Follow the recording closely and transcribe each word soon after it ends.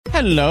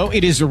Hello,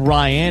 it is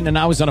Ryan, and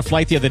I was on a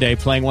flight the other day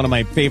playing one of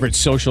my favorite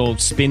social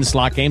spin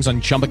slot games on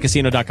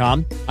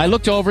ChumbaCasino.com. I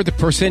looked over at the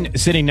person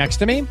sitting next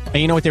to me, and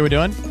you know what they were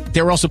doing?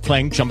 They were also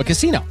playing Chumba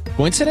Casino.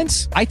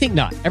 Coincidence? I think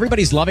not.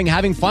 Everybody's loving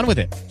having fun with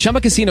it.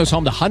 Chumba Casino is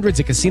home to hundreds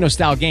of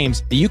casino-style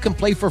games that you can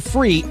play for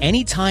free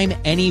anytime,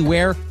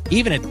 anywhere,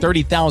 even at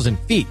 30,000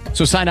 feet.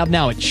 So sign up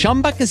now at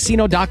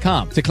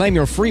ChumbaCasino.com to claim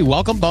your free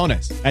welcome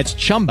bonus. That's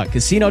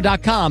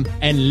ChumbaCasino.com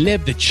and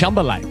live the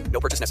Chumba life.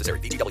 No purchase necessary.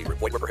 DFW.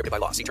 Void where prohibited by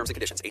law. See terms and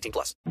conditions. 18+.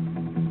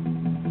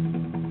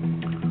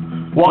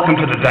 Welcome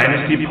to the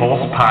Dynasty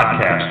Pulse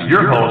podcast.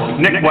 Your hosts,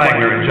 Nick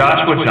Wagner and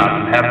Joshua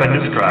Johnson, have been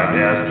described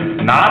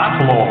as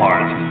not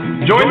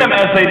blowhards. Join them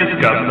as they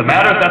discuss the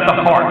matters at the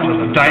heart of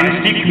the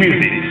Dynasty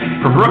community.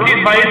 From rookie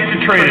advice to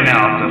trade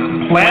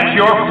analysis, plant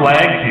your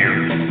flag here.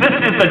 This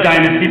is the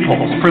Dynasty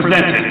Pulse,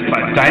 presented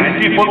by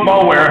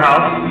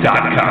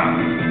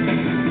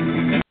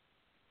DynastyFootballWarehouse.com.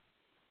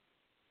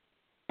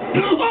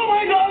 Oh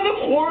my God,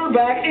 the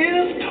quarterback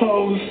is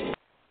toast.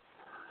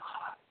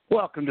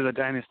 Welcome to the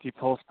Dynasty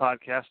Pulse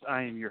podcast.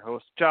 I am your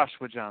host,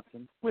 Joshua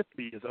Johnson. With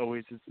me, as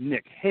always, is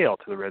Nick. Hail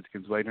to the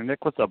Redskins Wagner.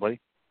 Nick, what's up, buddy?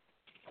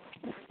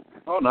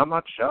 Oh, not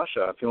much, Josh.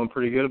 Feeling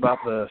pretty good about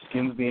the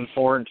Skins being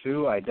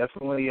 4-2. I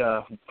definitely,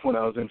 when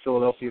I was in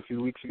Philadelphia a few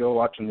weeks ago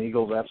watching the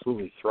Eagles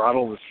absolutely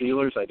throttle the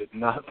Steelers, I did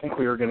not think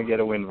we were going to get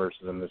a win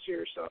versus them this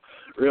year. So,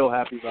 real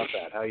happy about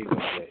that. How are you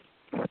doing today?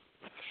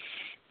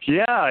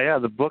 Yeah,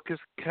 the book is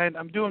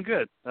I'm doing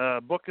good.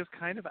 Book is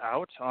kind of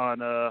out on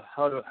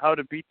how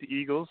to beat the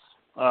Eagles.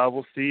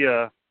 We'll see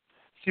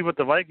what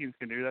the Vikings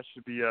can do. That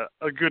should be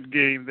a good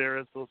game there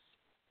as those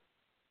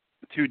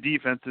two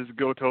defenses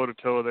go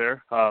toe-to-toe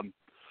there.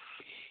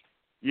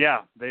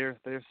 They're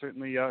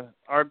certainly are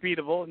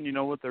beatable,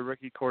 and with their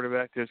rookie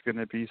quarterback, there's going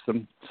to be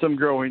some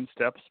growing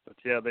steps. But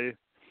yeah, they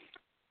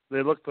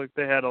looked like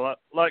they had a lot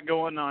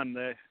going on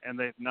there, and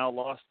they've now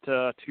lost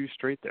 2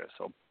 straight there.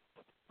 So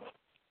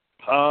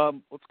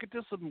let's get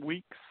to some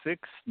Week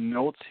 6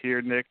 notes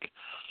here, Nick.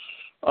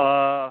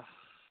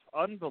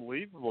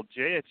 Unbelievable.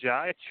 Jay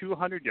Ajayi,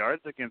 200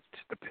 yards against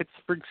the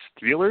Pittsburgh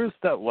Steelers.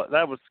 That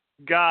was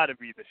got to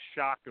be the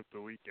shock of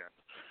the weekend.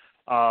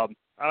 I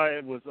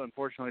was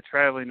unfortunately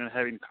traveling and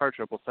having car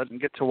trouble, so I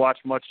didn't get to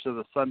watch much of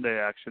the Sunday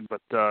action,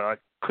 but I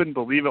couldn't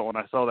believe it when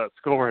I saw that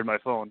score in my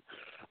phone.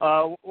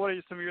 What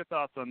are some of your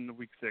thoughts on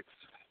Week 6?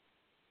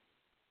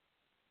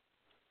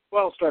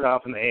 Well, I'll start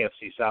off in the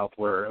AFC South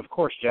where, of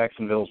course,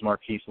 Jacksonville's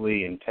Marquise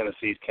Lee and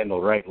Tennessee's Kendall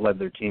Wright led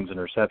their teams in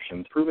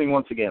receptions, proving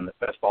once again that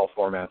best ball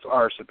formats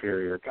are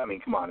superior. I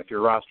mean, come on, if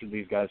you're rostered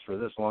these guys for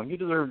this long, you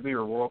deserve to be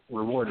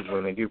rewarded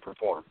when they do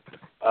perform.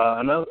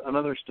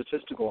 Another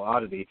statistical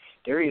oddity,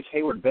 Darius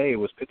Hayward-Bay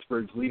was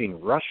Pittsburgh's leading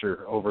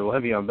rusher over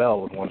Le'Veon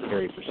Bell with 1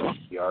 carry for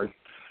 60 yards.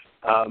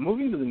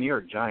 Moving to the New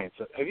York Giants,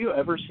 have you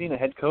ever seen a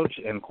head coach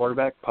and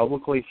quarterback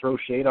publicly throw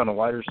shade on a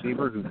wide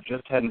receiver who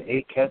just had an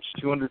 8-catch,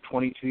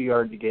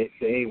 222-yard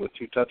day with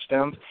 2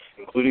 touchdowns,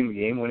 including the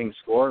game-winning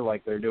score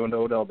like they're doing to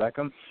Odell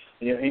Beckham?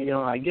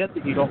 I get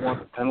that you don't want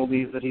the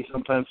penalties that he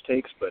sometimes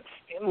takes, but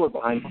handle it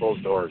behind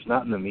closed doors,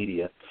 not in the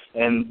media.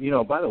 And,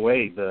 by the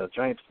way, the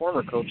Giants'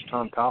 former coach,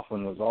 Tom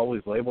Coughlin, was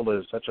always labeled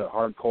as such a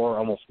hardcore,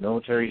 almost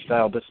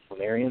military-style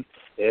disciplinarian.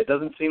 It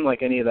doesn't seem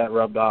like any of that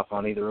rubbed off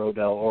on either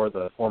Odell or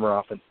the former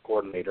offensive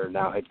coordinator,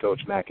 now head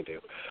coach McAdoo.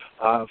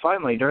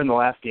 Finally, during the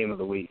last game of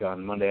the week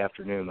on Monday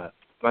afternoon,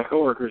 my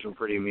coworkers were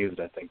pretty amused,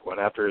 I think, when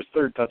after his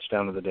 3rd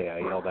touchdown of the day, I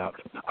yelled out,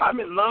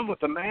 "I'm in love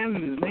with a man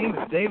and his name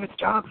is David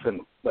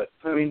Johnson." But,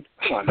 I mean,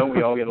 come on, don't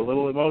we all get a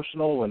little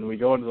emotional when we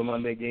go into the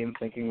Monday game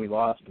thinking we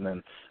lost and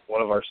then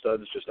one of our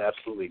studs just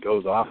absolutely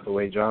goes off the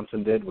way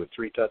Johnson did with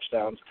 3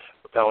 touchdowns,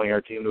 propelling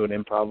our team to an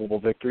improbable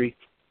victory?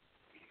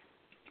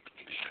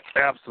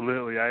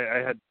 Absolutely.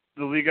 I had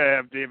the league I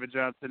have David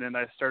Johnson, and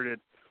I started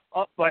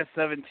up by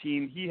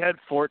 17. He had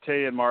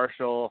Forte and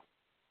Marshall,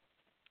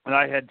 and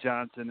I had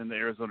Johnson in the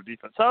Arizona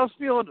defense. So I was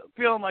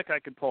feeling like I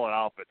could pull it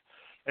out, but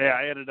yeah,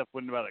 I ended up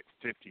winning by like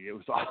 50. It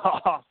was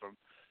awesome.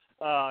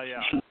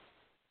 Yeah.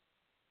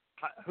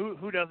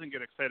 Who doesn't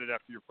get excited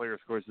after your player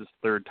scores his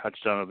 3rd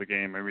touchdown of the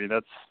game? I mean,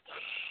 that's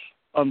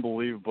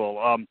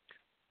unbelievable.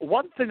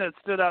 One thing that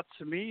stood out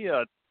to me,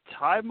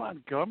 Ty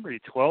Montgomery,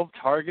 12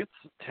 targets,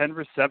 10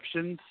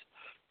 receptions,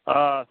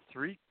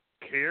 3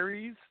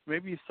 carries,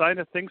 maybe a sign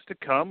of things to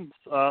come.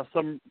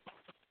 Some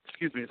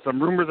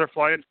rumors are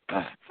flying.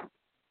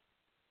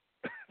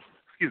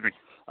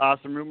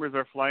 Some rumors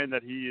are flying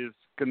that he is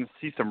going to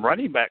see some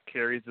running back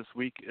carries this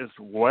week as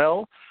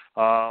well,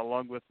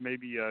 along with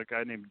maybe a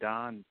guy named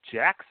Don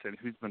Jackson,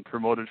 who's been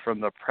promoted from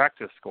the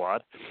practice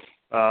squad.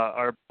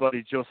 Our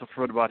buddy Joseph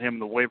wrote about him in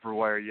the waiver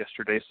wire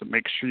yesterday, so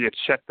make sure you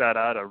check that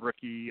out.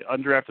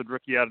 Undrafted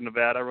rookie out of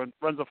Nevada,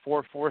 runs a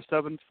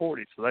 4.47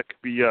 40, so that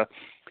could be a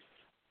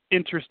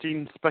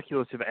interesting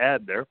speculative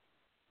ad there.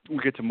 We'll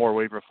get to more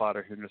waiver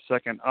fodder here in a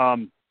second.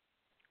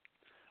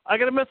 I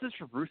got a message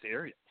from Bruce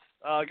Arians.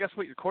 Guess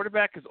what? Your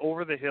quarterback is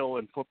over the hill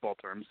in football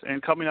terms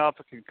and coming off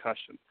a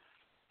concussion.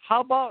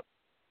 How about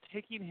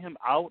taking him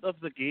out of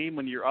the game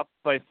when you're up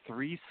by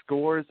 3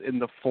 scores in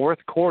the fourth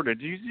quarter.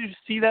 Did you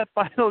see that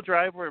final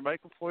drive where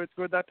Michael Floyd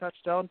scored that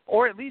touchdown?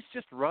 Or at least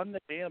just run the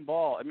damn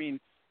ball. I mean,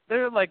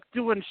 they're like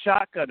doing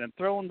shotgun and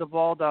throwing the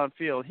ball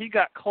downfield. He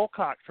got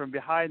cold-cocked from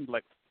behind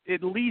like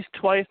at least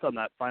twice on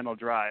that final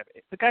drive.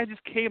 The guy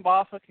just came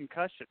off a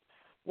concussion.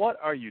 What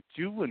are you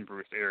doing,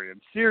 Bruce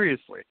Arians?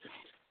 Seriously.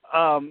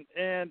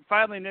 And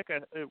finally, Nick,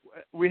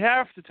 we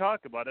have to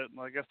talk about it, and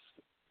I guess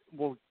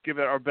we'll give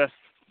it our best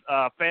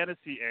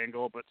fantasy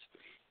angle, but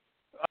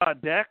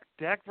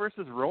Dak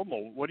versus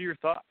Romo, what are your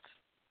thoughts?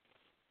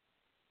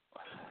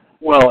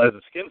 Well, as a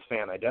Skins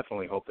fan, I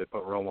definitely hope they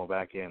put Romo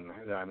back in.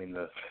 I mean,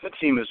 the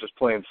team is just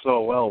playing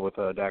so well with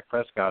Dak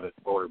Prescott at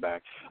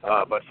quarterback.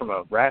 But from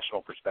a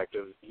rational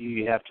perspective,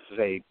 you have to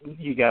say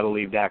you got to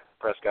leave Dak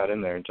Prescott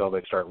in there until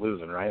they start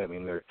losing, right? I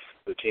mean, the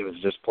team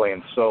is just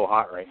playing so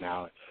hot right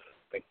now. I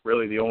think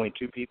really the only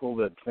two people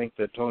that think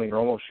that Tony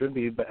Romo should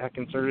be back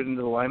inserted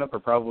into the lineup are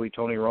probably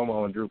Tony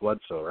Romo and Drew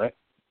Bledsoe, right?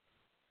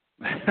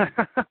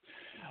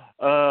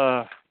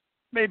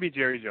 Maybe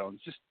Jerry Jones.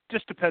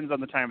 Just depends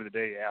on the time of the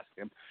day you ask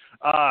him.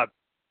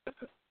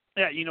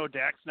 Yeah,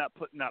 Dak's not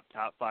putting up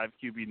top 5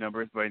 QB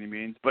numbers by any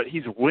means, but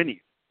he's winning.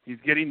 He's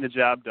getting the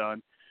job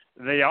done.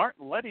 They aren't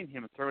letting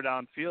him throw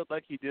downfield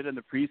like he did in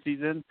the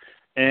preseason,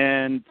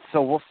 and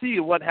so we'll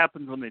see what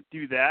happens when they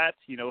do that,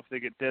 if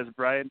they get Dez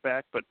Bryant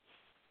back. But,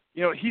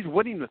 he's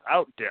winning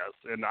without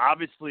Dez, and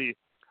obviously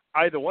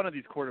either one of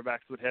these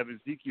quarterbacks would have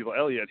Ezekiel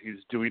Elliott,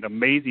 who's doing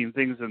amazing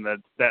things in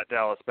that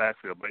Dallas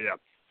backfield. But, yeah,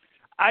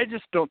 I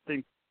just don't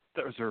think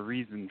there's a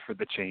reason for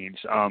the change.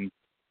 I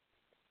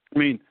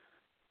mean,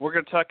 we're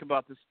going to talk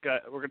about this guy.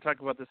 We're going to talk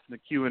about this in the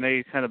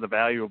Q&A, kind of the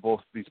value of both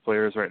of these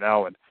players right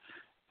now. And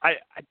I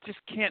just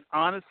can't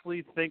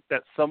honestly think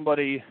that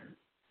somebody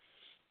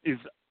is,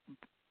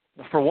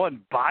 for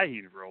one,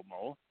 buying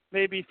Romo.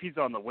 Maybe if he's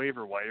on the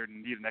waiver wire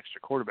and need an extra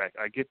quarterback,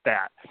 I get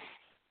that.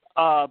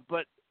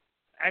 But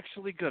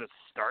actually going to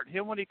start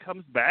him when he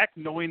comes back,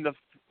 knowing the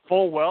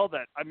full well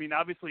that, I mean,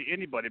 obviously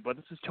anybody, but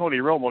this is Tony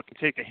Romo, can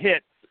take a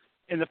hit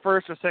in the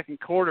first or second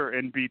quarter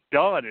and be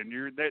done, and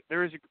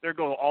there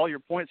go all your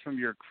points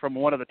from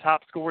one of the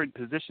top scoring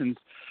positions.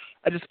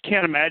 I just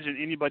can't imagine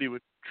anybody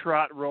would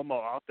trot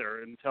Romo out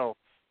there until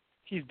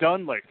he's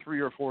done like 3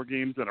 or 4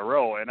 games in a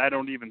row, and I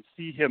don't even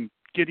see him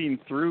getting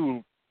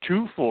through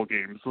 2 full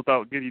games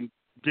without getting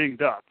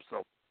dinged up.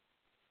 So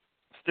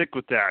stick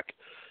with Dak.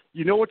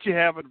 You know what you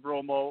have in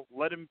Romo.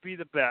 Let him be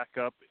the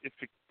backup.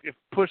 If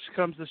push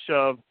comes to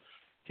shove,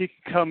 he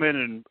can come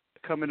in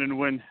and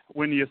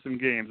win you some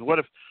games. What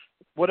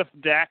if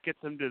Dak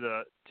gets him to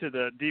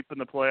the deep in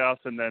the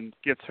playoffs and then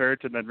gets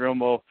hurt, and then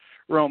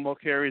Romo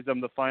carries them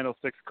the final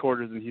 6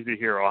 quarters and he's a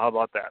hero? How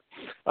about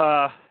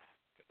that?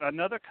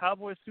 Another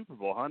Cowboys Super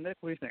Bowl, huh, Nick?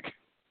 What do you think?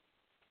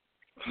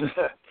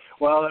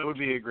 Well, that would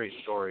be a great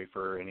story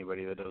for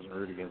anybody that doesn't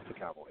root against the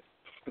Cowboys.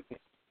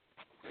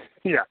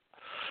 Yeah.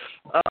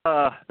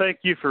 Thank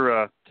you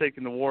for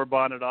taking the war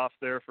bonnet off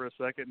there for a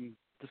second and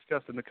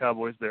discussing the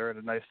Cowboys there in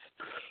a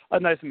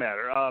nice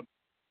matter.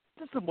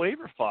 Just some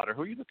waiver fodder.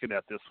 Who are you looking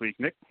at this week,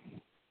 Nick?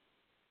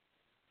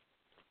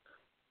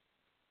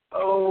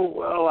 Oh,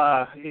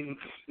 well,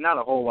 not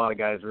a whole lot of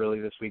guys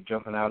really this week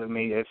jumping out at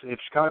me. If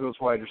Chicago's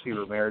wide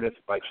receiver Meredith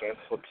by chance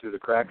slipped through the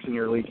cracks in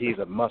your league, he's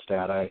a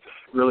must-add. I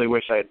really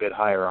wish I had bid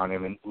higher on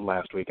him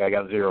last week. I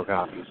got 0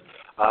 copies.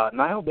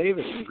 Niall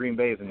Davis in Green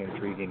Bay is an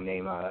intriguing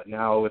name.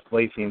 Now with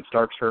Lacey and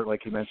Starks hurt,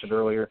 like you mentioned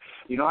earlier,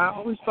 I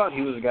always thought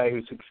he was a guy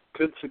who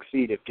could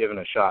succeed if given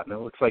a shot, and it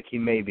looks like he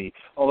may be,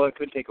 although it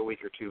could take a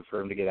week or 2 for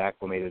him to get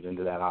acclimated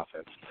into that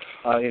offense.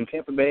 In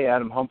Tampa Bay,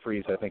 Adam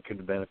Humphries, I think,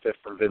 could benefit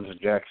from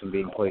Vincent Jackson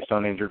being placed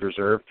on injured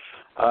reserve.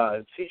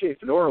 C.J.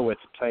 Fedorowicz,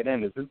 tight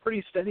end, has been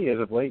pretty steady as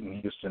of late in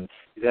Houston.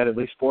 He's had at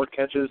least 4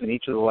 catches in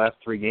each of the last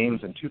 3 games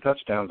and 2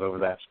 touchdowns over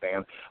that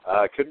span.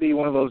 Could be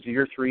one of those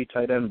year 3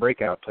 tight end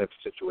breakout type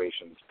of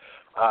situations.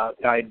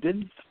 I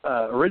did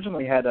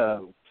originally had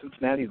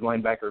Cincinnati's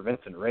linebacker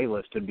Vincent Ray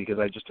listed because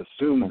I just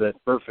assumed that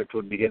Perfect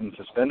would be getting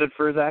suspended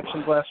for his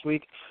actions last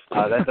week.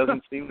 That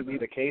doesn't seem to be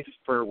the case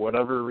for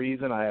whatever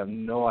reason. I have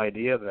no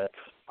idea that,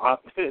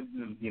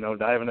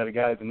 diving at a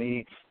guy's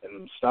knee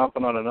and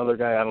stomping on another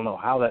guy, I don't know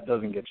how that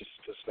doesn't get you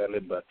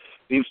suspended, but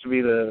seems to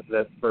be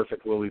that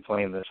Perfect will be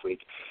playing this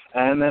week.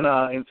 And then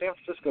in San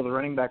Francisco, the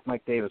running back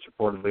Mike Davis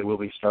reportedly will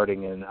be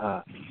starting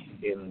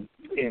in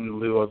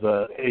lieu of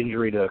the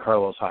injury to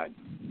Carlos Hyde.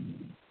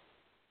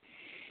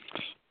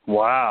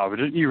 Wow, but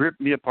didn't you rip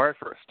me apart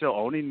for still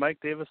owning Mike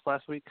Davis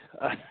last week?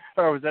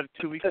 Or was that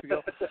 2 weeks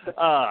ago?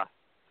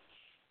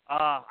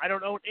 I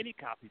don't own any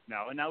copies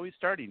now, and now he's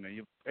starting.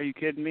 Are you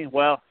kidding me?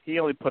 Well, he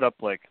only put up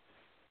like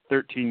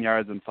 13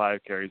 yards and 5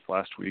 carries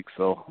last week,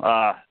 so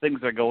things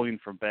are going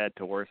from bad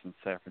to worse in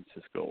San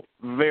Francisco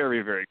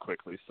very, very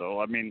quickly. So,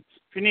 I mean,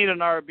 if you need an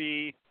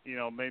RB,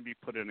 maybe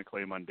put in a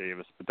claim on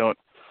Davis, but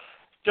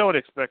don't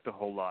expect a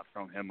whole lot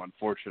from him,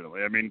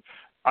 unfortunately. I mean,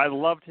 I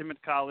loved him in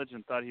college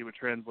and thought he would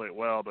translate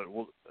well, but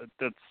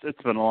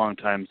it's been a long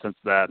time since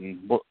that, and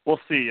we'll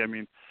see. I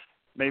mean,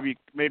 maybe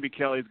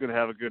Kelly's going to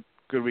have a good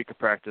good week of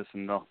practice,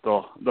 and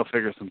they'll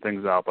figure some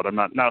things out. But I'm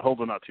not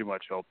holding out too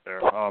much hope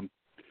there.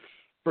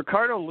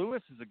 Ricardo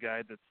Lewis is a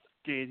guy that's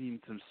gaining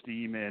some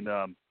steam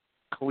in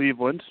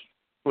Cleveland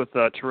with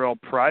Terrell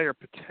Pryor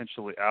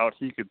potentially out.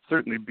 He could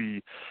certainly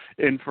be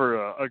in for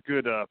a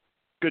good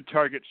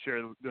target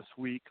share this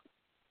week.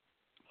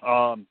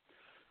 I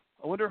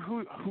wonder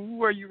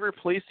who are you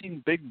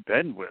replacing Big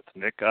Ben with,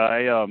 Nick?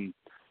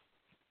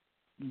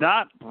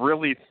 Not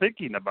really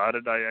thinking about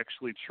it. I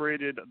actually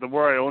traded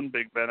where I own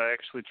Big Ben. I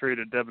actually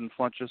traded Devin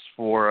Funchess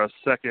for a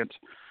second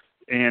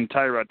and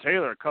Tyrod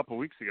Taylor a couple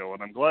weeks ago,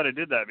 and I'm glad I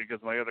did that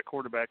because my other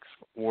quarterbacks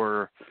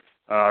were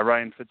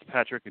Ryan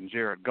Fitzpatrick and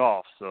Jared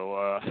Goff.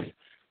 So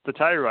the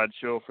Tyrod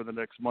show for the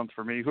next month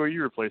for me. Who are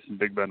you replacing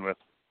Big Ben with?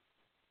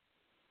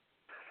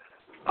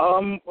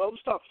 Well,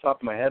 just off the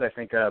top of my head, I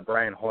think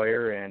Brian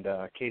Hoyer and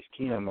Case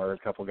Keenum are a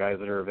couple guys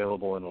that are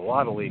available in a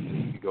lot of leagues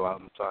that you could go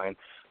out and sign.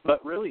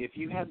 But really, if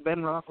you had Ben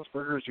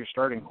Roethlisberger as your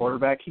starting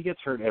quarterback, he gets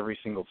hurt every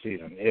single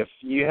season. If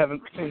you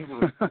haven't,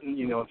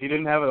 if you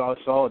didn't have a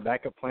solid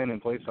backup plan in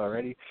place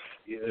already,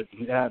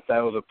 that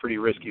was a pretty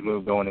risky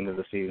move going into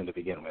the season to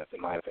begin with,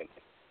 in my opinion.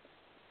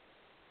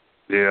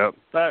 Yeah,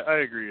 I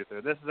agree with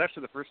that. This is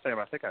actually the first time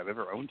I think I've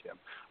ever owned him.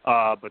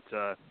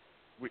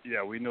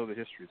 We know the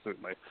history,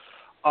 certainly.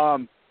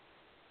 I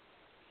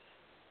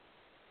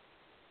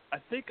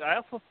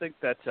also think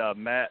that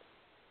Matt,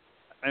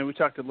 and we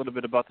talked a little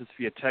bit about this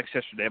via text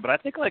yesterday, but I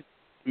think like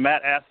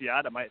Matt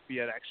Asiata might be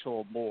a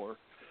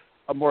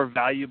more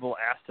valuable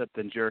asset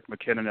than Jerick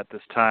McKinnon at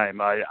this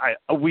time.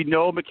 We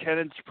know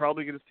McKinnon's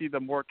probably going to see the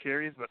more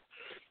carries, but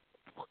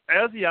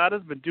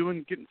Asiata's been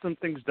getting some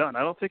things done.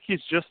 I don't think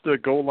he's just a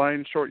goal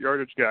line short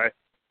yardage guy.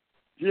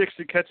 He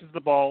actually catches the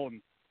ball and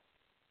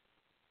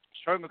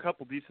starting a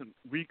couple decent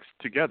weeks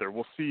together.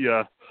 We'll see.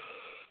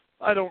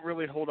 I don't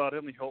really hold out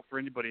any hope for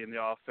anybody in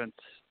the offense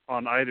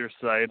on either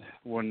side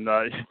when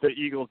the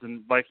Eagles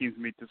and Vikings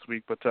meet this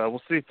week. But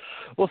we'll see.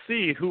 We'll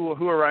see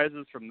who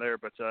arises from there.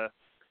 But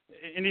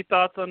any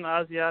thoughts on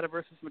Asiata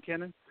versus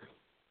McKinnon?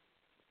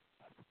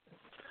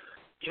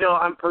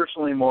 I'm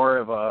personally more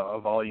of a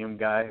volume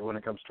guy when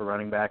it comes to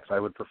running backs. I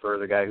would prefer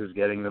the guy who's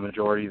getting the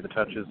majority of the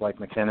touches like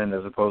McKinnon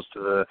as opposed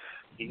to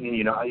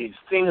he's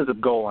seen as a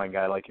goal line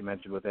guy like you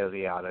mentioned with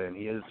Asiata, and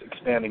he is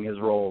expanding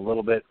his role a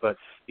little bit, but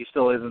he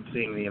still isn't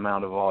seeing the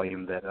amount of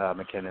volume that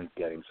McKinnon's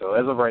getting. So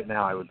as of right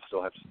now, I would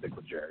still have to stick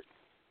with Jared.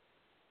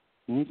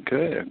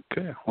 Okay.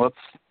 Well,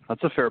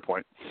 that's a fair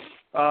point.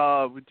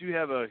 We do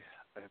have I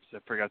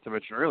forgot to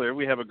mention earlier,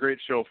 we have a great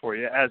show for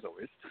you, as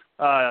always.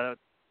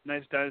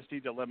 Nice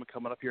Dynasty dilemma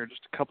coming up here in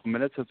just a couple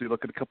minutes as we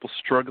look at a couple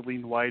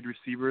struggling wide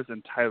receivers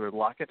in Tyler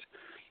Lockett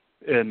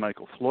and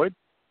Michael Floyd.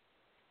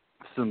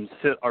 Some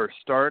sit or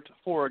start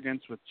for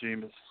against with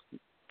Jamison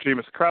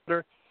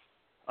Crowder,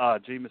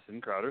 some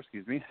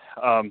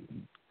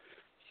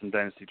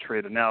Dynasty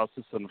trade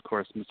analysis, and of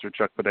course Mr.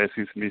 Chuck Badesky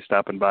is going to be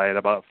stopping by in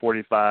about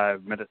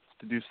 45 minutes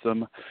to do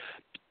some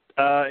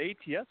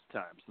ATS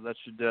time, so that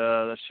should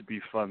be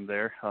fun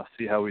there. I'll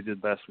see how we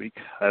did last week.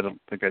 I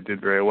don't think I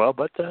did very well,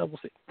 but we'll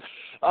see.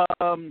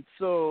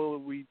 So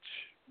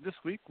this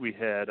week we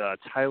had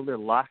Tyler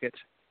Lockett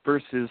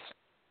versus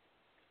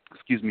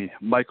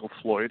Michael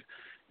Floyd.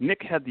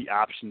 Nick had the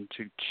option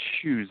to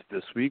choose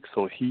this week,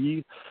 so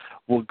he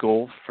will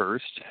go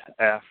first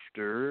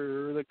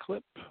after the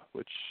clip,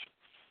 which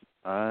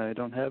I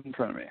don't have in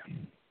front of me.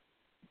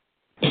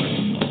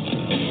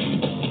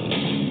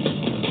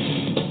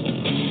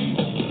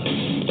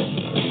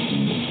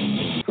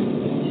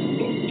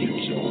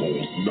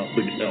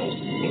 Nothing else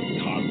but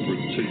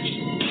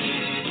confrontation.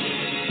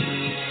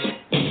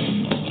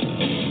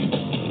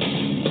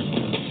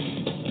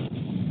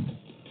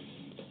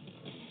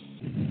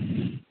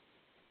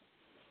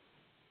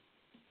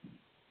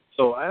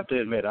 So I have to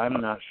admit, I'm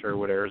not sure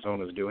what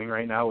Arizona's doing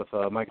right now with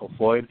Michael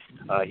Floyd.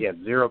 He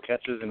had 0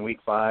 catches in Week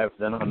 5.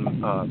 Then on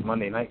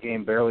Monday night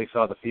game, barely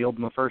saw the field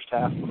in the first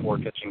half before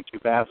catching 2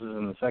 passes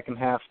in the second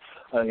half.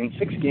 In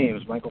 6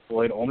 games, Michael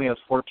Floyd only has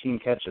 14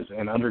 catches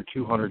and under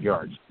 200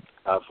 yards.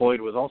 Floyd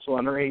was also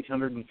under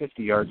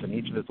 850 yards in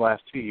each of his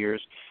last 2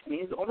 years, and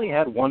he's only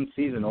had 1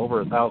 season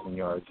over 1,000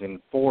 yards in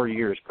 4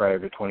 years prior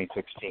to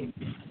 2016.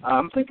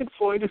 I'm thinking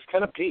Floyd is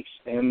kind of peaked,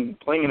 and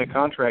playing in a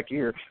contract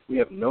year, we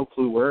have no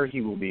clue where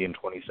he will be in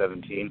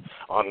 2017,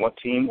 on what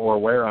team or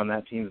where on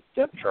that team's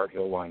depth chart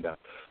he'll wind up.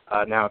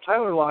 Now,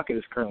 Tyler Lockett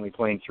is currently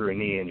playing through a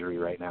knee injury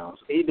right now.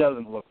 So he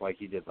doesn't look like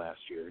he did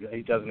last year.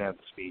 He doesn't have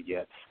the speed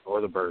yet or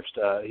the burst.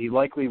 He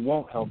likely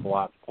won't help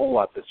a whole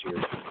lot this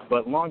year.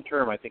 But long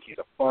term, I think he's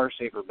a far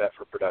safer bet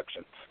for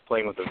production,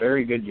 playing with a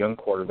very good young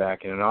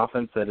quarterback in an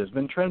offense that has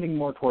been trending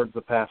more towards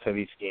the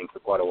pass-heavy scheme for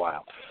quite a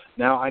while.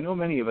 Now, I know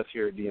many of us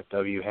here at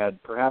DFW had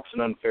perhaps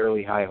an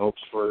unfairly high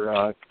hopes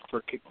for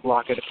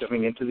Lockett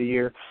coming into the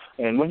year,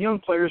 and when young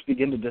players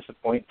begin to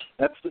disappoint,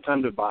 that's the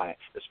time to buy,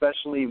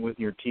 especially when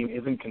your team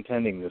isn't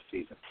contending this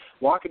season.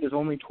 Lockett is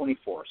only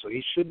 24, so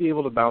he should be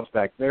able to bounce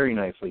back very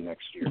nicely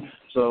next year.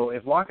 So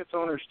if Lockett's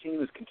owner's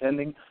team is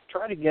contending,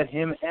 try to get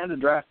him and a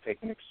draft pick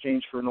in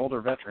exchange for an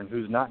older veteran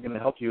who's not going to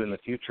help you in the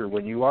future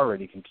when you are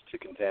ready to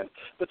contend,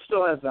 but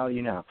still has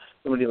value now.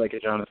 Somebody like a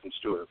Jonathan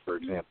Stewart, for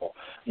example.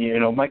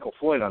 Michael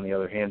Floyd, on the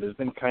other hand, has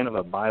been kind of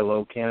a buy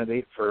low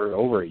candidate for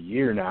over a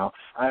year now.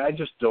 I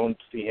just don't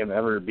see him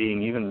ever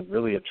being even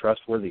really a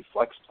trustworthy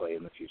flex play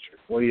in the future.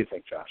 What do you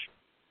think, Josh?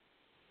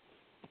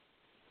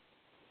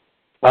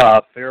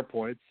 Fair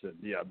points. And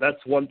yeah, that's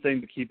one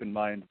thing to keep in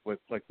mind with,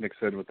 like Nick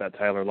said, with that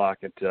Tyler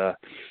Lockett. I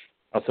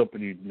was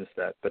hoping you'd miss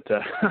that, but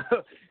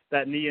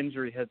that knee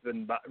injury has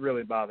been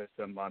really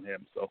bothersome on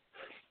him. So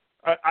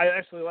I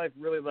actually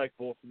really like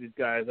both of these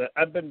guys.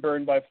 I've been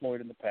burned by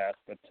Floyd in the past,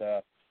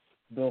 but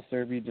Bill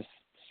Serby just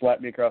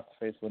slapped me across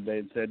the face one day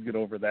and said, "Get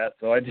over that."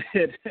 So I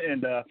did,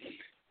 and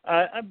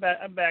I'm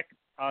back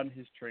on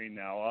his train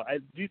now. I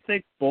do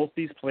think both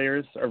these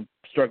players are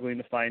struggling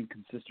to find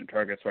consistent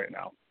targets right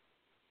now.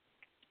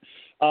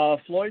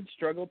 Floyd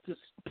struggled to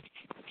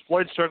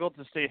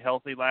stay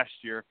healthy last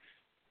year,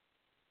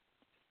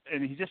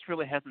 and he just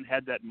really hasn't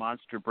had that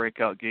monster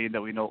breakout game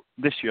that we know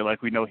this year,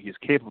 like we know he's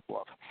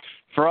capable of.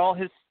 For all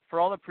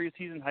the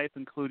preseason hype,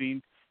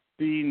 including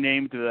being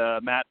named the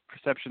Matt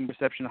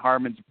Reception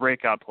Harmon's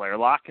breakout player,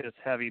 Lockett is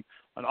having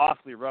an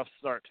awfully rough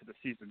start to the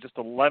season. Just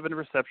 11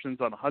 receptions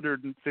on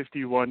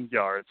 151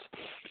 yards,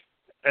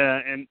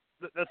 and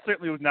that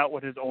certainly was not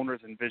what his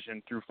owners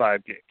envisioned through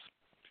 5 games.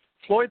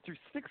 Floyd, through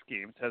 6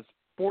 games, has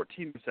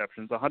 14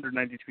 receptions,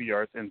 192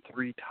 yards, and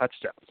 3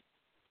 touchdowns.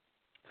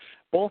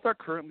 Both are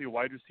currently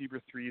wide receiver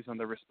 3s on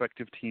their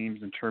respective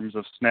teams in terms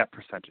of snap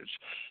percentage,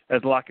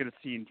 as Lockett has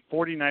seen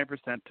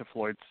 49% to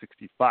Floyd's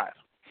 65%.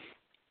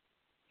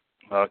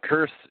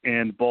 Kearse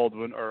and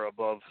Baldwin are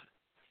above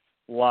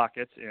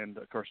Lockett, and,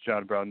 of course,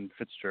 John Brown and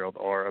Fitzgerald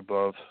are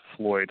above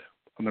Floyd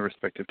on the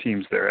respective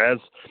teams there. As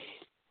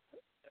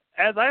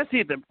I see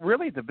it,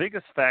 really the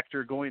biggest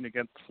factor going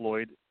against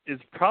Floyd is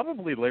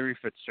probably Larry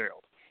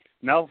Fitzgerald.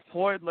 Now,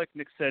 Floyd, like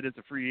Nick said, is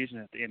a free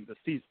agent at the end of the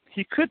season.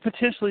 He could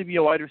potentially be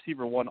a wide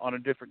receiver 1 on a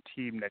different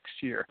team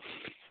next year.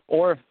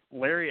 Or if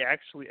Larry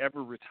actually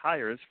ever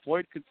retires,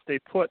 Floyd could stay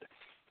put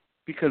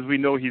because we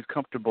know he's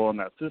comfortable in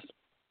that system.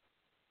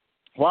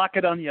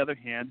 Lockett, on the other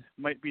hand,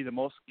 might be the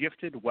most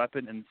gifted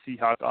weapon in the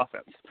Seahawks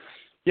offense.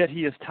 Yet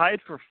he is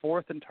tied for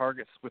 4th in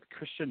targets with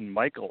Christian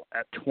Michael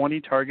at 20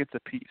 targets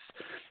apiece.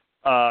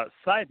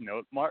 Side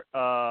note,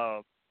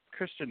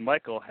 Christian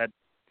Michael had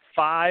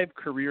 5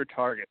 career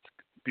targets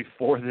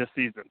before this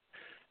season.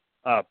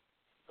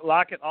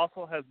 Lockett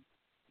also has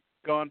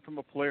gone from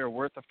a player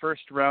worth a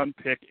first-round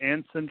pick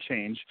and some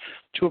change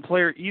to a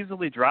player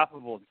easily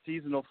droppable in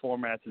seasonal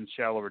formats and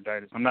shallower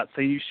dynasties. I'm not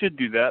saying you should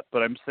do that,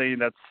 but I'm saying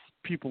that's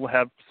people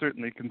have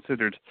certainly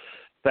considered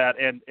that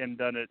and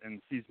done it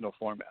in seasonal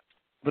formats.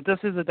 But this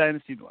is a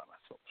dynasty dilemma.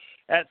 So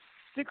at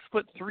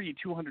 6'3",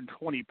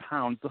 220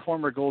 pounds, the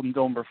former Golden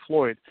Domer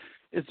Floyd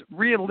is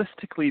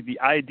realistically the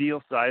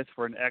ideal size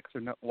for an X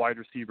or wide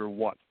receiver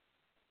 1.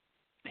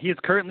 He is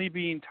currently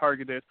being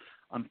targeted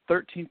on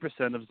 13%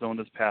 of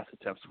Zona's pass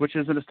attempts, which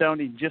is an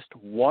astounding just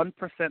 1%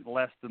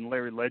 less than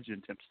Larry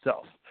Legend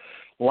himself.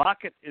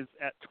 Lockett is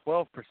at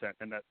 12%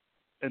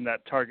 in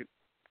that target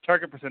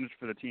percentage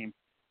for the team,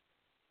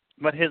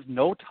 but his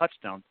no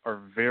touchdowns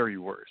are very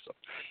worrisome.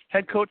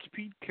 Head coach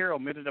Pete Carroll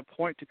made it a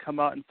point to come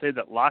out and say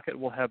that Lockett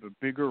will have a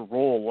bigger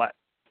role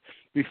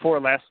before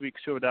last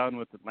week's showdown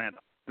with Atlanta.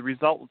 The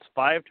result was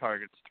 5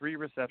 targets, 3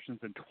 receptions,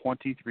 and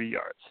 23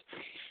 yards.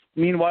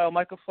 Meanwhile,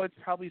 Michael Floyd's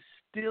probably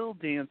still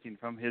dancing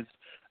from his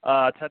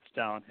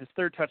touchdown, his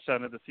 3rd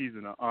touchdown of the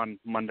season on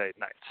Monday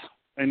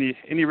nights.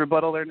 Any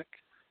rebuttal there, Nick?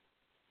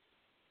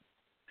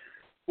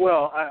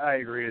 Well, I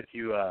agree with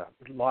you.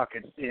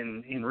 Lockett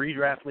in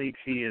redraft leagues,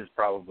 he is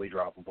probably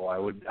droppable.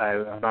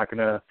 I'm not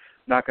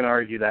gonna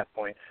argue that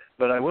point.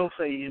 But I will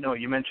say,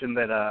 you mentioned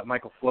that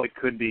Michael Floyd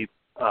could be,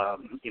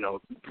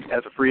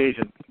 as a free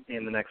agent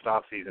in the next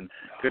offseason,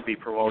 could be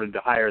promoted to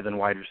higher than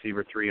wide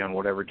receiver 3 on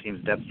whatever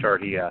team's depth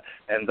chart he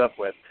ends up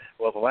with.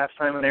 Well, the last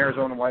time an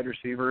Arizona wide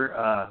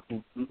receiver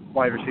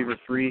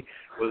 3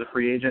 was a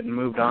free agent and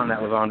moved on,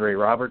 that was Andre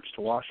Roberts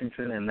to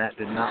Washington, and that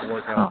did not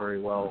work out very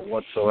well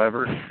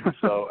whatsoever.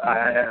 So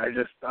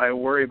I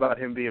worry about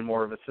him being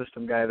more of a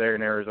system guy there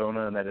in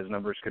Arizona, and that his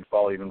numbers could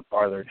fall even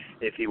farther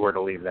if he were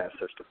to leave that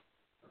system.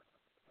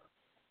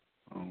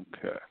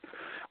 Okay.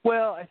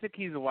 Well, I think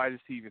he's a wide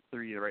receiver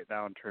 3 right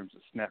now in terms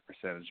of snap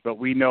percentage, but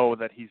we know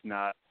that he's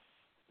not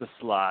the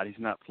slot. He's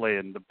not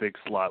playing the big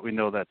slot. We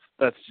know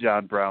that's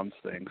John Brown's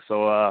thing.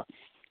 So,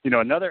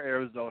 another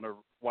Arizona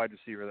wide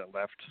receiver that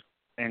left,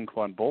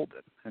 Anquan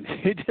Bolden, and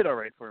he did all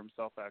right for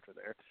himself after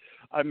there.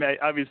 I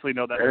obviously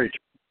know that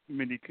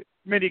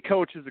many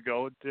coaches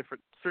ago,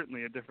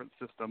 certainly a different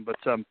system, but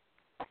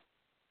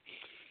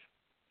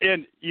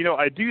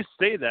I do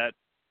say that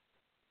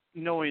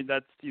knowing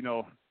that's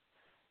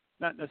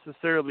not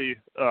necessarily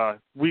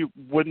we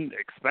wouldn't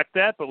expect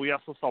that, but we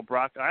also saw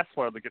Brock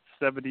Osweiler get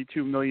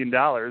 $72 million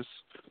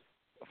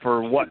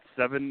for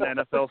 7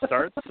 NFL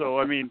starts. So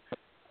I mean,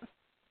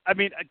 I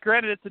mean,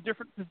 granted, it's a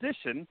different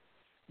position,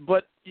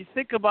 but you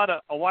think about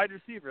a wide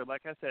receiver,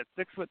 like I said,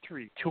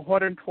 6'3",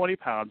 220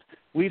 pounds.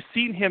 We've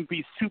seen him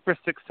be super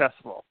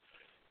successful.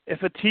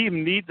 If a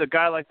team needs a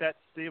guy like that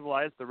to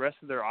stabilize the rest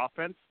of their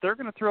offense, they're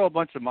going to throw a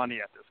bunch of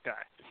money at this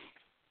guy.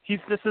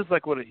 This is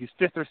like he's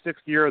fifth or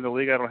sixth year in the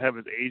league. I don't have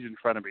his age in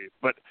front of me,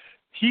 but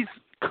he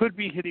could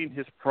be hitting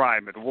his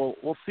prime, and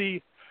we'll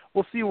see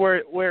where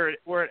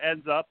it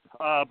ends up.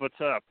 We'll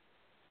see.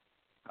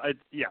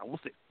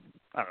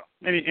 I don't know.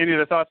 Any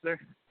other thoughts there?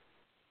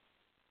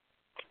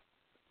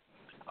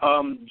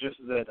 Just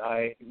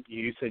that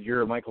you said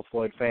you're a Michael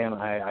Floyd fan.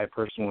 I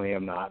personally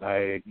am not.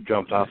 I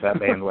jumped off that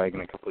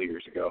bandwagon a couple of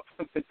years ago.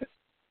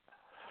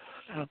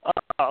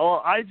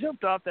 Well, I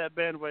jumped off that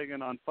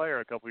bandwagon on fire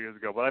a couple of years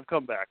ago, but I've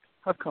come back.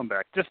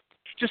 Just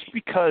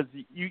because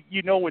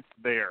you know it's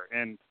there,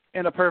 and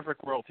in a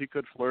perfect world, he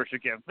could flourish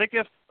again.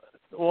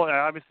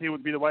 Obviously he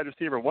would be the wide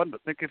receiver one,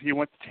 but think if he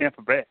went to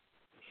Tampa Bay.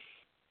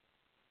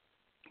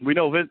 We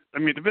know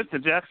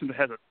Vincent Jackson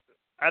has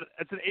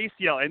it's an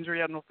ACL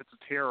injury. I don't know if it's a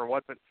tear or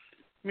what, but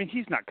I mean,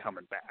 he's not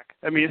coming back.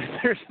 I mean,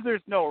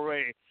 there's no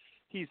way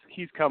he's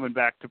coming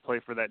back to play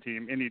for that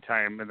team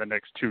anytime in the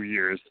next 2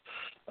 years.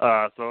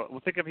 So we'll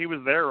think if he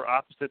was there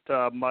opposite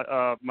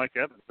Mike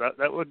Evans.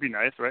 That would be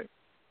nice, right?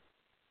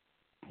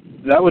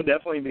 That would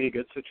definitely be a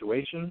good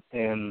situation,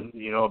 and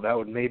that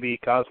would maybe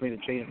cause me to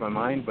change my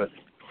mind. But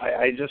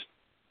I just,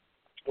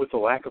 with the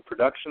lack of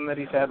production that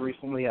he's had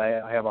recently,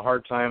 I have a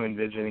hard time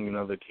envisioning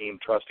another team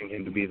trusting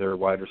him to be their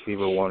wide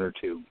receiver 1 or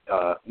 2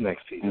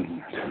 next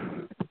season.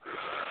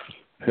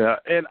 Yeah,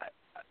 and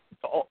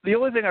the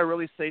only thing I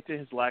really say to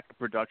his lack of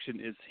production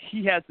is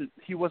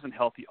he wasn't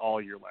healthy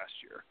all year last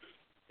year,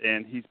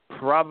 and he's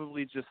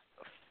probably just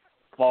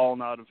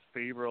fallen out of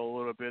favor a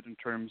little bit in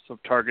terms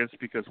of targets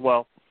because,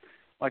 well,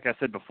 like I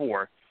said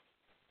before,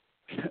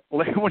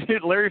 when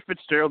Larry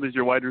Fitzgerald is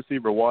your wide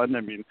receiver 1,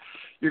 I mean,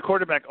 your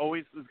quarterback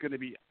always is going to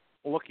be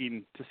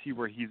looking to see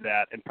where he's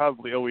at and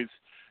probably always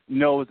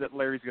knows that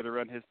Larry's going to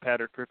run his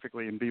pattern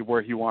perfectly and be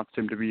where he wants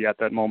him to be at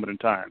that moment in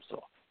time.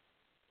 So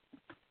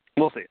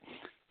we'll see.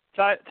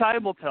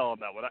 Time will tell on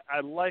that one. I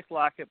like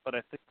Lockett, but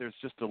I think there's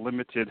just a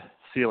limited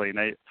ceiling.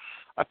 I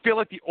feel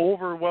like the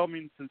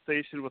overwhelming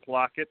sensation with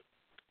Lockett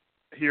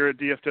here at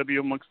DFW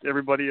amongst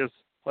everybody is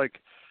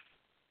like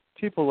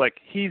people like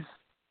he's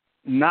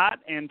not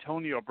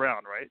Antonio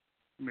Brown, right?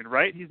 I mean,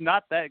 right? He's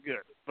not that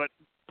good, but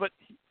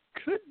he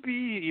could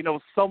be,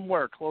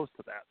 somewhere close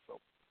to that.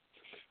 So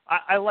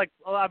I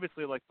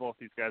obviously like both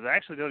these guys. I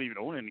actually don't even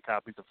own any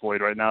copies of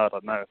Floyd right now.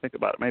 Now that I think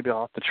about it, maybe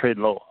I'll have to trade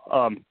low.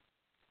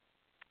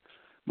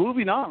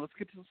 Moving on, let's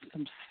get to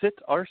some sit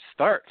or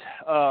start.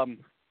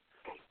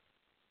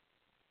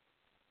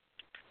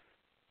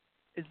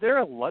 Is there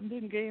a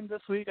London game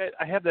this week?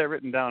 I have that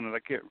written down, and I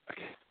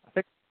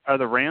think are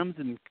the Rams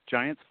and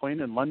Giants playing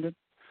in London?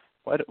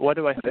 What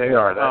do I think? They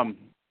are.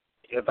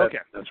 Okay.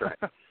 That's right.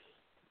 I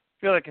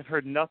feel like I've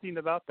heard nothing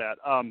about that.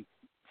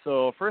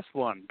 So first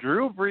one,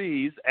 Drew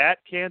Brees at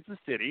Kansas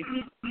City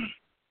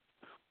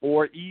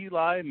or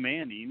Eli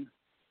Manning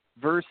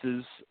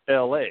versus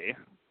L.A.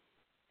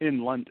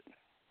 in London.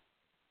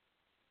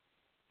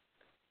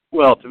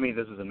 Well, to me,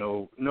 this is a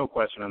no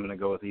question. I'm going to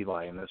go with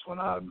Eli in this one.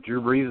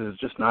 Drew Brees is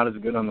just not as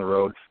good on the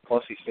road.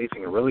 Plus, he's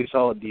facing a really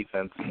solid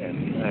defense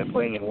and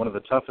playing in one of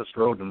the toughest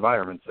road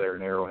environments there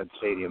in Arrowhead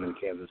Stadium in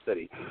Kansas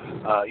City.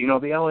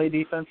 The LA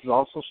defense is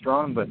also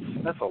strong, but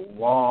that's a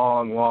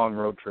long, long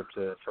road trip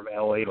from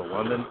LA to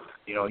London.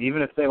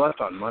 Even if they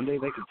left on Monday,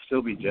 they could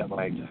still be jet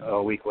lagged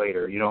a week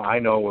later. I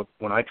know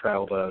when I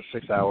traveled a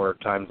 6-hour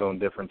time zone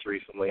difference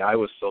recently, I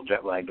was still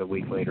jet lagged a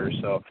week later.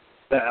 So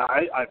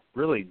I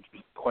really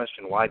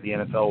question why the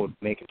NFL would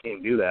make a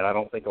team do that. I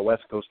don't think a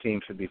West Coast team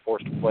should be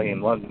forced to play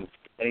in London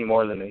any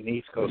more than an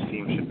East Coast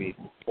team should be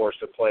forced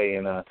to play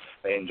in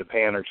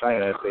Japan or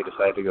China if they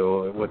decide to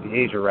go with the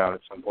Asia route at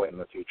some point in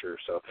the future.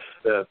 So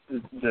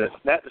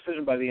that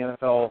decision by the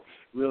NFL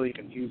really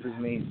confuses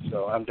me.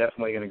 So I'm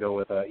definitely going to go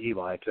with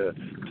Eli to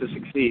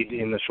succeed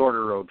in the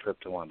shorter road trip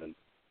to London.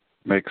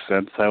 Makes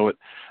sense.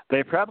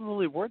 They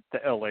probably weren't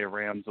the LA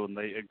Rams when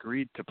they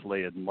agreed to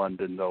play in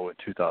London, though, in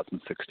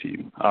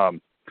 2016.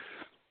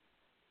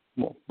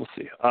 We'll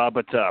see.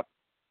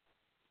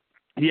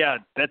 Yeah,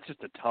 that's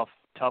just a tough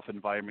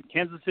environment.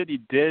 Kansas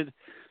City did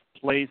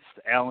place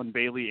Alan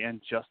Bailey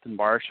and Justin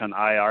Marsh on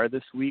IR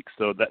this week,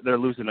 so that they're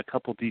losing a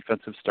couple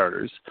defensive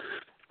starters.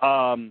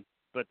 They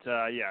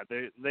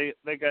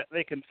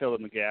can fill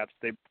in the gaps.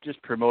 They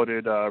just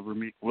promoted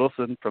Ramik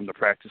Wilson from the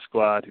practice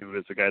squad, who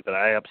is a guy that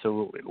I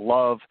absolutely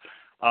love.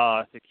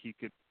 I think he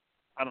could.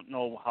 I don't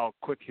know how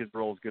quick his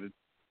role is going to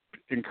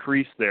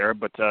increase there,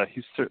 but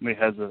he certainly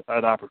has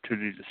an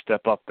opportunity to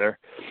step up there.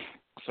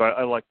 So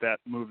I like that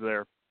move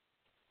there.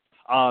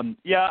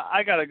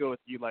 I got to go with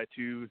Eli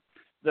too.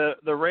 The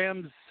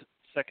Rams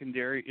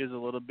secondary is a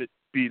little bit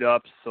beat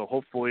up, so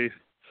hopefully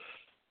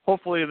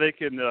they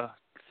can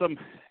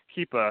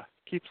keep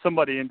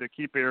somebody in to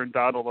keep Aaron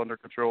Donald under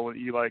control, and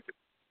Eli can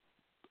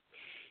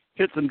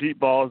hit some deep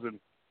balls and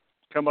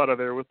come out of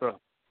there with a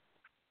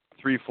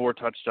 3-4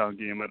 touchdown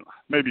game. And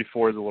maybe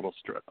 4 is a little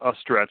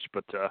stretch,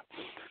 but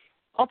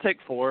I'll take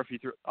 4 if he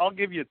threw. I'll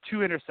give you 2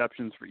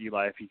 interceptions for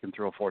Eli if he can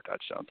throw 4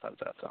 touchdowns. How does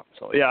that sound?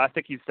 So yeah, I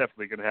think he's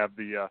definitely going to have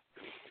the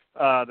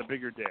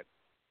bigger day.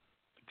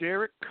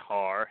 Derek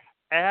Carr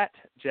at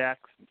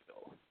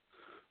Jacksonville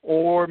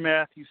or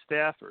Matthew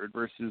Stafford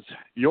versus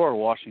your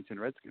Washington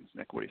Redskins.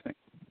 Nick, what do you think?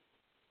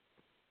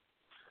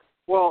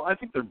 Well, I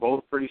think they're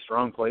both pretty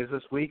strong plays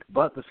this week,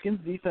 but the Skins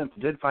defense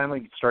did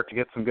finally start to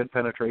get some good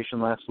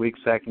penetration last week,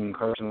 sacking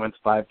Carson Wentz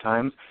 5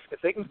 times.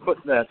 If they can put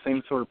that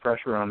same sort of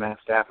pressure on Matt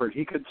Stafford,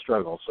 he could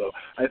struggle. So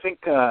I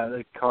think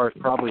the Carr is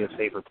probably a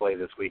safer play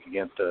this week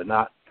against a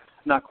not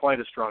quite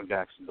a strong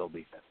Jacksonville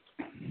defense.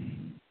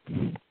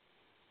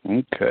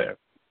 Okay.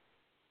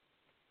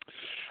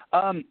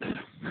 What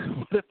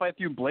if I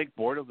threw Blake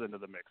Bortles into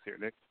the mix here,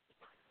 Nick?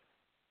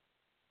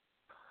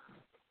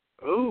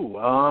 Ooh,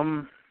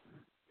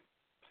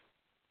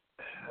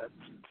 that's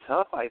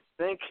tough. I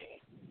think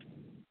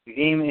the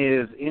game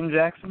is in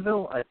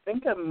Jacksonville. I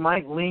think I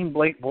might lean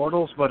Blake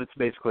Bortles, but it's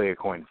basically a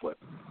coin flip.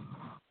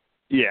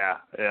 Yeah.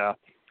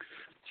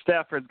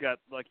 Stafford's got,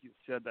 like you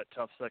said, that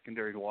tough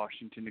secondary to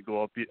Washington to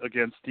go up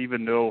against,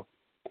 even though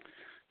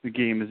the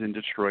game is in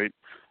Detroit.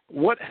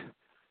 What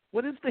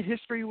is the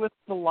history with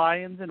the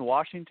Lions in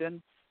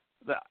Washington?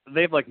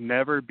 They've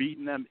never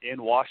beaten them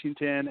in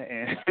Washington,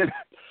 and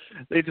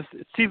it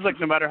seems like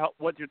no matter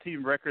what your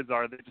team records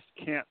are, they just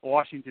can't.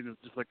 Washington is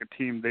just like a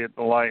team the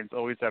Lions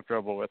always have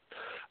trouble with.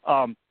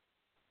 I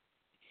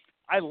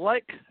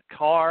like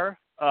Carr,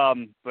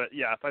 but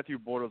yeah, if I threw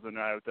Bortles in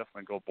there, I would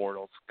definitely go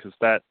Bortles because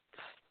that's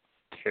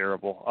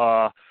terrible.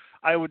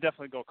 I would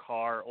definitely go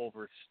Carr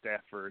over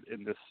Stafford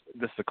in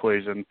this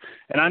equation,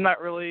 and I'm not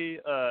really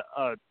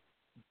a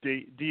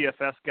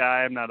DFS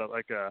guy. I'm not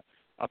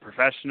a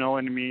professional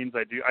in any means.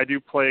 I do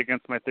play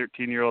against my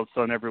 13-year-old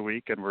son every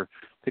week, and we're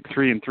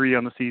 3-3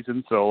 on the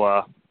season.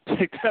 So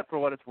take that for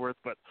what it's worth.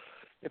 But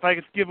if I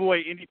could give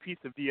away any piece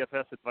of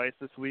DFS advice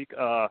this week,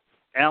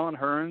 Allen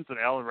Hurns and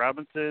Allen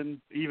Robinson,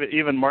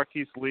 even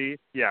Marquise Lee,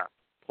 yeah,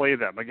 play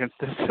them against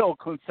this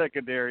Oakland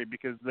secondary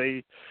because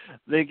they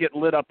get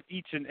lit up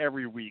each and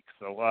every week.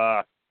 So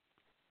I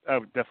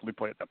would definitely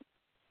play them.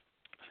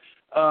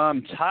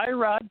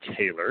 Tyrod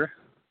Taylor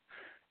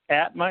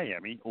at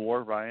Miami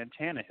or Ryan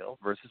Tannehill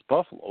versus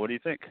Buffalo. What do you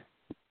think?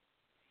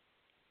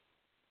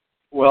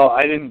 Well,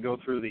 I didn't go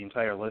through the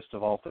entire list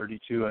of all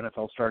 32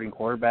 NFL starting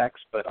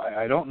quarterbacks, but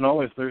I don't know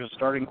if there's a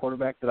starting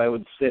quarterback that I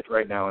would sit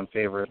right now in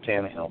favor of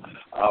Tannehill.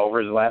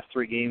 Over his last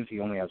 3 games,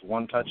 he only has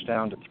 1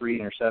 touchdown to 3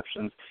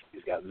 interceptions.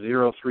 He's got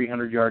 0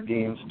 300-yard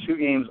games, 2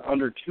 games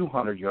under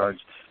 200 yards.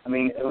 I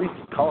mean, at least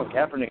Colin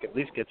Kaepernick at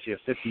least gets you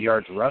 50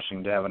 yards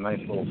rushing to have a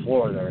nice little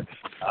floor there.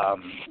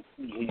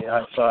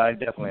 So I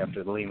definitely have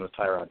to lean with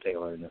Tyrod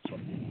Taylor in this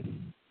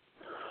one.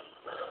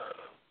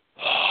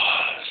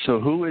 So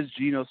who is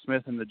Geno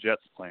Smith and the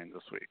Jets playing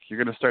this week?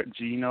 You're going to start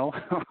Geno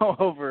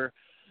over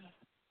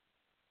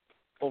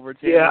Taylor?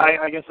 Yeah,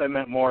 I guess I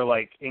meant more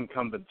like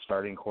incumbent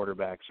starting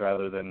quarterbacks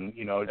rather than,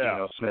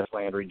 Geno Smith,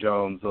 Landry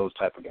Jones, those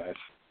type of guys.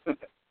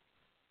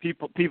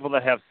 People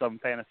that have some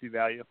fantasy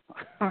value.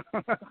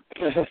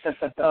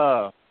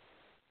 The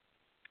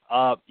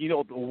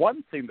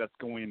one thing that's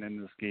going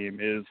in this game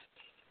is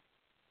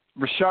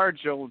Rashard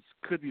Jones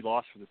could be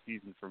lost for the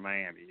season for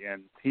Miami,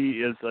 and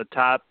he is a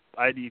top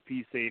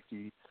IDP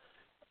safety,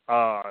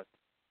 and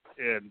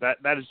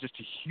that is just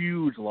a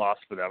huge loss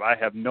for them. I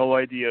have no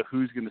idea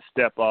who's going to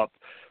step up,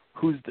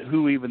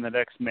 who even the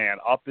next man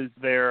up is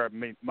there.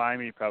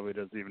 Miami probably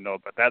doesn't even know,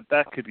 but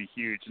that could be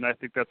huge, and I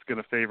think that's going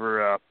to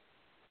favor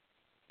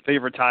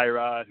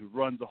Tyrod, who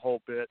runs a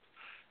whole bit.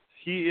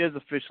 He is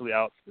officially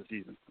out for the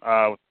season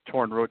with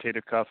torn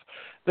rotator cuff.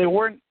 They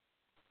weren't.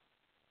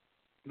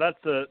 That's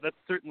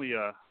certainly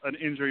an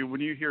injury.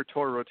 When you hear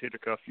torn rotator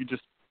cuff, you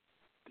just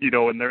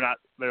and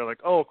they're like,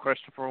 oh,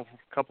 question for a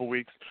couple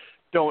weeks.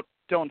 Don't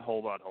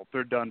hold on hope.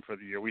 They're done for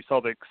the year. We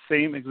saw the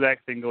same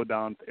exact thing go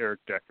down to Eric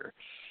Decker.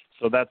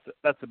 So that's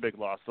a big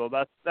loss. So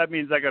that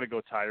means I got to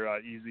go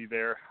Tyrod easy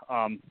there.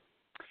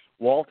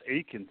 Walt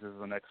Aikens is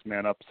the next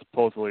man up,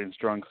 supposedly in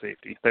strong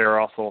safety. There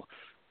also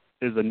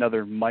is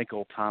another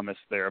Michael Thomas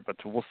there, but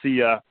we'll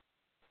see.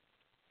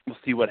 We'll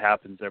see what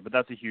happens there. But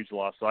that's a huge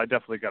loss. So I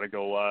definitely got to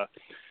go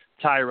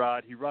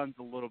Tyrod. He runs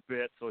a little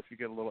bit, so if you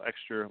get a little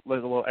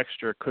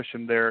extra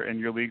cushion there in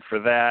your league for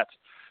that,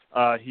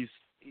 he's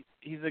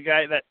a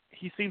guy that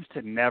he seems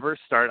to never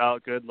start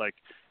out good. Like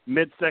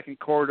mid-second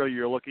quarter,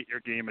 you look at your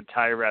game and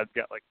Tyrod's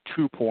got like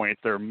 2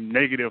 points or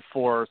 -4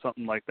 or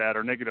something like that,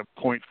 or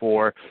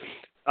 -0.4.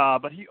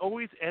 But he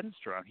always ends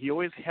strong. He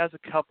always has a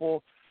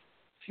couple.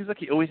 Seems like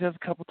he always has a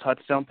couple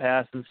touchdown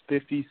passes,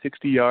 50,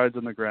 60 yards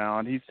on the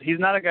ground. He's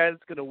not a guy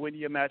that's going to win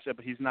you a matchup,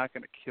 but he's not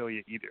going to kill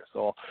you either.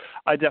 So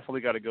I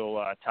definitely got to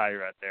go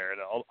Tyrod there.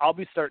 And I'll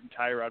be starting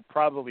Tyrod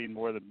probably in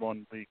more than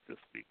one league this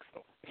week.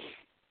 So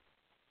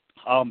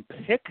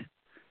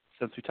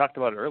since we talked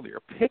about it earlier,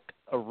 pick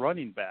a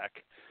running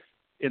back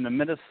in the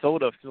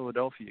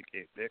Minnesota-Philadelphia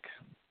game, Nick.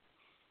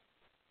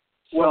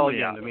 Well,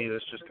 again, to me,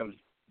 this just comes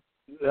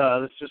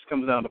This just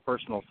comes down to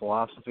personal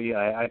philosophy.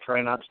 I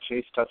try not to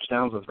chase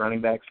touchdowns with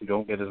running backs who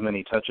don't get as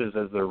many touches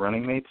as their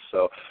running mates.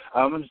 So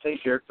I'm going to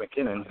take Jerick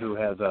McKinnon, who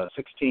has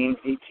 16,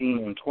 18,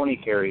 and 20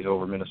 carries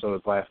over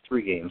Minnesota's last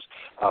 3 games.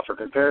 For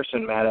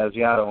comparison, Matt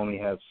Asiata only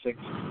has 6,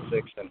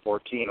 and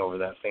 14 over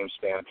that same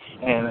span.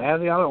 And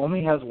Asiata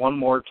only has 1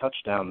 more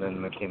touchdown than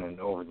McKinnon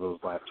over those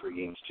last 3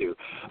 games, too.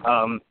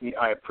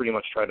 I pretty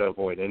much try to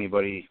avoid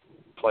anybody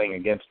playing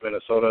against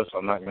Minnesota, so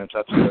I'm not going to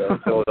touch the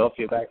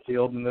Philadelphia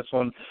backfield in this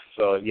one.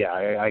 So, yeah,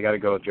 I got to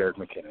go with Jerick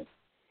McKinnon.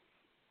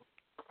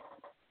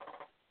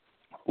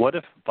 What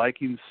if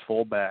Vikings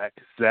fullback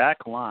Zach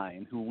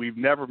Line, who we've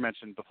never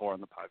mentioned before on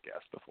the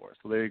podcast before,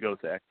 so there you go,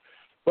 Zach.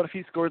 What if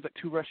he scores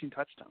 2 rushing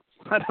touchdowns?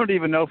 I don't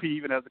even know if he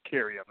even has a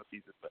carry on the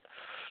season. But,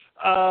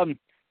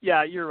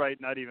 yeah, you're right,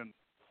 not even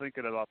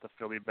thinking about the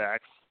Philly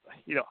backs.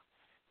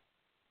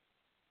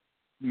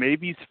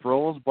 Maybe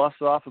Sproles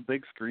busts off a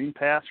big screen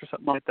pass or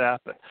something like that,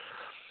 but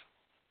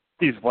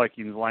these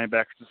Vikings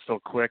linebackers are so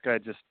quick. I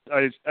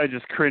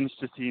just cringe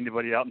to see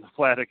anybody out in the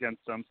flat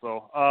against them.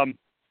 So,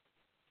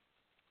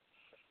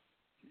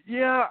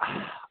 yeah,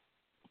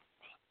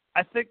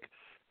 I think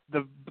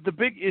the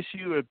big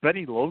issue is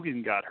Benny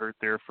Logan got hurt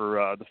there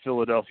for the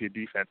Philadelphia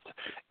defense.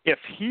 If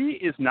he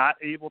is not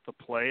able to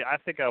play, I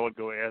think I would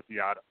go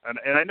Asiata.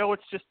 And I know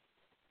it's just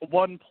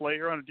one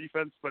player on a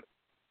defense, but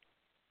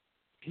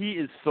he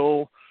is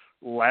so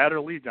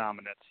laterally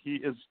dominant. He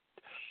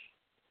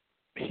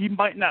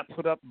might not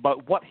put up,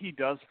 but what he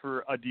does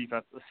for a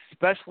defense,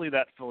 especially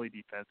that Philly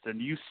defense, and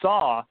you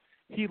saw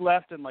he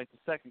left in the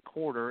second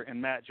quarter,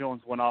 and Matt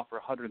Jones went off for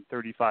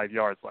 135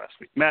 yards last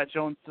week. Matt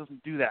Jones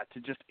doesn't do that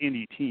to just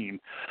any team.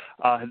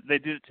 He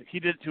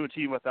did it to a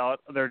team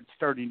without their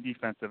starting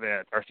defensive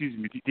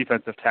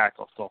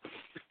tackle. So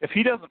if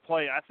he doesn't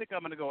play, I think I'm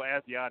going to go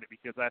Asiata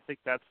because I think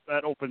that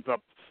opens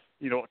up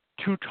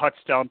 2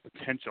 touchdown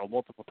potential,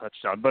 multiple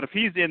touchdown. But if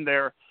he's in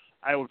there,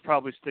 I would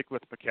probably stick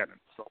with McKinnon.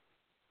 So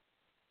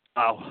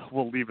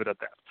we'll leave it at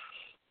that.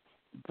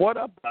 What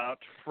about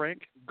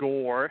Frank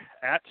Gore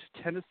at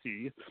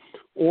Tennessee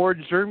or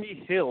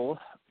Jeremy Hill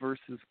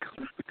versus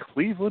the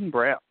Cleveland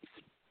Browns?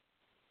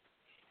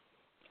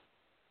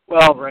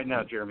 Well, right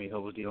now Jeremy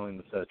Hill is dealing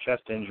with a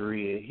chest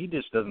injury. He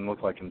just doesn't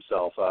look like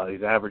himself.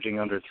 He's averaging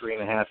under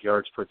 3.5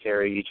 yards per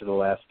carry each of the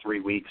last 3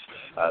 weeks,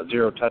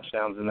 0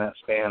 touchdowns in that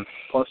span.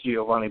 Plus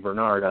Giovanni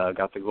Bernard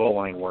got the goal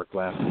line work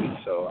last week.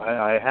 So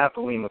I have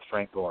to lean with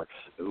Frank Gore,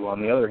 who,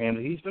 on the other hand,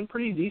 he's been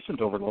pretty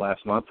decent over the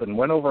last month and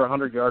went over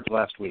 100 yards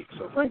last week.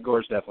 So Frank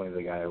Gore's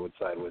definitely the guy I would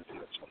side with in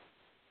this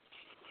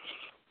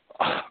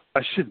one.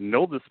 I should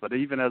know this, but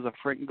even as a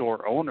Frank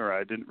Gore owner,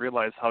 I didn't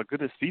realize how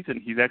good a season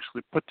he's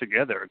actually put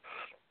together.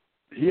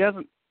 He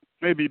hasn't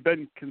maybe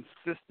been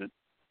consistent,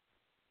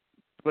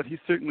 but he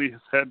certainly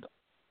has had,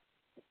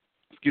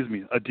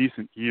 a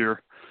decent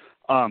year.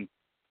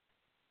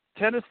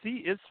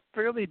 Tennessee is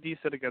fairly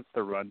decent against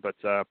the run, but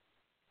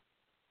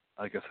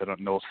I guess I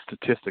don't know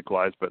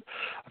statistic-wise, but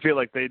I feel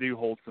like they do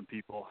hold some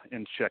people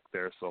in check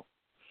there. So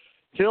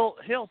Hill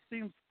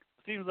seems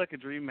like a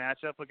dream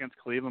matchup against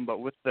Cleveland, but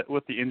with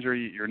the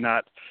injury, you're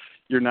not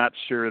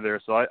sure there.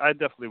 So I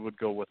definitely would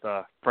go with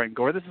Frank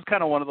Gore. This is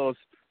kind of one of those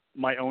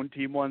my own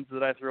team ones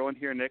that I throw in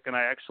here, Nick, and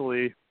I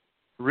actually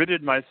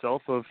ridded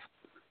myself of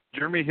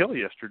Jeremy Hill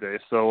yesterday.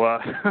 So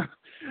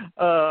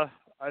I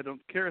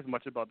don't care as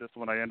much about this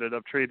one. I ended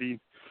up trading,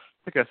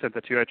 I think I sent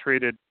that to you. I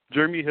traded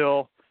Jeremy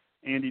Hill,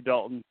 Andy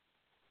Dalton,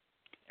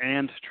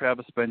 and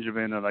Travis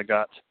Benjamin, and I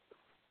got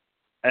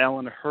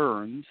Alan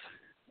Hearns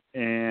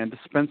and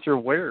Spencer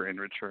Ware in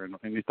return.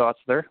 Any thoughts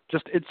there?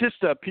 It's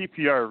just a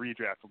PPR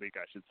redraft league,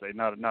 I should say,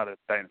 not a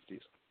Dynasty.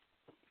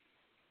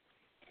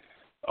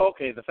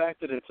 Okay, the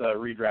fact that it's a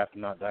redraft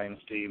and not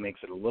Dynasty makes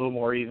it a little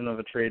more even of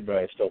a trade, but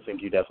I still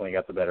think you definitely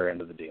got the better end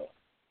of the deal.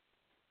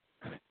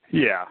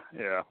 Yeah.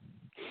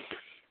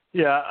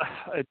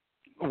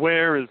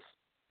 Ware is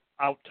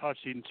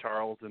out-touching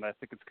Charles, and I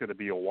think it's going to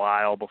be a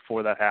while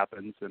before that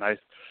happens. And I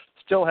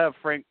still have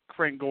Frank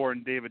Gore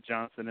and David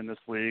Johnson in this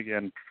league,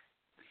 and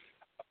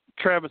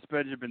Travis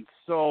Benjamin's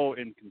so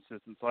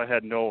inconsistent, so I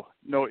had no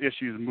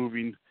issues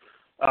moving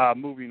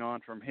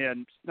on from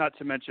him. Not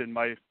to mention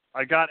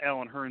I got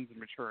Alan Hearns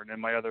in return,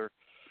 and my other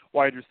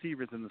wide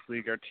receivers in this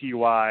league are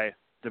T.Y.,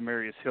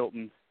 Demarius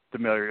Hilton,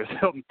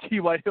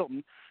 T.Y.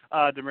 Hilton,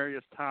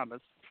 Demarius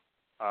Thomas,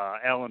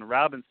 Allen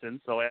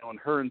Robinson. So Alan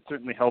Hearns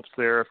certainly helps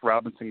there if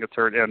Robinson gets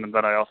hurt, and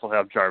then I also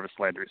have Jarvis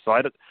Landry. So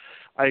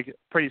I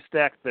pretty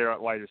stacked there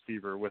at wide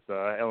receiver with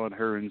Alan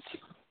Hearns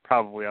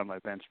probably on my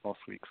bench most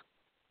weeks.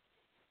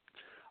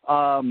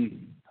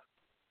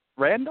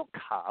 Randall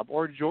Cobb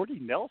or Jordy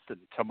Nelson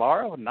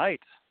tomorrow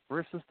night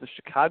versus the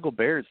Chicago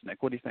Bears.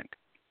 Nick, what do you think?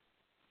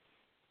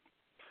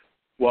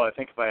 Well, I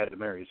think if I had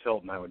Demarius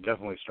Hilton, I would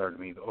definitely start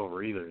him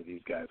over either of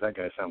these guys. That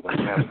guy sounds like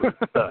an absolute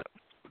stud.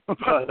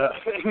 But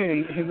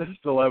in this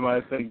dilemma,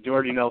 I think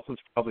Jordy Nelson's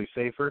probably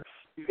safer.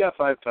 He's got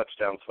 5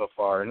 touchdowns so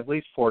far and at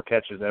least 4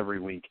 catches every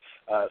week.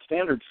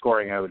 Standard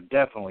scoring, I would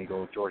definitely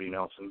go with Jordy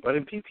Nelson. But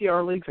in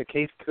PPR leagues, a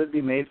case could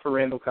be made for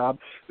Randall Cobb,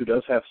 who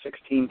does have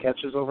 16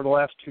 catches over the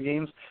last 2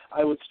 games.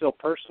 I would still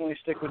personally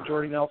stick with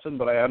Jordy Nelson,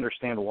 but I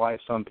understand why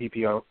some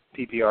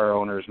PPR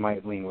owners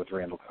might lean with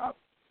Randall Cobb.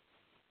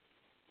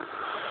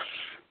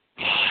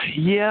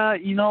 Yeah,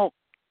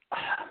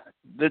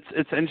 it's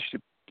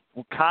interesting.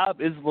 Well,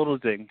 Cobb is a little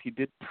dinged. He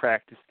did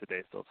practice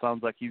today, so it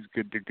sounds like he's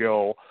good to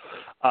go.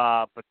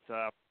 But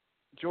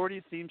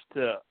Jordy seems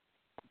to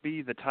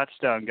be the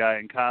touchdown guy,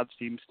 and Cobb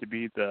seems to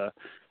be the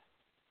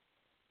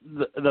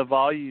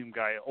volume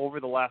guy over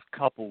the last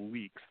couple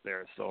weeks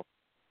there. So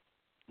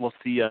we'll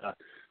see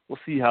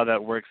how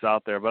that works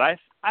out there. But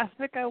I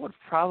think I would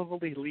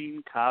probably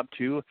lean Cobb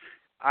too.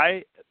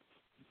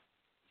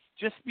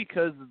 Just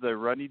because of the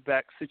running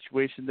back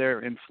situation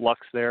there in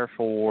flux there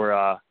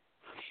for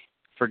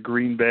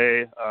Green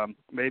Bay.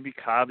 Maybe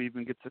Cobb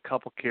even gets a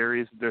couple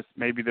carries. There's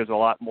a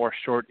lot more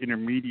short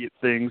intermediate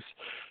things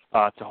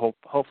to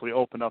hopefully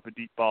open up a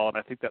deep ball, and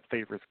I think that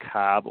favors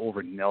Cobb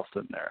over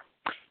Nelson there.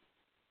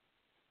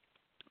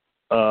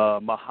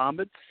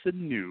 Mohamed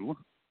Sanu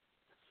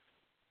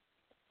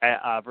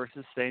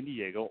versus San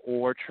Diego,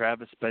 or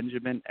Travis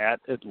Benjamin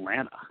at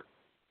Atlanta.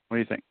 What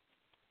do you think?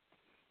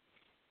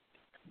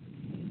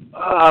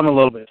 I'm a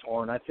little bit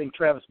torn. I think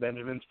Travis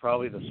Benjamin's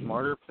probably the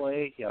smarter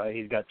play.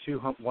 He's got 2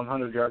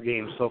 100-yard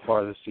games so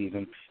far this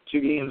season,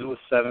 2 games with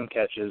 7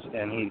 catches,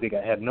 and he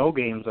had no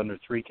games under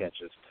 3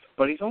 catches.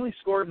 But he's only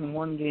scored in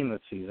 1 game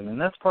this season,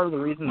 and that's part of the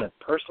reason that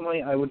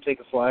personally I would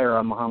take a flyer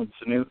on Mohamed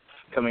Sanu,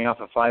 coming off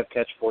a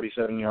 5-catch,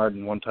 47-yard,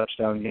 and 1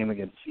 touchdown game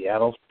against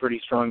Seattle's pretty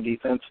strong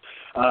defense.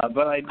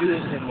 But I do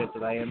admit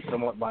that I am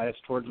somewhat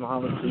biased towards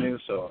Mohamed Sanu,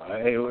 so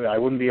I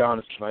wouldn't be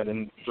honest if I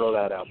didn't throw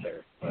that out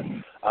there. But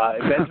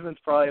Benjamin's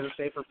probably the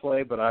safer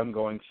play, but I'm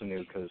going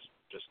Sanu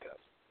just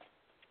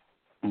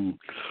because.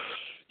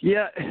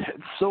 Yeah,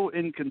 it's so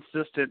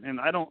inconsistent, and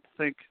I don't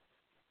think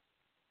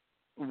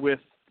with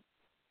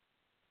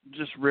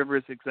just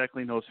Rivers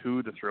exactly knows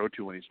who to throw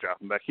to when he's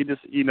dropping back. He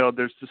just,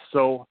 there's just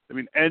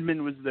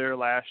Edmund was there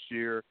last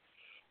year.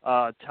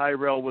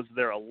 Tyrell was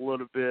there a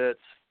little bit.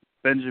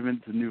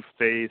 Benjamin's a new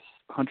face.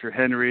 Hunter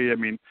Henry.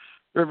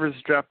 Rivers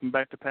is dropping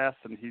back to pass,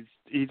 and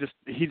he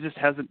just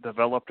hasn't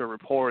developed a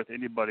rapport with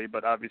anybody,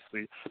 but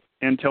obviously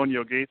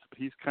Antonio Gates, but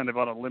he's kind of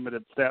on a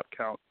limited snap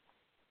count.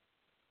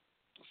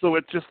 So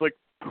it's just like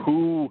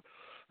who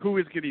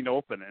is getting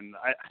open, and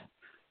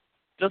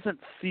doesn't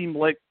seem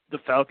like the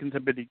Falcons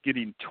have been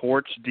getting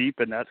torched deep,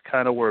 and that's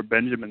kind of where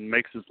Benjamin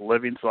makes his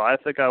living. So I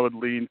think I would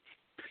lean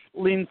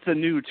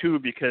Sanu too,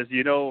 because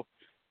you know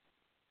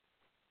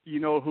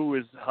who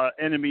is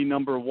enemy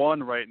number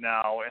 1 right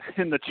now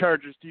in the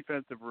Chargers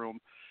defensive room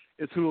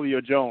is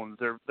Julio Jones.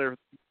 They're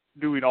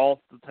doing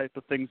all the type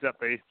of things that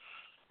they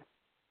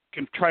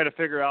can try to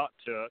figure out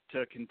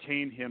to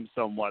contain him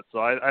somewhat. So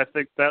I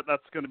think that's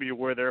going to be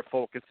where their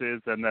focus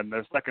is, and then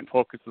their second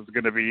focus is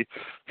going to be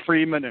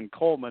Freeman and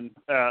Coleman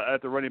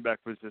at the running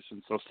back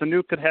position. So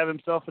Sanu could have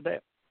himself a day.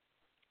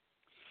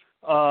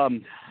 I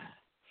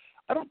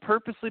don't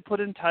purposely put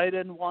in tight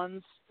end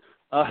ones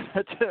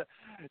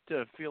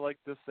to feel like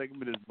this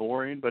segment is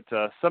boring, but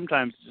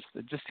sometimes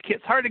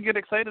it's hard to get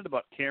excited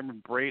about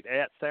Cameron Brate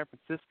at San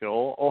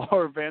Francisco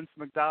or Vance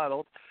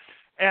McDonald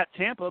at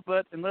Tampa.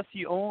 But unless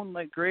you own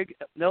like Greg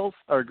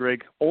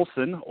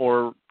Olsen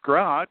or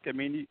Gronk,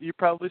 you're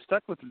probably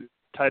stuck with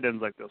tight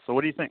ends like this. So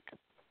what do you think?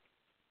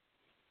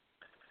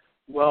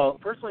 Well,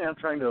 personally, I'm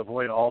trying to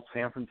avoid all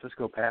San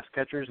Francisco pass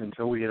catchers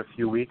until we get a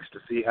few weeks to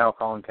see how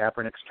Colin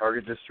Kaepernick's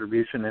target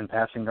distribution and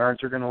passing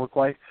yards are going to look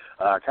like.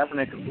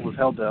 Kaepernick was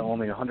held to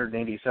only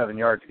 187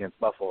 yards against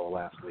Buffalo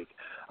last week.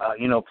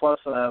 Plus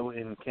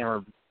in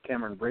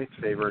Cameron Brate's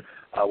favor,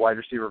 wide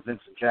receiver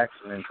Vincent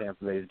Jackson in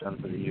Tampa Bay is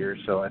done for the year.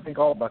 So I think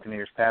all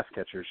Buccaneers pass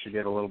catchers should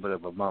get a little bit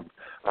of a bump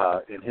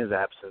in his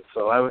absence.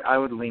 So I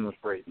would lean with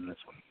Brate in this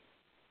one.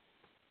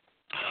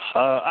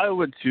 I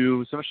would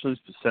too,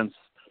 especially since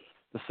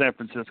the San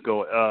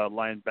Francisco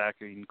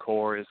linebacking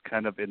core is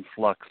kind of in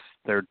flux.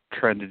 They're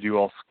trying to do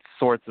all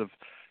sorts of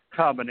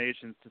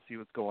combinations to see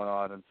what's going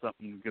on, and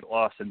something get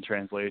lost in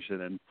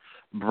translation. And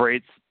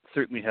Brate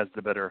certainly has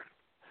the better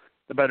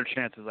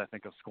chances, I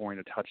think, of scoring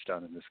a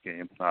touchdown in this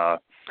game. I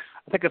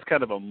think it's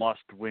kind of a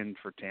must-win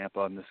for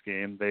Tampa in this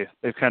game.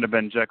 They've kind of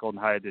been Jekyll and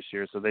Hyde this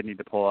year, so they need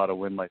to pull out a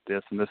win like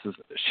this. And this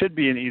should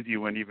be an easy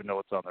win, even though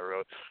it's on the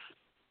road.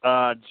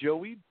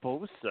 Joey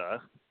Bosa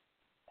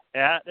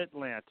at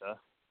Atlanta,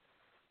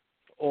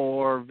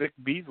 or Vic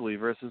Beasley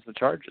versus the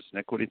Chargers.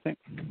 Nick, what do you think?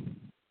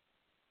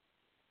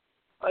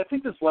 I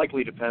think this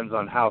likely depends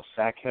on how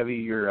sack-heavy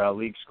your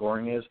league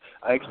scoring is.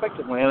 I expect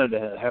Atlanta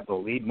to have the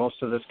lead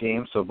most of this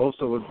game, so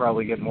Bosa would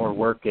probably get more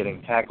work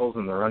getting tackles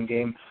in the run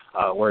game,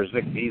 whereas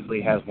Vic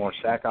Beasley has more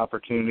sack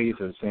opportunities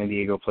as San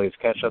Diego plays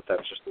catch-up.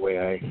 That's just the way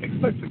I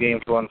expect the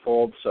game to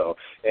unfold. So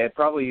it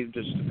probably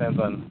just depends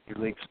on your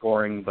league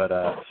scoring, but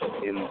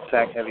in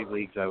sack-heavy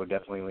leagues, I would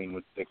definitely lean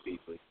with Vic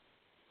Beasley.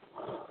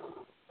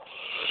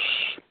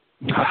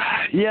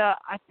 Yeah,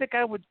 I think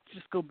I would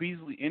just go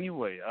Beasley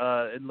anyway.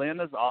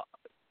 Atlanta's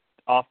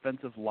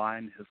offensive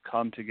line has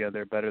come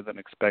together better than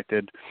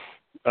expected.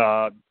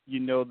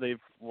 They've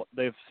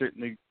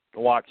certainly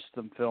watched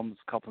some films,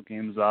 a couple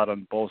games out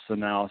on Bosa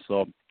now,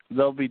 so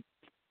they'll be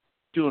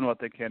doing what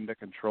they can to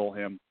control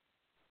him.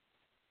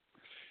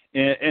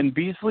 And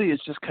Beasley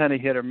is just kind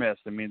of hit or miss.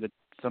 I mean,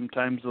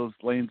 sometimes those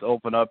lanes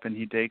open up and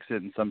he takes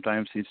it, and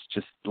sometimes he's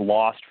just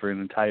lost for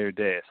an entire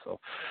day. So,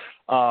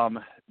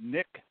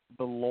 Nick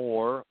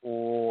Bellore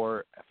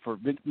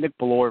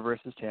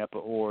versus Tampa,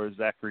 or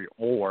Zachary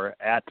Orr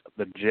at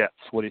the Jets.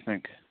 What do you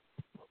think?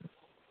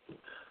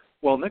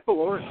 Well, Nick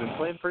Bellore has been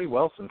playing pretty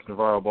well since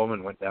Navarro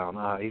Bowman went down.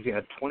 He's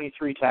had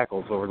 23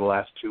 tackles over the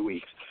last 2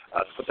 weeks.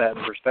 To put that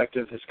in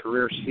perspective, his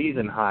career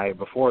season high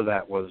before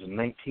that was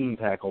 19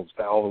 tackles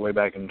all the way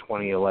back in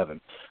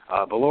 2011.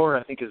 Bellore,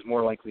 I think, is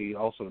more likely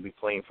also to be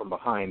playing from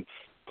behind.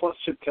 Plus,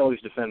 Chip Kelly's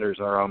defenders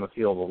are on the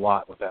field a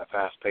lot with that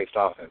fast-paced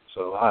offense.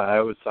 So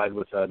I would side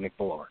with Nick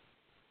Bellore.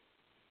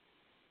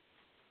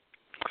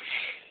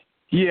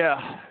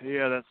 Yeah,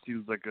 that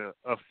seems like a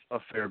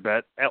fair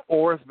bet.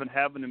 Orr's been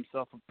having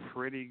himself a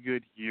pretty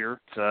good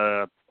year.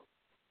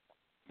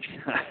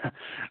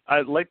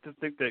 I'd like to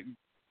think that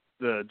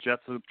the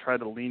Jets would try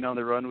to lean on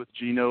the run with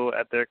Geno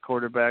at their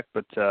quarterback,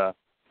 but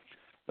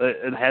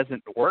it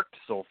hasn't worked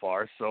so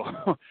far. So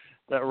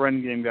that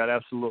run game got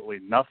absolutely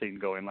nothing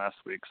going last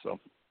week. So,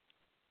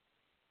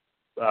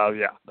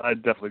 yeah,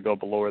 I'd definitely go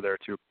below there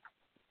too.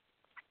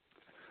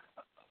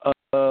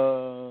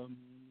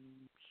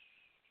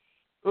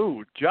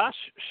 Josh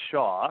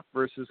Shaw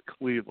versus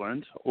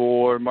Cleveland,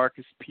 or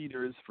Marcus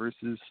Peters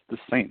versus the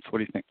Saints. What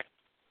do you think?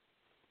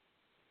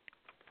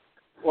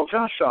 Well,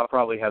 Josh Shaw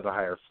probably has a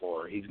higher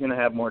floor. He's going to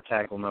have more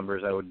tackle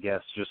numbers, I would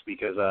guess, just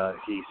because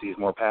he sees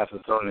more passes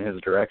thrown in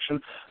his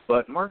direction.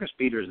 But Marcus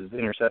Peters is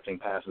intercepting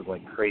passes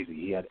like crazy.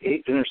 He had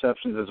 8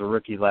 interceptions as a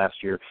rookie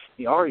last year.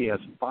 He already has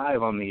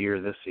 5 on the year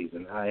this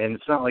season. And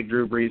it's not like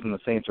Drew Brees and the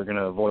Saints are going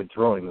to avoid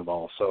throwing the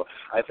ball. So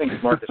I think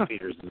Marcus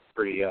Peters is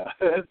pretty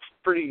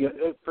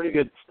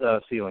good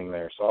ceiling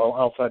there. So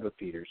I'll side with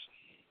Peters.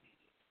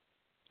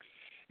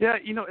 Yeah,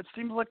 it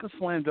seems like a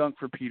slam dunk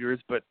for Peters,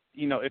 but,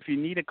 if you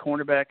need a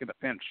cornerback in the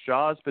bench,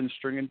 Shaw's been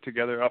stringing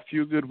together a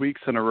few good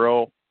weeks in a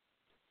row.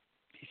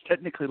 He's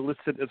technically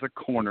listed as a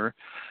corner,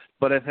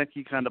 but I think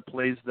he kind of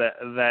plays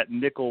that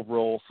nickel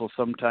role, so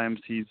sometimes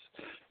he's,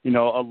 in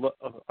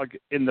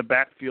the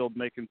backfield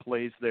making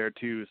plays there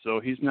too.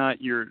 So he's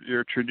not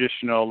your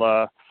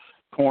traditional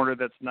corner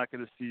that's not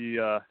going to see,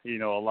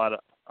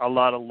 a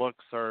lot of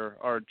looks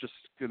are just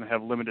going to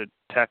have limited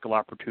tackle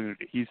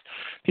opportunity. He's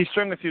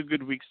strung a few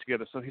good weeks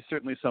together, so he's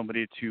certainly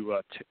somebody to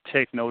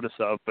take notice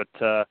of. But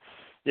the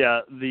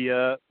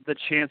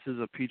chances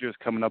of Peters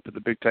coming up with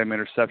a big time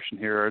interception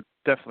here are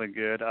definitely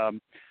good. I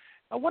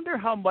wonder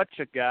how much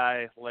a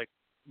guy like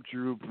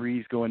Drew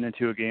Brees going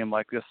into a game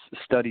like this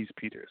studies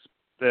Peters.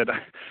 And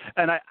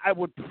I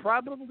would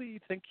probably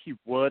think he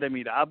would. I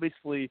mean,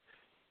 obviously,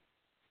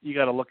 you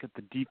got to look at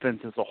the defense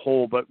as a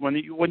whole. But when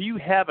you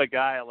have a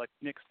guy like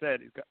Nick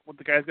said,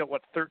 the guy's got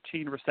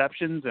 13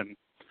 receptions and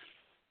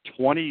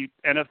 20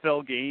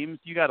 NFL games.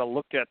 You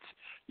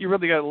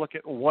really got to look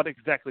at what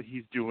exactly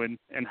he's doing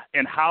and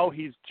how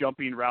he's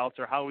jumping routes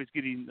or how he's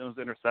getting those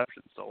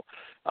interceptions. So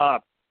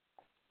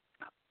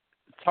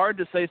it's hard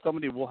to say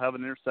somebody will have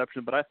an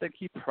interception, but I think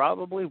he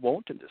probably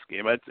won't in this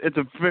game. It's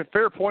a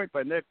fair point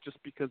by Nick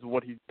just because of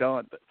what he's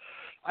done. But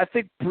I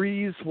think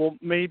Brees will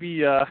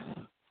maybe. I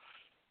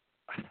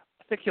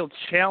think he'll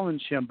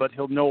challenge him, but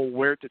he'll know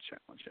where to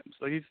challenge him.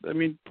 So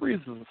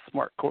Brees is a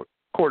smart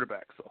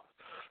quarterback.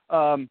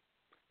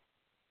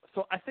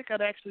 So I think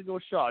I'd actually go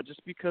Shaw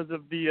just because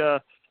of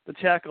the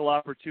tackle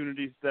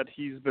opportunities that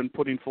he's been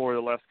putting forward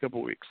the last couple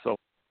of weeks. So,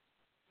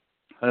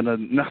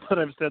 and now that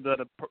I've said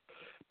that,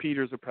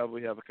 Peters will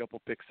probably have a couple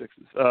pick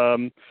sixes.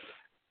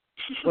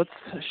 Let's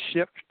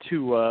shift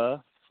to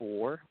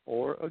for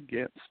or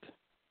against.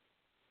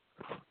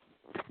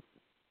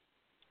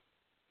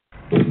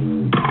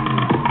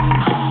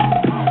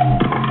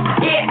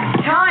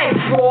 It's time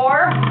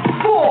for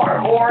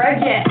or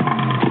against.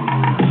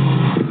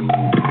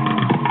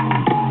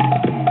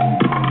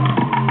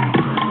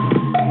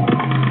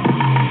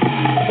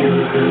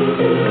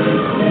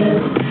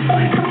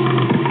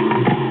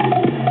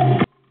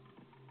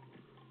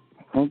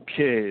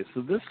 Okay,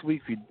 so this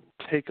week we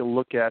take a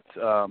look at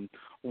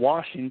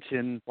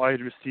Washington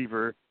wide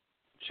receiver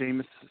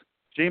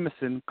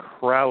Jamison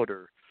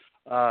Crowder.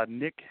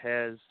 Nick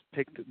has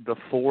picked the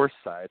 4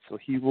 side, so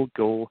he will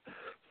go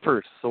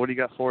first. So what do you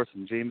got for us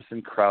in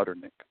Jamison Crowder,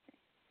 Nick?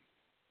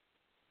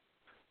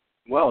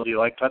 Well, do you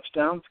like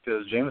touchdowns?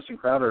 Because Jamison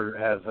Crowder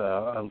has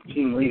a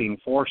team-leading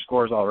 4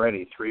 scores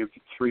already, 3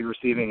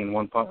 receiving and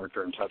 1 punt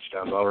return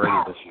touchdowns already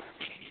this year.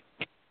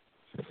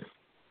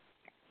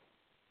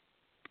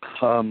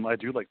 I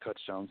do like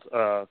touchdowns.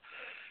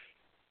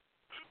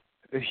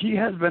 He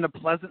has been a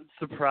pleasant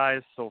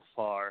surprise so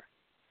far.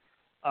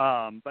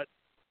 But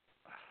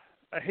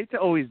I hate to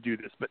always do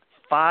this, but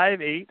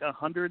 5'8",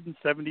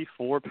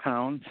 174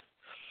 pounds.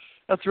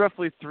 That's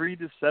roughly 3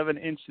 to 7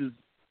 inches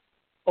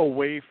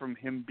away from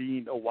him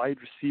being a wide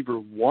receiver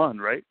 1,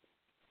 right?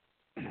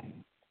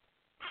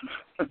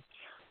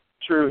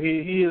 True,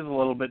 he is a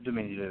little bit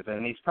diminutive,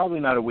 and he's probably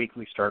not a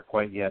weekly start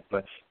quite yet,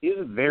 but he's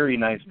a very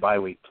nice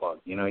bye-week plug.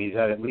 You know, he's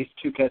had at least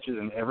 2 catches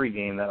in every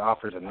game. That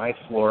offers a nice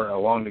floor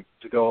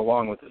to go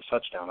along with his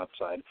touchdown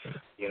upside.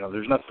 You know,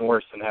 there's nothing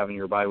worse than having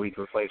your bye-week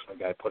replacement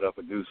guy put up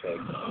a goose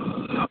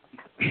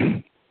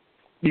egg.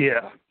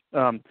 Yeah.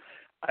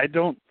 I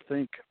don't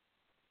think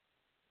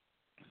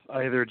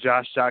either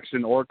Josh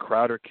Jackson or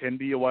Crowder can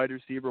be a wide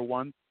receiver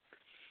 1,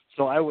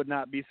 so I would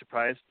not be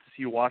surprised to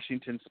see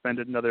Washington spend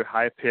another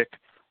high pick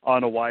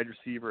on a wide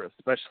receiver,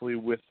 especially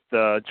with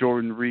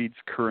Jordan Reed's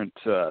current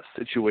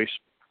situation.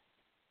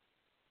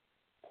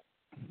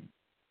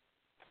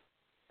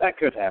 That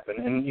could happen.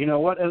 And you know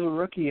what? As a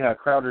rookie,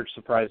 Crowder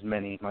surprised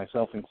many,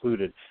 myself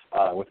included,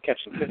 with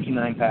catching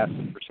 59 passes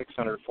for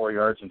 604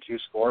 yards and 2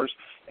 scores.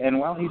 And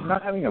while he's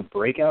not having a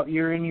breakout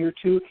year in year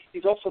 2,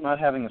 he's also not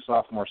having a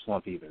sophomore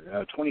slump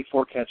either.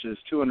 24 catches,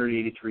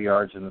 283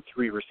 yards, and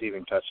 3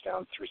 receiving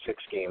touchdowns through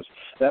 6 games.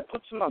 That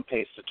puts him on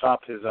pace to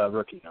top his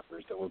rookie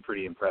numbers that were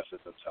pretty impressive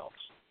themselves.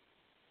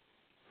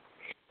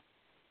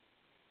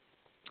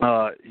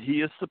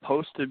 He is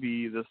supposed to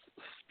be this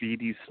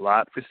speedy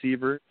slot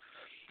receiver.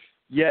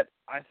 Yet,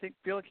 I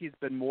feel like he's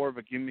been more of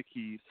a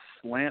gimmicky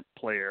slant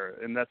player,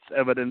 and that's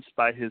evidenced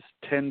by his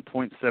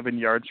 10.7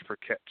 yards per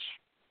catch.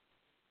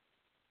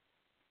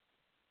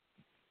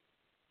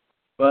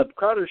 But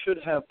Crowder should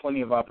have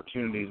plenty of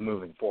opportunities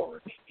moving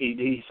forward.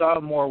 He saw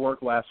more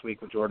work last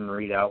week with Jordan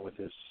Reed out with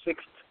his 6th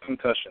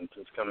concussion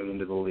since coming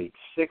into the league.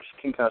 6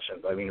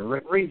 concussions. I mean,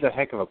 Reed's a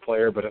heck of a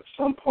player, but at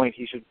some point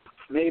he should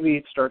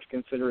maybe start to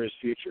consider his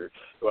future,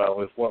 well,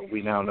 with what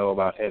we now know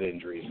about head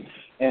injuries.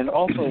 And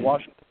also,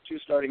 Washington's 2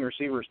 starting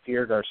receivers,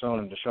 Pierre Garçon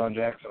and Deshaun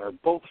Jackson, are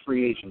both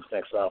free agents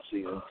next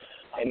offseason.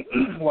 And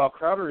while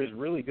Crowder is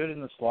really good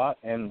in the slot,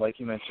 and like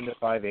you mentioned at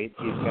 5'8",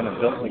 he's kind of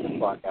built like a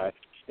slot guy,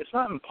 it's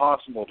not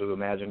impossible to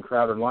imagine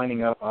Crowder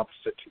lining up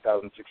opposite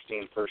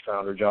 2016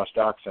 first-rounder Josh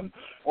Doxson,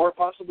 or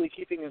possibly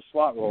keeping his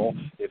slot role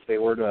if they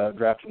were to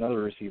draft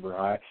another receiver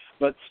high.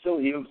 But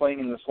still, even playing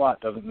in the slot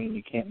doesn't mean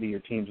you can't be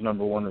your team's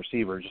number 1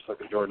 receiver, just like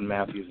a Jordan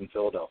Matthews in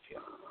Philadelphia.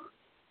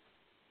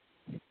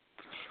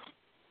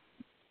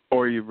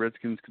 Or you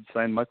Redskins could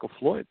sign Michael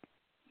Floyd.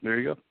 There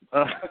you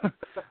go.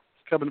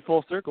 It's coming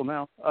full circle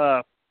now.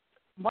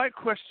 My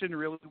question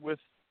really with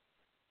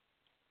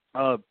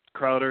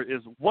Crowder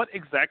is, what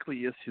exactly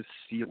is his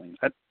ceiling?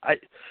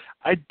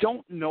 I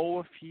don't know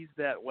if he's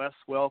that Wes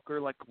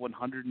Welker, like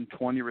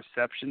 120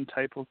 reception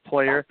type of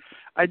player.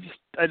 I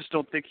just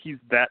don't think he's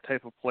that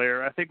type of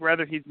player. I think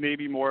rather he's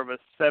maybe more of a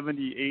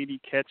 70, 80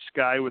 catch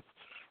guy with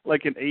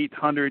like an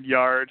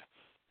 800-yard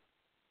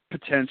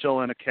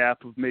potential and a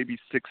cap of maybe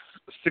six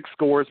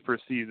scores per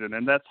season,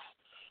 and that's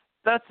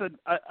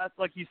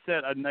like you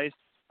said, a nice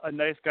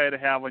guy to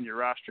have on your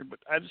roster, but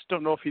I just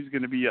don't know if he's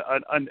going to be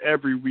an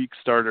every week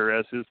starter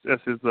as his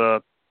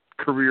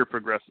career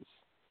progresses.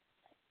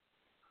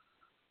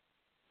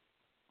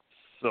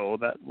 So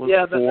that was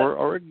for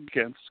or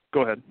against.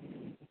 Go ahead.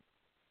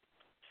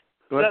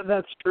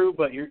 That's true,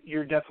 but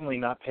you're definitely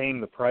not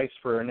paying the price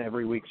for an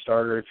every week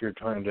starter if you're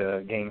trying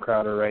to gain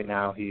Crowder right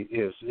now.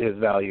 His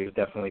value is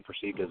definitely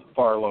perceived as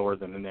far lower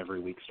than an every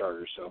week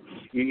starter, so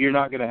you're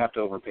not going to have to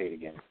overpay it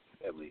again,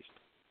 at least.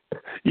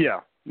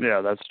 Yeah,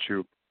 that's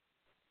true.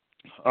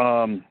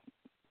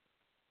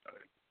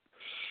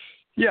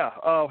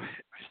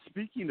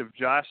 Speaking of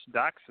Josh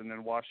Doxson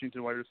and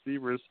Washington wide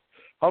receivers,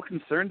 how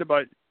concerned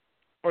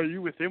are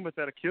you with him with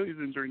that Achilles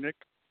injury, Nick?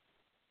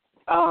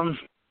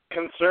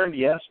 Concerned,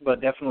 yes,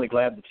 but definitely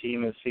glad the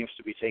team seems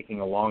to be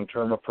taking a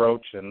long-term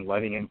approach and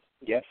letting him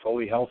get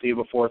fully healthy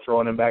before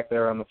throwing him back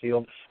there on the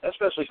field,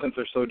 especially since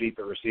they're so deep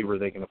at receiver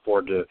they can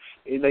afford to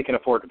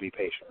be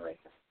patient right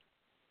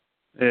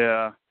now.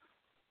 Yeah.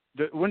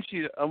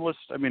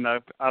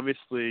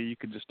 Obviously you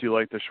could just do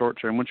like the short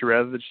term. Wouldn't you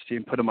rather just see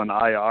him put him on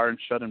IR and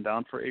shut him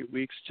down for 8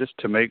 weeks just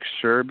to make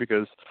sure?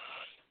 Because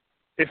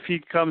if he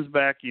comes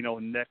back,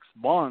 next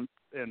month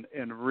and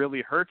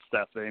really hurts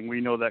that thing, we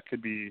know that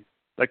could be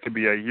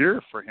a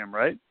year for him,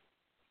 right?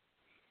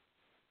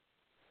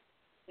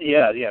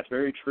 Yeah, it's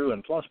very true.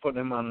 And plus,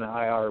 putting him on the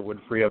IR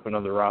would free up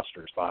another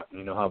roster spot.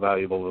 You know how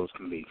valuable those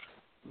can be.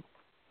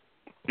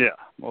 Yeah,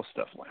 most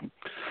definitely.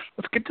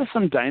 Let's get to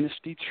some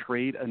Dynasty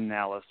trade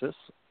analysis.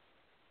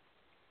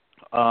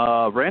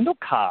 Randall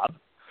Cobb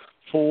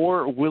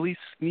for Willie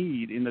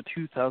Snead in the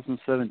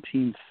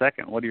 2017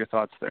 second. What are your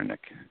thoughts there,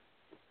 Nick?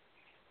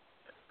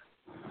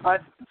 I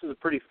think this is a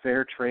pretty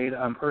fair trade.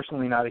 I'm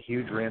personally not a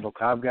huge Randall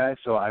Cobb guy,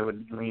 so I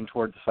would lean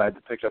toward the side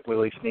that picked up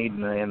Willie Snead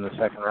in the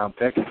second-round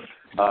pick.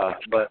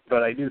 But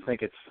I do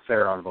think it's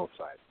fair on both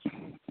sides.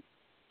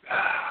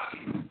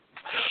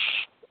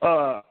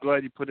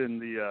 Glad you put in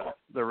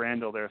the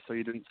Randall there, so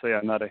you didn't say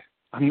I'm not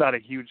a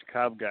huge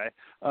Cobb guy.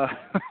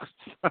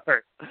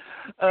 Sorry,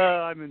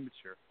 I'm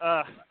immature.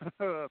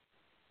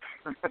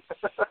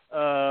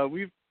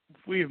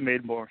 We've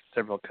made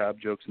several Cobb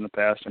jokes in the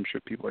past. I'm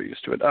sure people are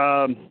used to it.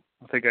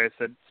 think I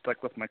said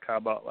stuck with my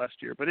Cobb out last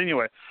year. But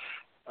anyway,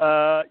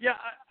 I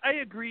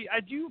agree.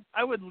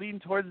 I would lean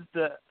towards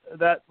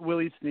that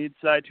Willie Snead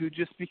side too,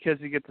 just because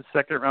he gets the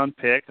second round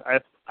pick.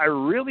 I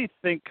really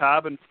think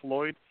Cobb and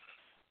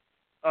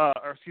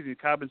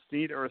Cobb and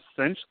Snead are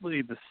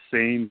essentially the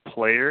same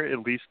player. At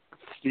least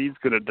Snead's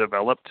going to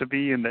develop to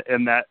be in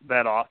that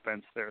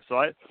offense there. So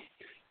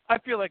I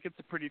feel like it's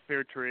a pretty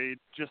fair trade,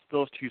 just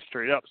those two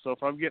straight up. So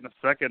if I'm getting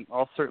a second,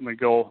 I'll certainly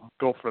go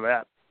for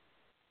that.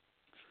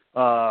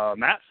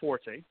 Matt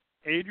Forte,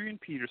 Adrian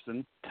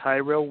Peterson,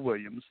 Tyrell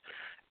Williams,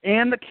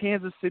 and the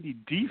Kansas City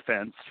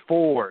defense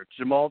for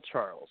Jamal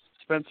Charles,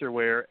 Spencer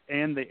Ware,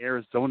 and the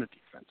Arizona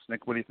defense.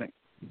 Nick, what do you think?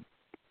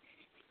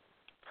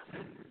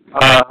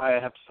 I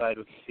have to side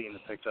with the team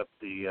that picked up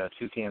the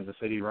two Kansas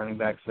City running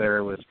backs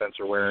there with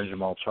Spencer Ware and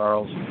Jamal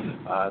Charles.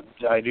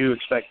 I do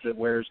expect that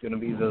Ware's going to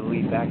be the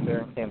lead back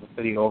there in Kansas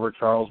City over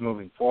Charles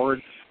moving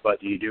forward,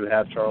 but you do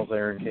have Charles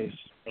there in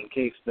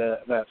case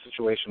that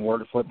situation were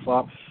to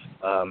flip-flop.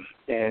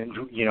 And,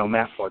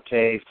 Matt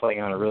Forte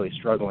playing on a really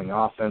struggling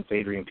offense.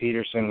 Adrian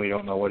Peterson, we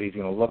don't know what he's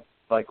going to look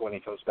like when he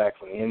comes back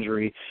from the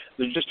injury.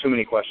 There's just too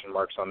many question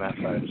marks on that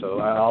side. So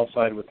I'll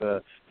side with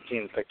the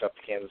team that picked up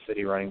the Kansas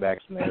City running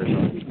backs in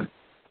Arizona.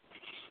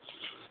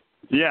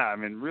 Yeah, I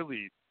mean,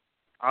 really,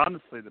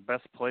 honestly, the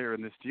best player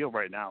in this deal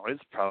right now is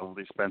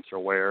probably Spencer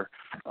Ware.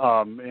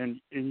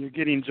 And you're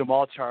getting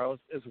Jamal Charles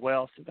as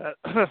well, so that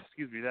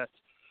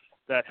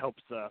that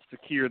helps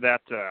secure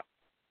that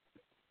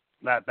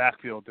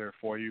backfield there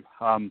for you.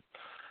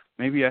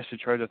 Maybe I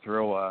should try to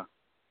throw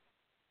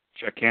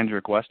Jack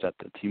Kendrick West at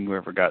the team,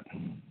 whoever got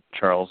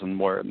Charles and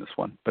Ware in this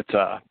one. But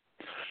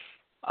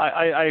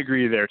I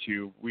agree there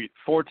too.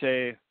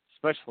 Forte,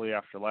 especially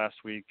after last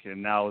week,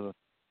 and now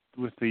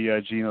with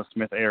the Geno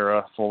Smith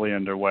era fully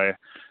underway,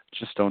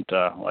 just don't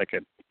like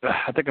it.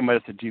 I think I might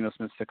have said Geno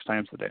Smith 6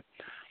 times today.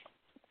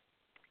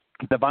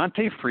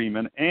 Devontae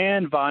Freeman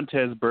and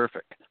Vontaze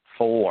Burfict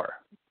for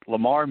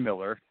Lamar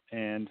Miller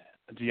and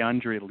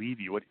DeAndre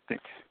Levy. What do you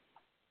think?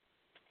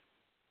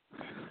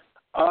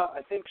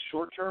 I think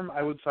short term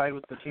I would side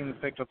with the team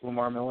that picked up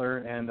Lamar Miller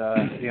and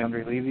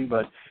DeAndre Levy,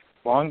 but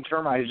long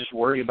term I just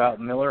worry about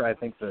Miller. I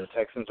think the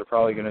Texans are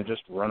probably going to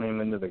just run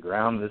him into the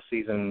ground this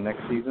season and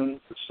next season.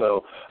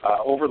 So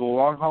over the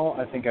long haul,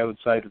 I think I would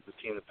side with the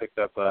team that picked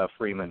up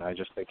Freeman. I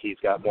just think he's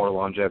got more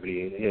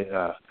longevity in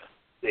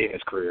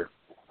his career.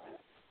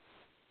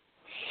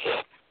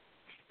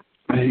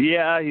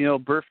 Yeah,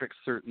 Burfict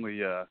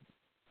certainly,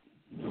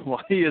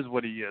 he is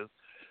what he is.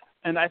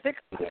 And I think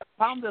I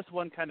found this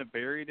one kind of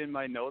buried in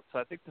my notes.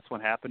 I think this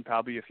one happened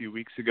probably a few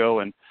weeks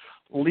ago, and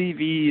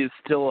Levy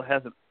still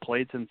hasn't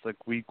played since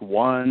week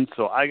 1.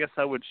 So I guess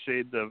I would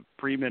shade the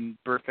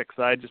Freeman-Burfict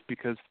side just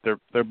because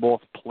they're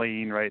both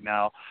playing right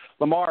now.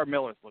 Lamar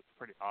Miller looked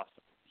pretty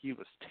awesome. He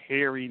was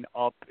tearing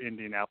up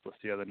Indianapolis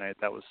the other night.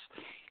 That was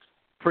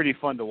pretty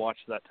fun to watch,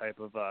 that type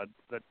of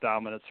that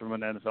dominance from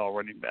an NFL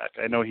running back.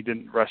 I know he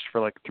didn't rush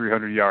for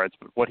 300 yards,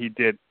 but what he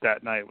did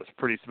that night was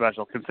pretty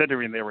special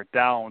considering they were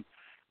down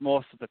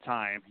most of the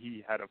time.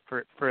 He had a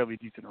fairly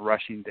decent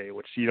rushing day,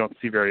 which you don't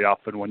see very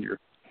often when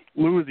you're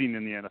losing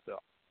in the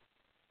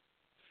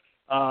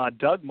NFL.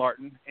 Doug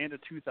Martin and a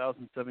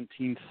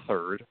 2017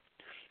 third.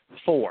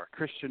 4,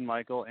 Christian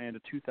Michael and a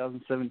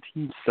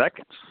 2017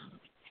 second.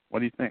 What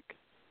do you think?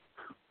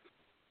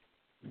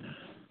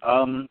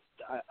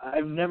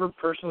 I've never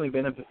personally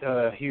been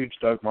a huge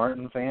Doug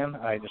Martin fan.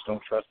 I just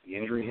don't trust the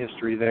injury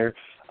history there.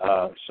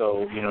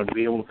 So, to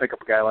be able to pick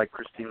up a guy like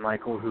Christine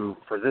Michael, who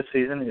for this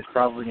season is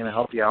probably going to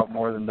help you out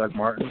more than Doug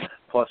Martin,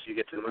 plus you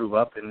get to move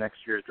up in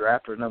next year's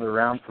draft or another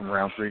round from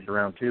round 3 to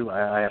round 2,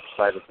 I have to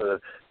side with the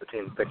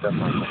team that picked up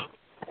Michael.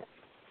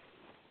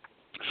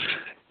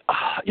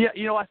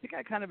 Yeah, I think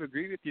I kind of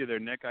agree with you there,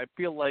 Nick. I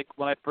feel like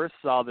when I first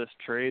saw this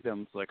trade, I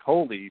was like,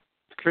 holy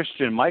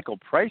Christian Michael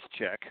price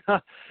check.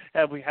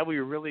 Have we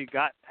really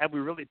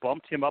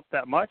bumped him up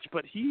that much?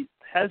 But he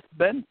has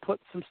been put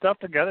some stuff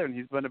together, and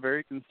he's been a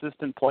very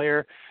consistent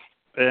player.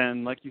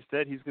 And like you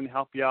said, he's going to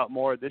help you out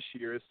more this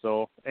year.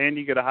 So, and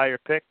you get a higher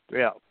pick,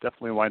 yeah,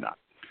 definitely, why not?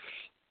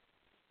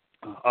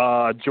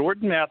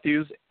 Jordan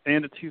Matthews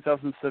and a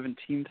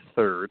 2017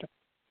 third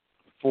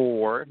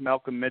for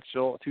Malcolm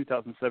Mitchell, a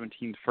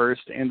 2017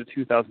 first, and a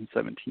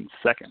 2017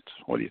 second.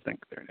 What do you think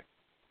there, Nick?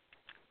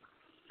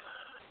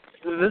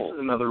 This is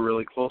another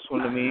really close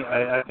one to me.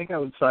 I think I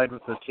would side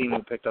with the team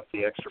that picked up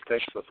the extra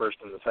picks, the first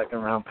and the second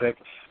round pick.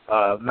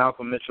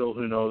 Malcolm Mitchell,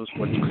 who knows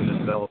what he's going to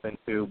develop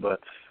into,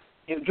 but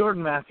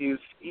Jordan Matthews,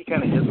 he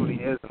kind of is what he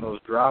is, and those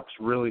drops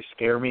really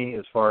scare me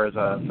as far as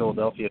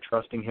Philadelphia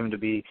trusting him to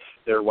be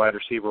their wide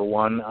receiver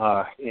 1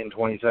 in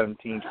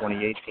 2017,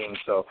 2018.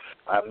 So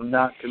I'm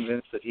not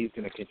convinced that he's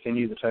going to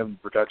continue the type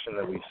of production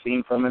that we've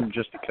seen from him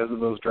just because of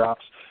those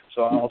drops.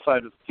 So I'll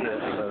side with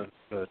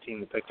the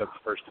team that picked up the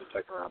first and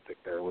second round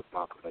pick there with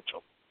Malcolm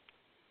Mitchell.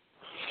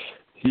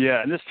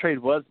 Yeah, and this trade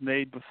was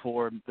made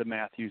before the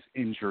Matthews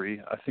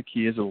injury. I think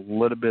he is a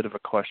little bit of a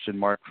question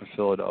mark for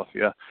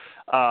Philadelphia,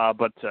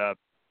 but at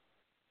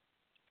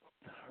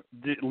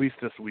least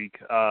this week.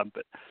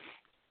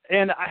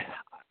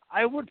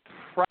 I would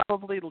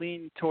probably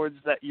lean towards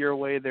that your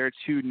way there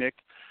too, Nick.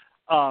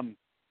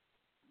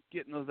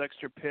 Getting those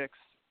extra picks.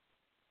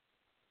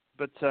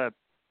 But,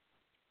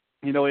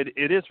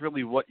 it is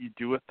really what you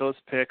do with those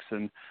picks.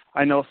 And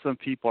I know some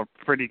people are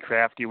pretty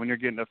crafty. When you're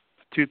getting a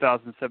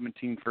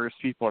 2017 first,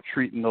 people are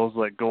treating those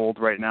like gold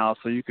right now.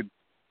 So you could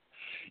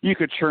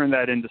churn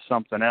that into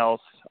something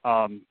else.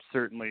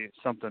 Certainly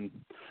something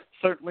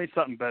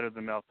better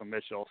than Malcolm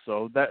Mitchell.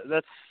 So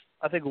that's,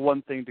 I think,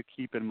 one thing to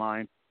keep in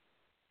mind.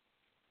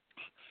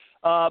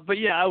 But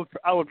yeah,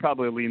 I would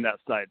probably lean that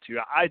side too.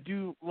 I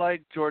do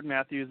like Jordan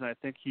Matthews, and I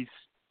think he's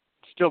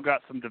still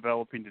got some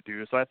developing to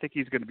do. So I think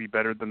he's going to be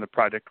better than the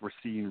product we're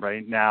seeing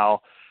right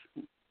now.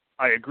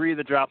 I agree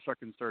the drops are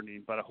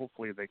concerning, but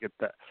hopefully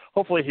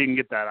Hopefully he can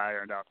get that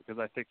ironed out, because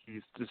I think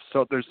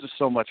there's just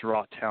so much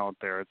raw talent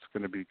there. It's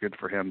going to be good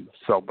for him.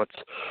 So, but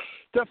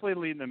definitely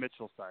lean the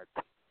Mitchell side.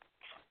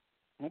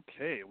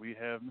 Okay, we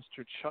have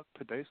Mr. Chuck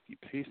Podolsky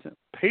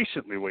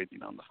patiently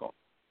waiting on the phone.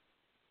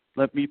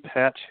 Let me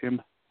patch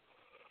him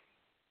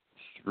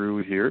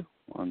through here.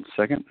 1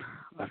 second.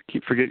 I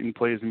keep forgetting to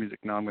play his music.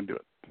 Now I'm going to do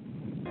it.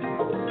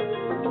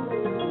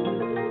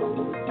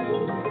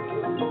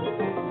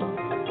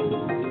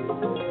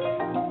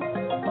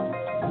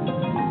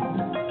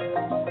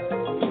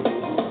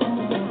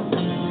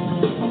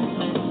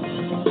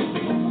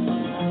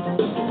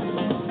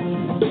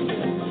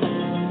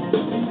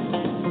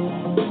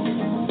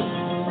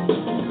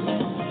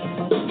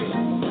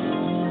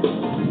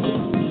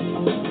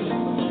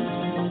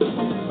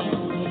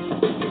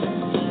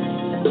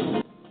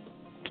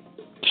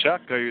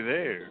 Chuck, are you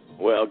there?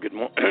 Well, good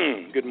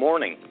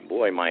morning.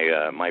 Boy,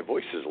 my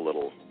voice is a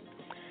little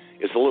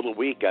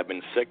weak. I've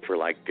been sick for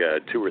like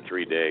 2 or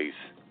 3 days.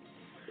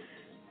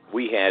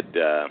 We had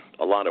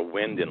a lot of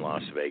wind in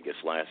Las Vegas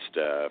last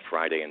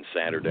Friday and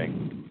Saturday,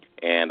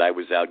 and I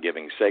was out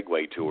giving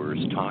Segway tours,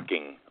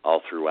 talking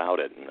all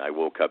throughout it, and I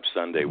woke up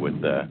Sunday with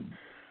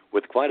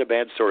quite a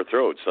bad sore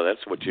throat. So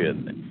that's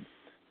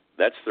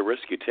the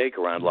risk you take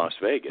around Las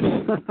Vegas.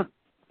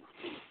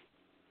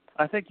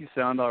 I think you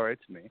sound all right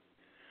to me.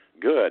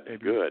 Good,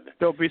 Maybe. Good.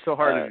 Don't be so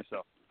hard on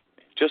yourself.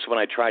 Just when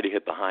I try to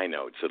hit the high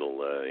notes, it'll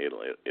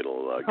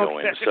go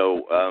Okay. in.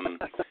 So,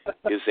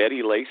 is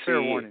Eddie Lacy?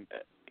 Fair warning.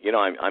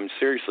 I'm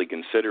seriously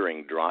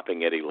considering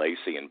dropping Eddie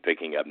Lacy and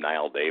picking up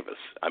Niall Davis.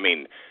 I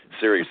mean,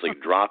 seriously,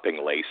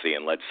 dropping Lacy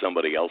and let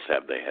somebody else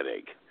have the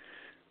headache.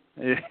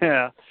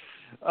 Yeah.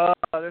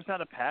 There's not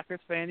a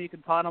Packers fan you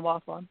can pawn him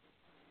off on?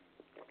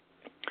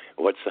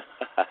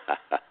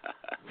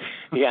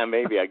 Yeah,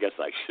 maybe. I guess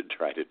I should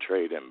try to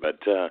trade him. But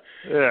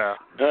yeah.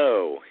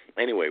 Oh,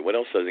 anyway, what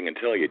else was I going to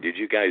tell you? Did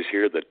you guys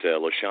hear that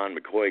LaShawn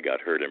McCoy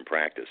got hurt in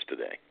practice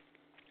today?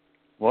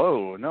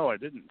 Whoa, no, I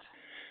didn't.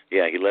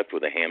 Yeah, he left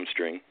with a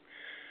hamstring.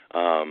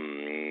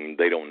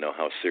 They don't know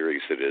how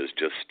serious it is.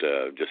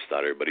 Just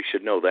thought everybody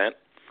should know that.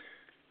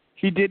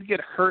 He did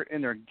get hurt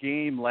in their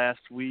game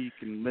last week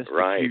and missed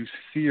Right. a few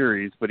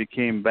series, but he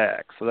came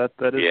back. So that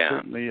is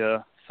certainly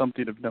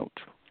something of note.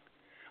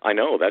 I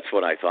know, that's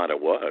what I thought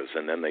it was.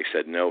 And then they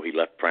said, no, he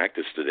left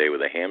practice today with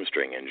a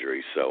hamstring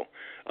injury. So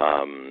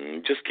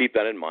just keep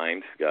that in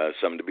mind,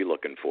 something to be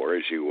looking for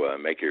as you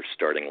make your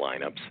starting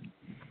lineups.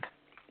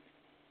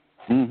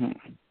 Mm-hmm.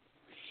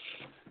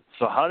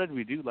 So how did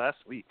we do last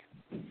week?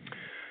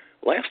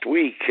 Last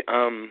week,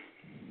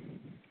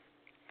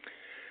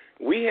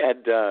 we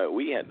had. Now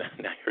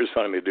here's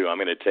what I'm going to do. I'm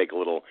going to take a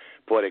little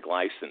poetic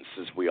license,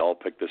 since we all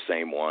picked the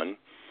same one.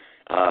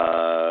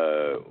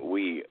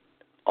 We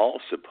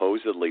all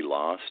supposedly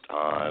lost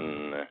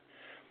on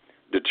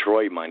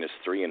Detroit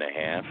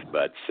 -3.5,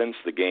 but since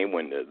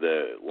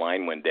the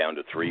line went down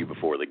to 3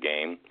 before the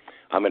game,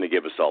 I'm going to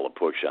give us all a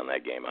push on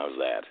that game. How's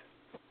that?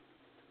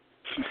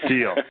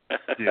 Deal.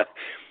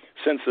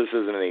 Since this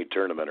isn't any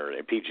tournament or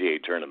a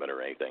PGA tournament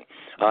or anything.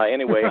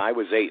 Anyway, I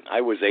was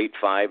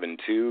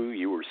 8-5-2.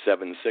 You were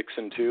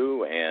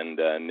 7-6-2,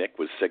 and Nick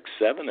was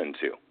 6-7-2.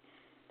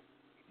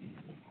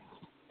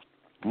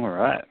 All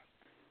right.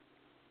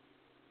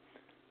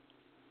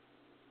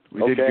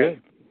 We did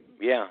good.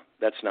 Yeah,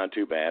 that's not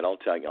too bad. I'll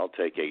take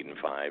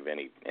 8-5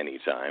 any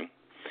time.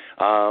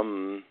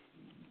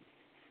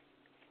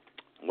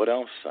 What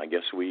else? I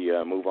guess we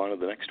move on to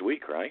the next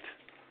week, right?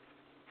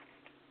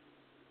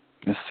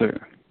 Yes,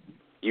 sir.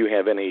 Do you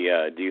have any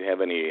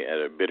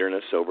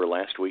bitterness over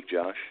last week,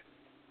 Josh?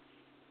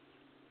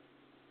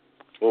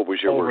 What was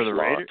your worst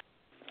loss?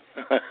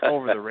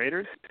 Over the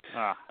Raiders?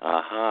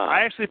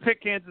 I actually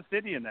picked Kansas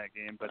City in that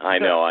game. But I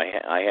know.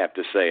 I have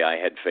to say I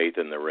had faith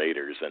in the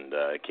Raiders, and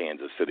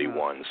Kansas City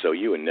won. So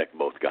you and Nick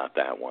both got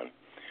that one.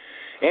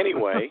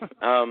 Anyway,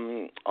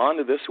 on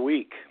to this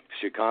week.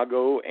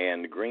 Chicago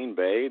and Green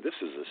Bay. This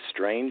is a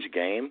strange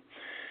game.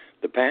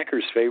 The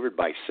Packers favored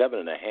by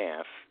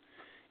 7.5,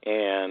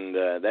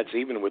 and that's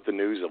even with the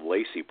news of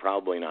Lacy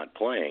probably not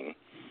playing.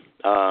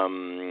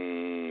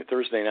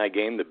 Thursday night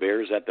game, the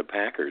Bears at the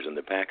Packers, and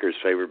the Packers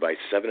favored by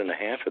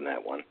 7.5 in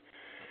that one.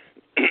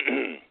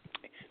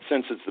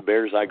 Since it's the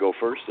Bears, I go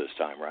first this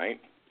time, right?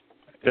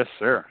 Yes,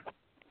 sir.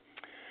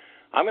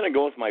 I'm going to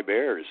go with my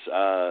Bears.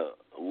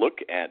 Look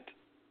at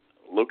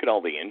look at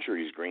all the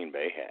injuries Green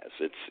Bay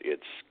has.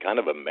 It's kind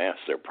of a mess.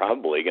 They're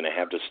probably going to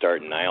have to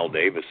start Niall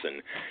Davis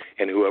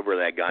and whoever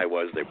that guy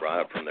was they brought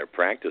up from their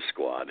practice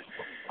squad.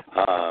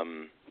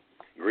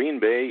 Green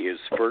Bay is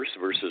first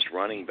versus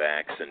running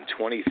backs and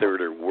 23rd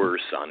or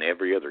worse on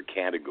every other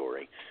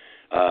category.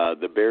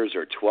 The Bears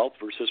are 12th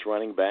versus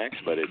running backs,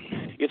 but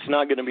it's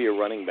not going to be a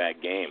running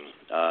back game.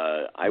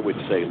 I would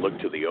say look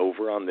to the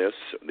over on this.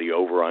 The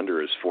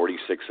over-under is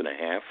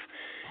 46.5.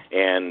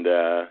 And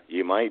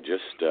you might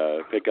just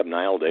pick up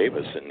Niall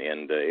Davis,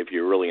 and if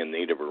you're really in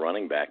need of a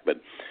running back.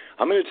 But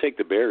I'm going to take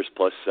the Bears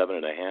plus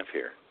 7.5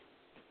 here.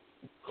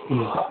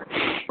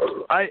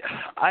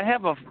 I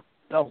have a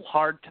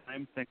hard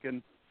time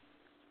thinking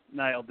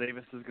Niall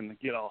Davis is going to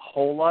get a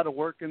whole lot of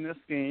work in this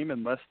game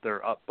unless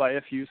they're up by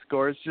a few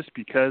scores, just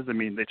because, I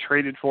mean, they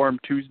traded for him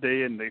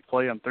Tuesday and they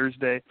play on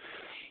Thursday.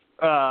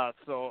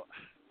 So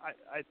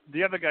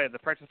the other guy, the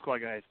practice squad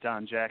guy, is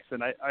Don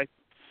Jackson. I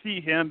see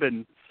him,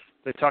 and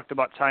they talked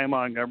about Ty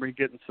Montgomery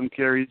getting some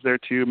carries there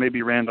too,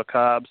 maybe Randall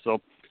Cobb.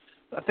 So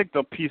I think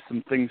they'll piece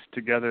some things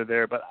together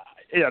there. But,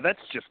 yeah,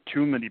 that's just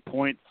too many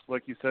points,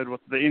 like you said,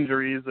 with the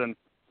injuries. And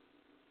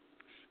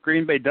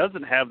Green Bay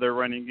doesn't have their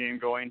running game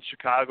going.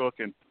 Chicago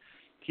can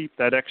keep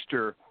that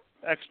extra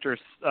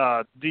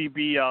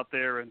DB out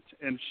there and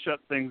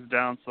shut things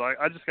down. So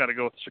I just got to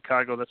go with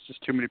Chicago. That's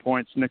just too many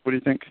points. Nick, what do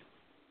you think?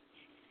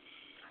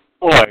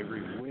 Oh, I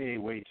agree.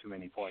 Way too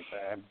many points.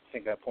 I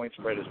think that point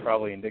spread is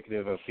probably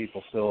indicative of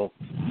people still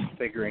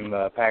figuring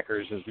the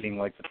Packers as being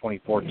like the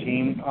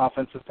 2014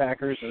 offensive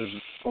Packers as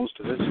opposed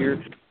to this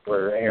year,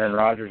 where Aaron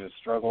Rodgers has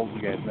struggled.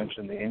 You guys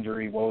mentioned the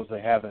injury woes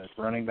they have at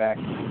running back.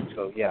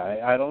 So, yeah,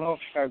 I don't know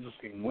if Chicago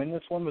can win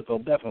this one, but they'll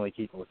definitely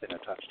keep it within a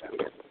touchdown.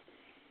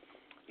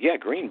 Yeah,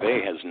 Green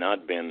Bay has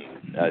not been.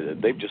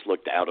 They've just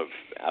looked out of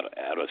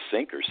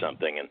sync or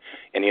something,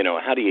 and you know,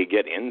 how do you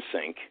get in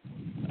sync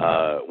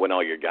when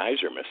all your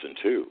guys are missing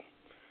too?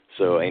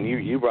 So, and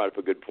you brought up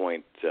a good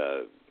point,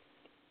 Josh,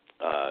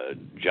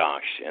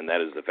 and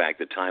that is the fact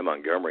that Ty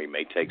Montgomery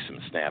may take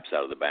some snaps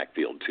out of the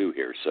backfield too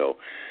here. So,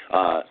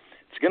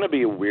 it's going to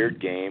be a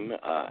weird game.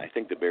 I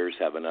think the Bears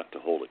have enough to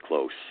hold it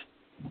close.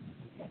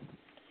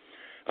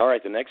 All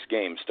right, the next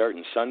game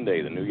starting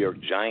Sunday. The New York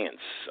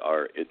Giants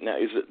are.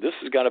 This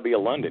has got to be a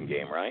London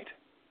game, right?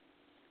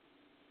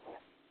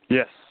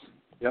 Yes.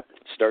 Yep.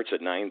 It starts at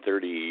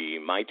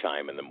 9:30 my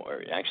time in the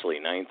morning. Actually,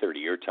 9:30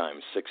 your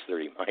time,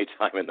 6:30 my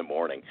time in the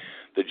morning.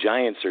 The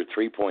Giants are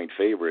 3-point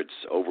favorites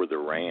over the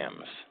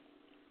Rams.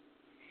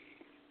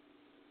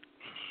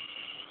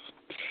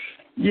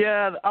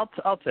 Yeah,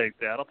 I'll take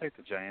that. I'll take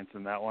the Giants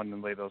in that one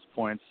and lay those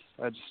points.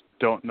 I just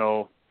don't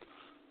know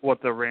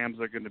what the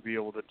Rams are going to be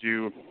able to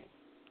do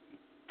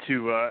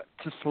to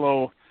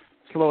slow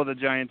the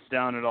Giants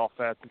down at all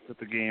facets of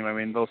the game. I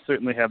mean, they'll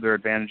certainly have their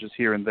advantages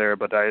here and there,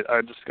 but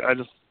I just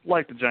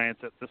like the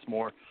Giants at this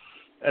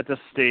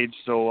stage.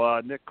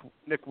 So Nick,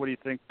 what do you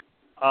think?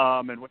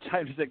 And what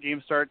time does that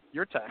game start?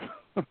 Your time?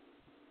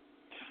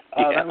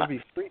 That would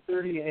be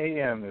 3:30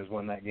 a.m. is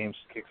when that game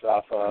kicks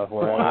off.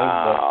 Where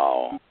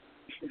wow. I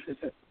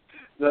live.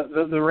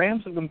 The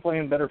Rams have been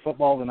playing better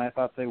football than I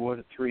thought they would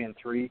at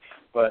 3-3,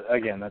 but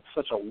again, that's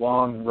such a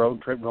long road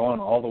trip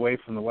going all the way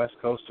from the West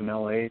Coast in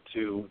LA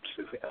to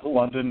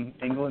London,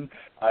 England.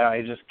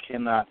 I just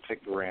cannot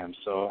pick the Rams,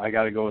 so I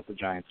got to go with the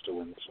Giants to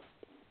win this one.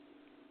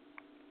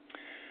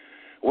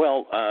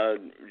 Well,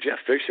 Jeff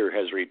Fisher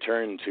has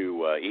returned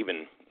to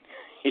even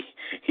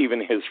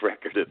his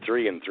record at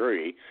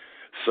 3-3.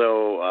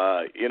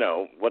 So you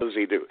know, what does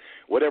he do?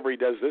 Whatever he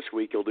does this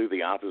week, he'll do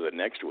the opposite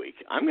next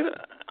week. I'm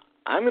gonna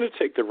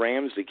take the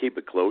Rams to keep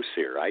it close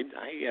here. I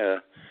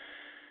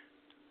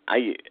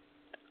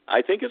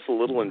think it's a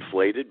little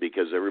inflated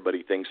because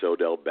everybody thinks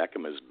Odell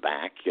Beckham is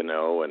back, you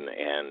know,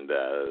 and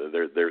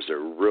there's a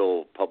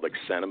real public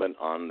sentiment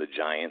on the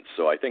Giants.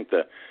 So I think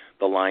the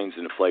line's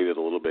inflated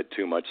a little bit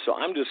too much. So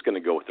I'm just going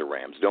to go with the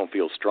Rams. Don't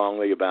feel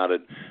strongly about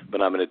it,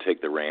 but I'm going to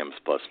take the Rams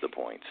plus the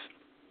points.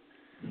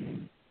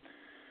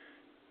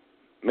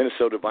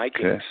 Minnesota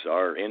Vikings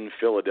are in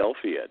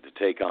Philadelphia to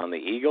take on the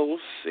Eagles,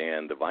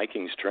 and the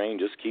Vikings train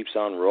just keeps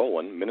on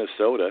rolling.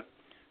 Minnesota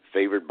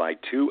favored by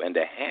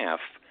 2.5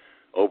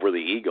 over the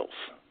Eagles.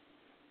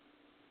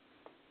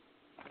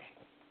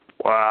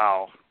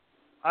 Wow.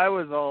 I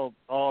was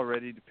all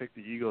ready to pick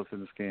the Eagles in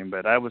this game,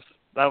 but I was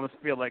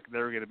feel like they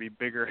were going to be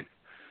bigger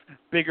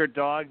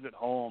dogs at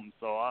home.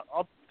 So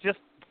I'll just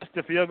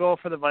a field goal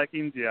for the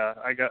Vikings. Yeah,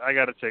 I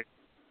got to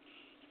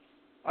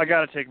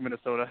take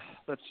Minnesota.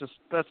 That's just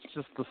the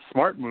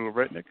smart move,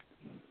 right, Nick?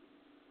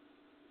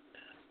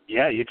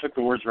 Yeah, you took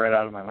the words right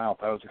out of my mouth.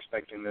 I was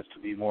expecting this to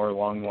be more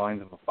along the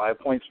lines of a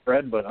 5-point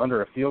spread, but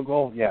under a field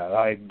goal, yeah,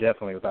 I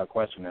definitely, without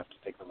question, have to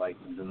take the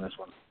Vikings in this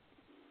one.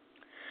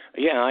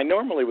 Yeah, I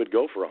normally would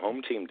go for a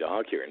home team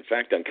dog here. In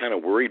fact, I'm kind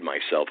of worried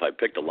myself. I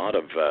picked a lot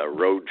of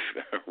road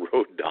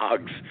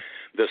dogs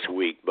this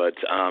week, but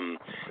and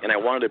I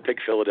wanted to pick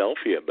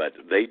Philadelphia, but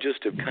they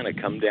just have kind of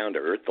come down to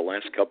earth the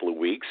last couple of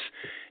weeks,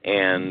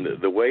 and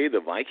the way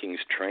the Vikings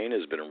train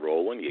has been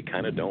rolling, you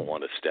kind of don't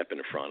want to step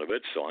in front of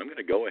it, so I'm going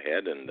to go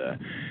ahead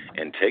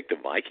and take the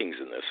Vikings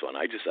in this one.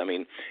 I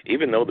mean,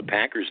 even though the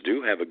Packers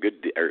do have the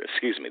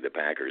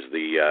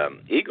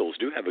Eagles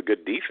do have a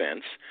good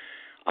defense,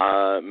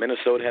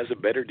 Minnesota has a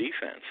better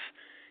defense.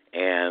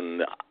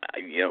 And,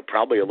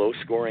 probably a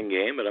low-scoring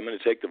game, but I'm going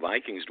to take the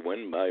Vikings to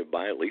win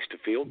by at least a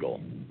field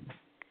goal.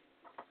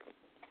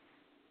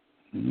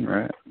 All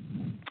right.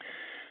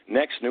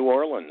 Next, New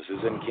Orleans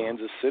is in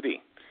Kansas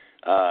City.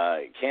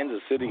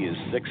 Kansas City is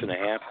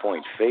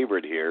 6.5-point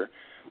favorite here.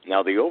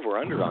 Now, the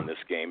over-under on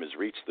this game has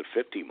reached the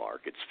 50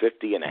 mark. It's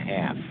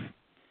 50.5.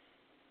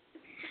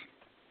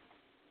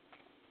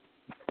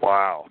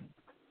 Wow.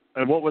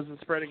 And what was the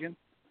spread again?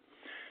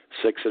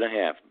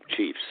 6.5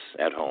 Chiefs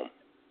at home.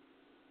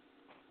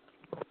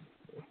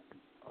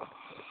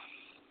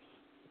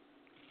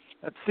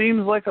 That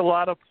seems like a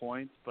lot of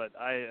points, but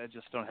I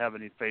just don't have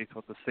any faith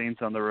with the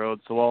Saints on the road,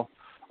 so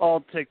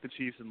I'll take the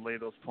Chiefs and lay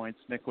those points.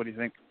 Nick, what do you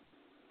think?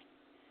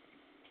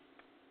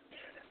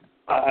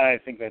 I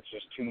think that's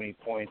just too many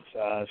points.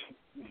 The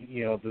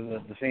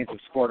Saints have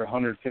scored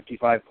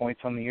 155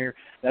 points on the year.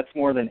 That's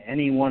more than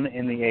anyone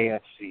in the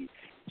AFC.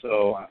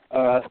 So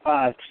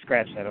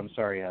scratch that. I'm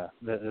sorry.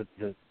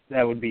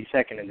 That would be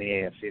second in the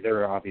AFC.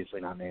 They're obviously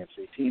not an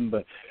AFC team,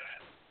 but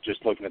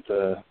just looking at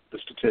the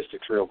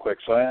statistics real quick.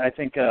 So I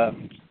think to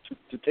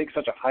take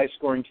such a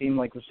high-scoring team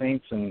like the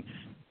Saints and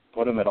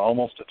put them at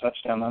almost a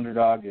touchdown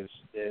underdog is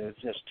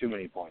just too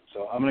many points.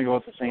 So I'm going to go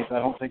with the Saints. I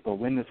don't think they'll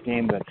win this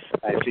game, but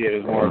I see it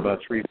as more of a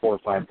 3, 4,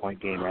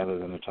 5-point game rather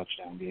than a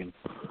touchdown game.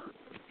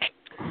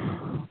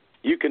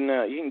 You can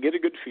get a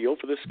good feel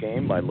for this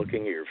game by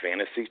looking at your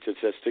fantasy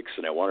statistics,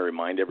 and I want to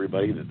remind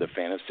everybody that the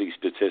fantasy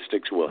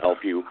statistics will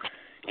help you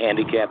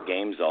handicap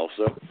games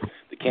also.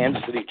 The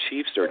Kansas City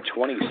Chiefs are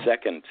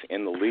 22nd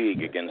in the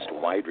league against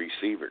wide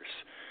receivers,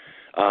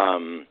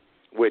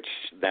 which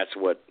that's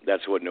what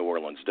New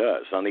Orleans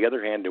does. On the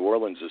other hand, New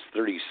Orleans is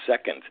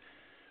 32nd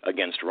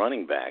against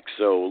running backs.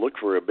 So look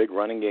for a big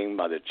running game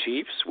by the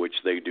Chiefs,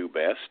 which they do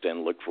best,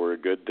 and look for a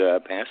good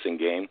passing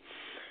game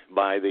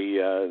by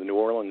the New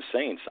Orleans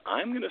Saints.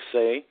 I'm going to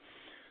say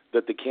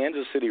that the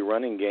Kansas City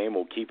running game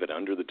will keep it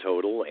under the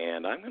total,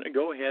 and I'm going to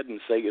go ahead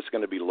and say it's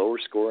going to be lower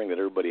scoring than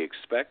everybody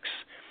expects,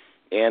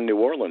 and New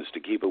Orleans to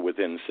keep it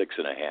within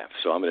 6.5.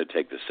 So I'm going to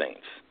take the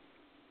Saints.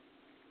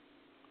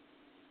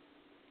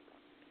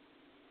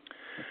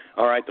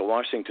 All right, the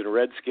Washington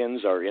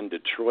Redskins are in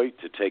Detroit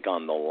to take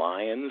on the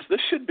Lions.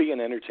 This should be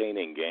an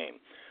entertaining game.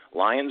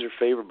 Lions are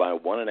favored by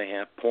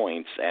 1.5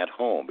 points at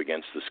home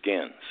against the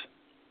Skins.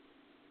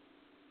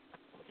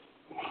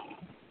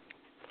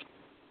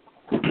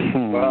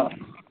 Well,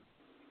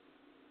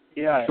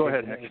 yeah. Go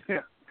ahead, Nick.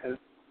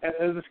 As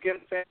a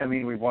Skins fan, I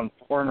mean, we've won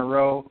 4 in a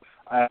row.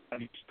 I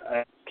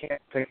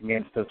can't pick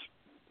against us.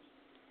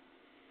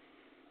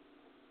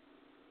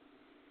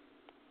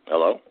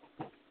 Hello?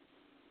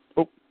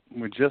 Oh,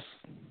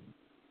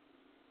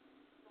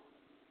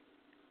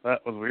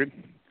 that was weird.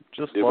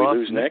 Just Did lost we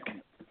lose Nick?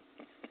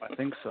 I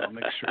think so.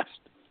 Make sure.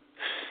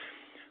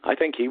 I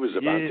think he was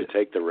about to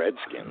take the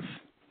Redskins.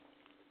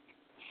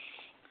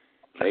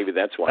 Maybe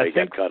that's why he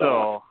got cut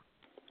off.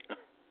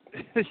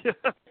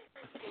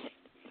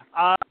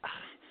 I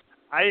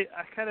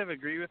kind of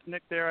agree with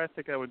Nick there. I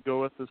think I would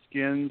go with the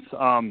Skins.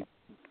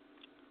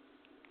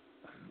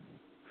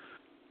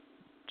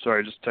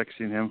 Sorry, just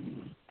texting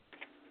him.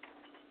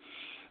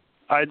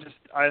 It's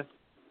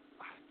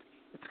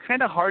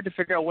kind of hard to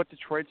figure out what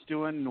Detroit's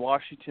doing.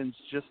 Washington's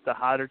just the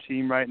hotter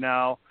team right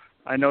now.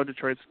 I know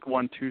Detroit's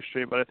won 2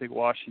 straight, but I think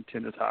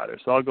Washington is hotter.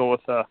 So I'll go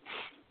with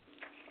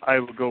I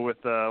would go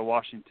with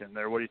Washington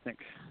there. What do you think?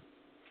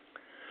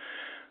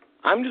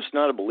 I'm just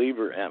not a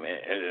believer. I mean,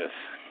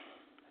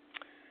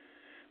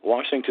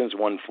 Washington's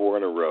won 4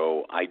 in a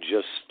row. I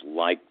just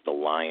like the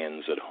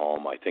Lions at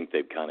home. I think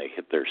they've kind of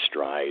hit their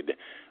stride.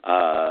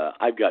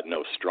 I've got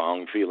no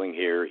strong feeling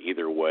here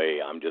either way.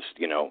 I've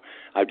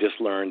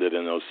just learned that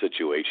in those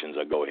situations,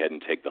 I'll go ahead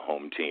and take the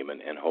home team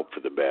and hope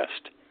for the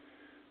best.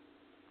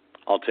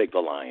 I'll take the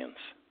Lions.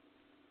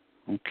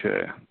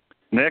 Okay.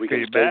 Nick, are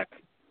you back?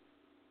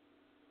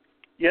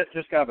 Yeah,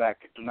 just got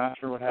back. I'm not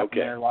sure what happened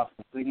there. Lost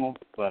the signal,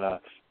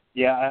 but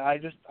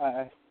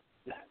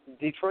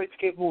Detroit's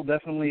capable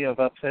definitely of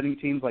upsetting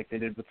teams like they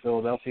did with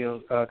Philadelphia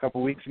a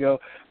couple weeks ago,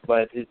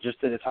 but it's just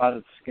that as hot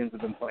as the Skins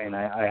have been playing,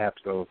 I have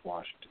to go with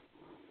Washington.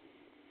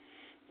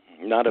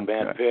 Not a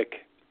bad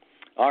pick.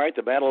 All right,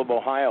 the Battle of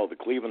Ohio. The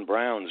Cleveland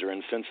Browns are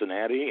in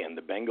Cincinnati, and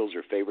the Bengals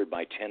are favored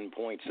by 10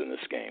 points in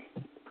this game.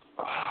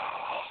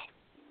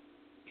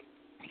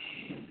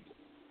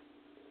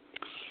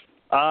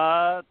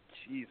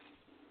 Jeez.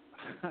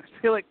 I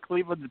feel like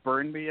Cleveland's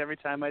burned me every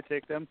time I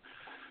take them,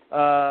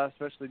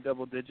 especially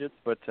double digits.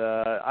 But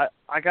I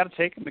got to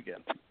take them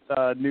again.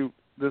 The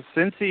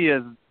Cincy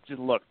has just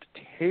looked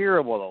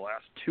terrible the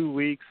last 2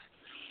 weeks.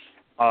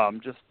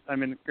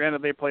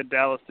 Granted they played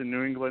Dallas and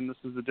New England.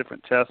 This is a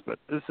different test, but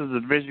this is a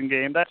division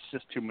game. That's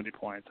just too many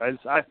points.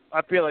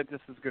 I feel like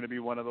this is going to be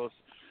one of those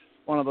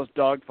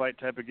dogfight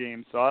type of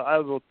games. So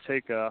I'll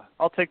take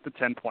the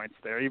 10 points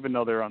there, even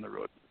though they're on the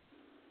road.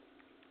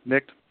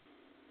 Nick?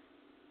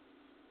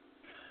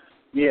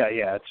 Yeah,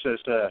 it's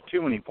just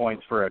too many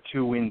points for a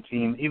 2-win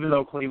team. Even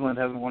though Cleveland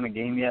hasn't won a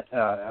game yet,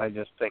 I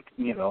just think,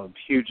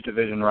 huge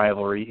division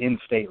rivalry,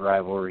 in-state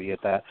rivalry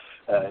at that.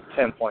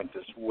 10 points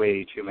is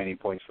way too many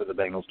points for the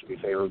Bengals to be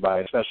favored by,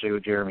 especially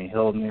with Jeremy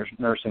Hill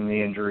nursing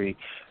the injury.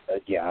 I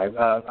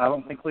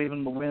don't think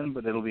Cleveland will win,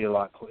 but it'll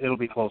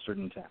be closer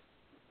than 10.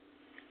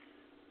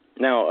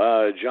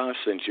 Now, Josh,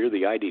 since you're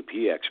the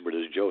IDP expert,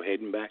 is Joe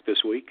Hayden back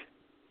this week?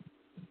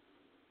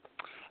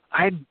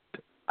 I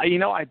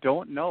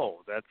don't know.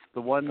 That's the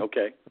one.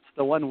 Okay. That's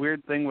the one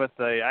weird thing with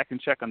I can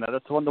check on that.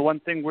 That's the one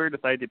thing weird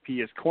with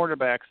IDP is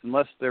cornerbacks,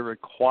 unless they're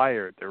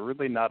required, they're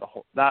really not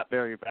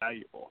very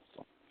valuable.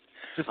 So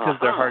just because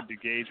they're hard to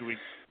gauge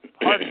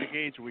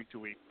week to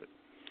week. But.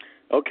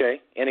 Okay.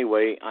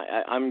 Anyway,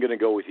 I'm going to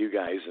go with you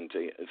guys and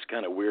tell you, it's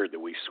kind of weird that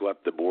we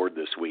swept the board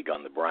this week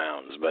on the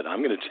Browns, but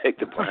I'm going to take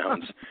the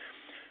Browns.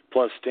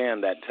 Plus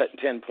 10, that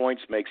 10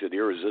 points makes it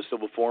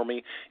irresistible for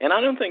me. And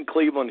I don't think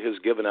Cleveland has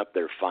given up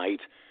their fight.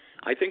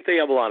 I think they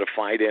have a lot of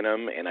fight in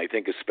them, and I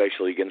think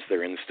especially against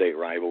their in-state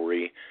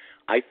rivalry,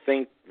 I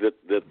think that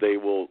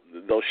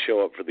they'll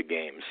show up for the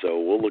game. So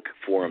we'll look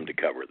for them to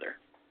cover there.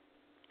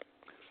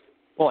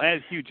 Well,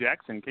 and Hugh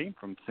Jackson came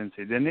from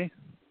Cincy, didn't he?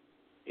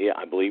 Yeah,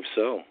 I believe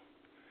so.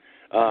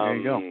 There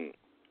you go.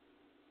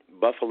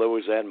 Buffalo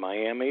is at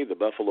Miami. The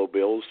Buffalo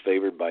Bills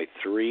favored by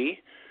 3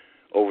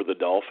 over the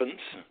Dolphins.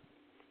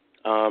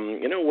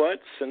 You know what?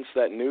 Since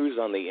that news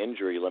on the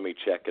injury, let me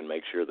check and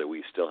make sure that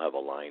we still have a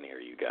line here,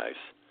 you guys.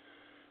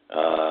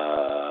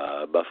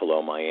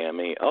 Buffalo,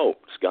 Miami. Oh,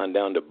 it's gone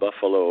down to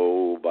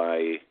Buffalo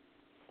by.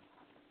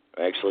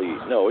 Actually,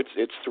 no,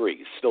 it's 3.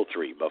 It's still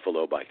 3.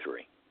 Buffalo by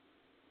 3.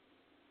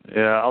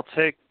 Yeah, I'll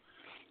take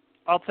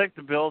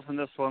the Bills in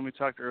this one. We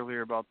talked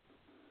earlier about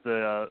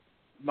the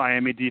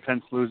Miami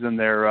defense losing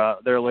their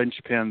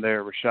linchpin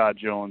there, Rashad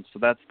Jones. So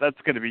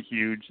that's going to be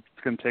huge.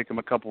 It's going to take them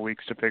a couple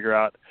weeks to figure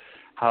out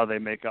how they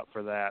make up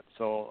for that.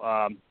 So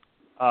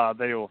I'll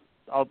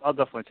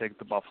definitely take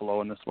the Buffalo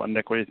in this one.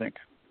 Nick, what do you think?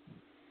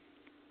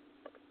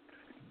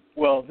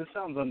 Well, this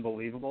sounds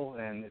unbelievable,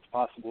 and it's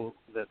possible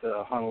that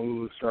the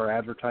Honolulu Star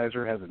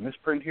Advertiser has a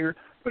misprint here.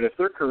 But if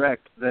they're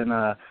correct, then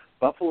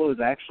Buffalo is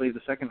actually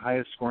the second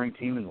highest scoring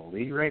team in the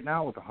league right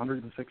now with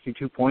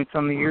 162 points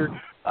on the year.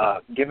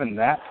 Given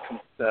that,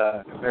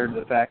 compared to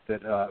the fact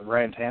that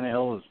Ryan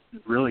Tannehill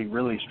has really,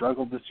 really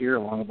struggled this year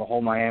along with the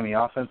whole Miami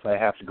offense, I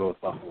have to go with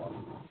Buffalo.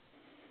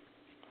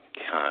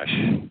 Gosh.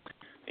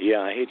 Yeah,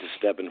 I hate to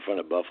step in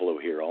front of Buffalo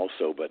here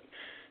also, but,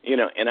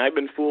 and I've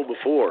been fooled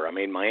before. I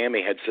mean,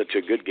 Miami had such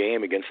a good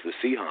game against the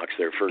Seahawks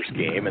their first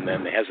game, and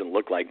then it hasn't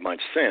looked like much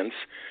since.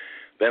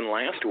 Then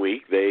last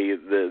week,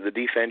 the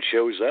defense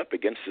shows up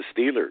against the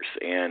Steelers,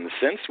 and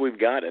since we've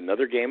got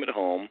another game at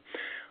home,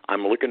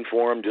 I'm looking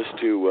for them just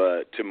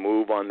to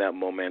move on that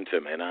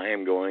momentum, and I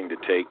am going to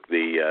take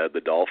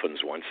the Dolphins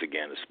once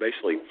again.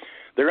 Especially,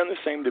 they're in the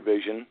same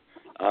division.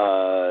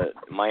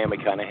 Miami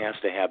kind of has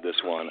to have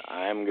this one.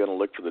 I'm going to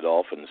look for the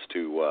Dolphins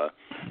to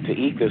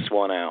eke this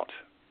one out.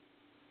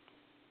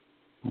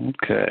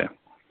 Okay.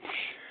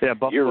 Yeah,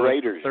 Buffalo Your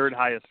Raiders. is the third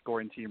highest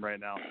scoring team right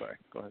now. Sorry,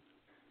 go ahead.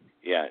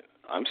 Yeah,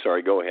 I'm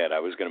sorry. Go ahead. I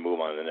was going to move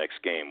on to the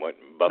next game. What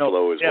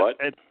Buffalo is what?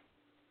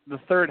 The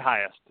third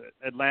highest.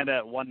 Atlanta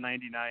at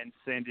 199,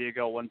 San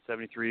Diego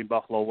 173,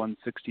 Buffalo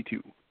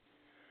 162.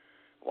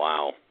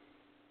 Wow.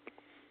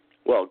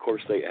 Well, of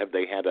course, they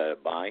had a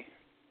bye?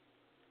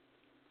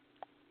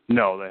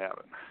 No, they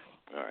haven't.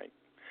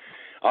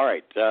 All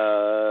right.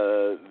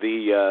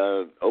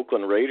 The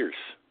Oakland Raiders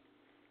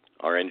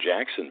are in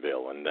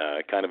Jacksonville, and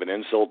kind of an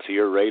insult to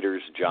your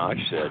Raiders, Josh.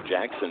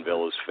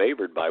 Jacksonville is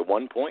favored by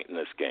 1 point in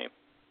this game.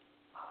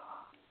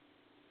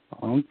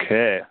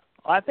 Okay.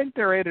 I think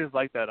the Raiders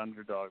like that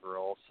underdog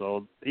role.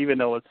 So even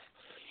though it's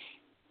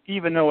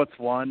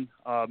one,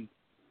 I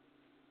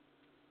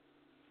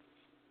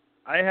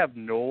have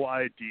no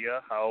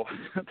idea how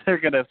they're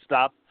going to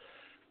stop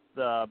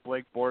the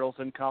Blake Bortles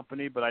and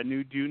company. But I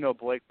do know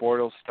Blake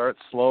Bortles starts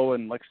slow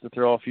and likes to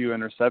throw a few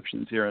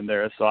interceptions here and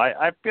there. So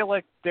I feel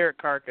like Derek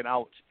Carr can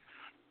out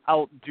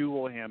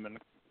duel him, and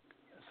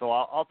so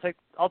I'll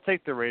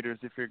take the Raiders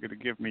if you're going to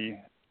give me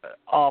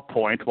a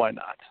point. Why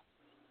not?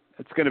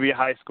 It's going to be a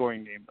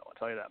high-scoring game, though. I'll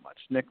tell you that much.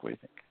 Nick, what do you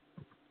think?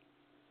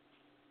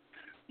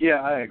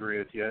 Yeah, I agree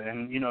with you.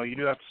 And, you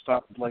do have to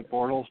stop Blake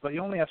Bortles, but you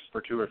only have to for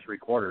 2 or 3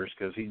 quarters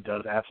because he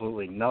does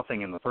absolutely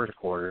nothing in the first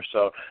quarter.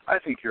 So I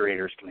think your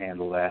Raiders can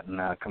handle that and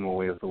come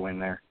away with the win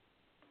there.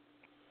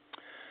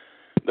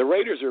 The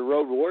Raiders are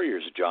road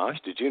warriors, Josh.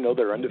 Did you know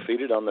they're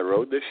undefeated on the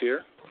road this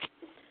year?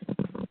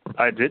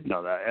 I did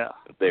know that, yeah.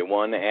 They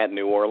won at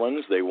New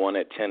Orleans. They won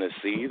at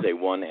Tennessee. They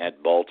won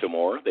at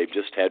Baltimore. They've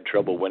just had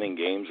trouble winning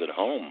games at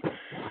home.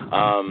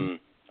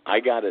 I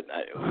got it.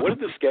 What did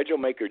the schedule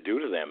maker do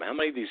to them? How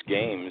many of these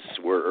games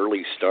were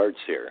early starts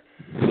here?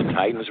 The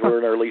Titans were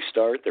an early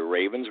start. The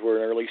Ravens were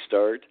an early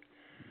start.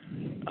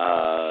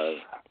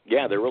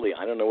 Yeah, they're really,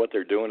 I don't know what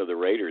they're doing to the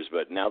Raiders,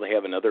 but now they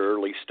have another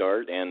early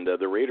start, and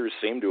the Raiders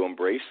seem to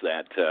embrace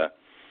that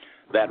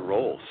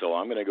role. So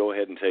I'm going to go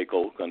ahead and take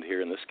Oakland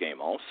here in this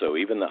game also.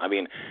 Even though,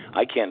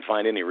 I can't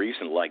find any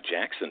reason to like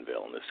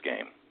Jacksonville in this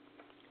game.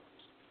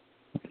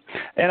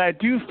 And I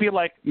do feel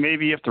like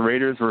maybe if the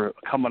Raiders were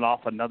coming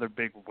off another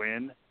big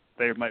win,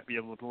 they might be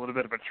a little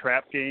bit of a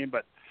trap game.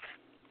 But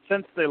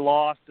since they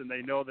lost and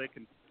they know they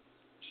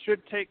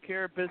should take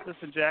care of business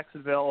in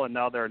Jacksonville, and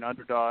now they're an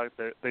underdog,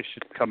 they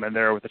should come in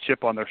there with a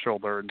chip on their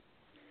shoulder and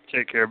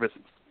take care of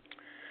business.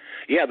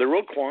 Yeah, the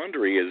real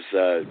quandary is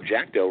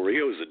Jack Del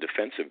Rio is a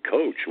defensive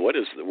coach. What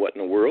in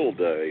the world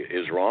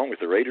is wrong with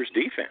the Raiders'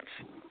 defense?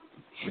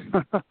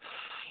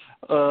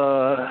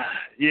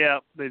 Yeah,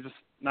 they just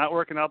not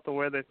working out the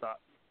way they thought.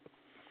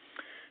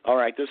 All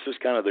right, this is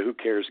kind of the who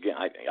cares game.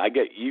 I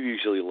get you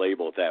usually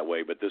label it that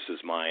way, but this is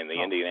mine.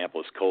 The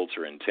Indianapolis Colts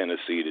are in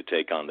Tennessee to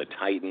take on the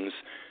Titans.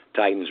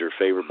 Titans are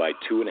favored by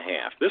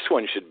 2.5. This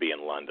one should be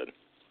in London.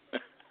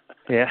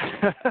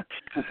 Yeah.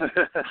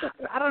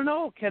 I don't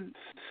know. Can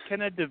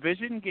a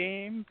division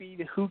game be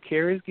the who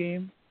cares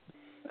game?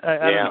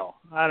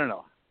 I don't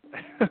know.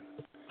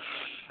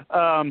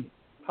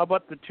 How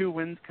about the two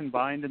wins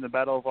combined in the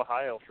Battle of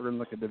Ohio for them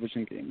like a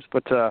division games?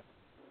 But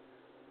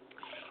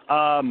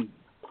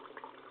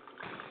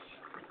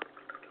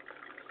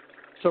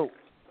so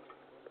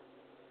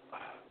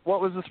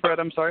what was the spread?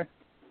 I'm sorry.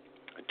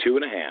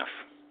 2.5.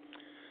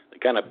 They're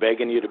kind of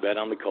begging you to bet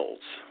on the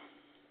Colts.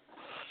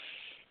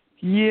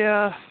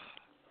 Yeah.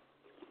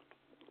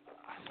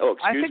 Oh,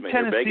 excuse me.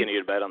 They're begging you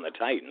to bet on the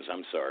Titans.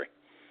 I'm sorry.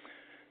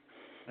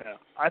 Yeah,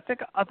 I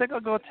think I'll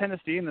go with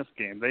Tennessee in this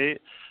game.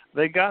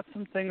 They got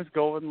some things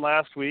going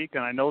last week,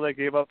 and I know they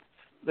gave up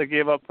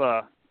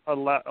a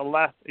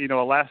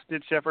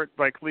last-ditch effort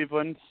by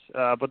Cleveland,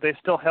 but they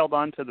still held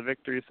on to the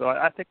victory. So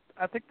I think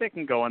they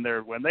can go in there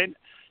and win.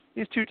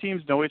 These two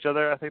teams know each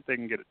other. I think they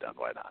can get it done.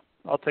 Why not?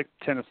 I'll take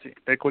Tennessee.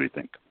 Nick, what do you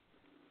think?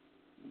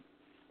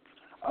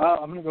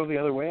 I'm going to go the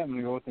other way. I'm going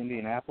to go with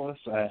Indianapolis.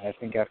 I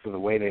think after the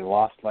way they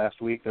lost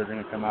last week, they're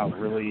going to come out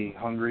really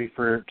hungry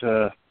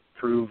to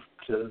prove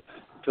to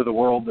the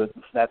world that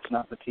that's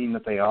not the team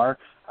that they are.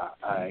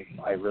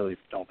 I really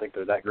don't think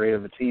they're that great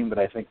of a team, but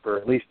I think for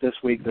at least this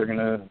week they're going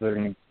to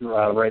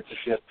right the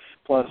ship.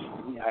 Plus,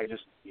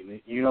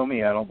 you know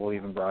me, I don't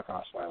believe in Brock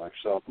Osweiler,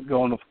 so I'm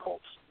going with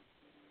Colts.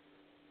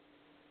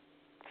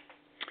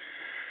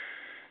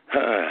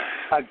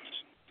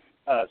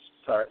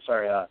 Sorry.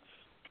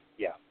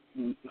 Yeah.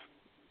 Read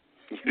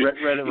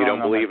it you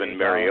don't believe in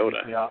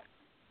Mariota. Yeah.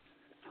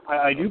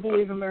 I do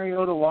believe in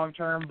Mariota long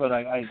term, but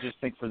I just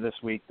think for this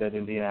week that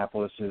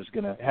Indianapolis is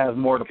going to have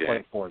more to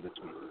play for this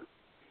week.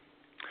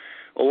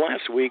 Well,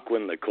 last week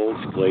when the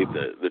Colts played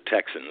the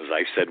Texans,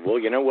 I said, well,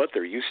 you know what?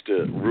 They're used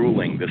to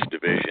ruling this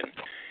division,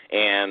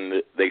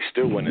 and they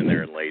still went in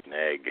there and laid an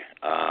egg.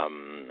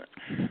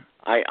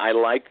 I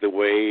like the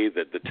way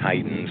that the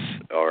Titans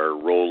are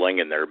rolling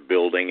and they're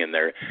building, and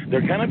they're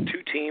kind of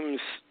two teams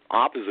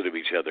opposite of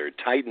each other.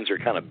 Titans are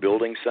kind of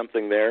building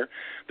something there.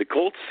 The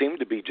Colts seem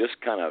to be just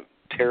kind of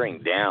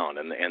tearing down,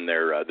 and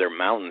their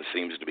mountain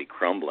seems to be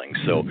crumbling.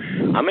 So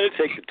I'm going to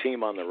take the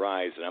team on the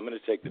rise, and I'm going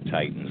to take the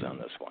Titans on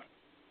this one.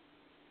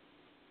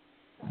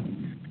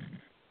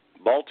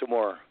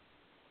 Baltimore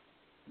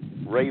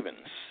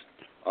Ravens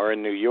are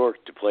in New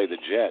York to play the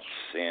Jets,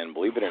 and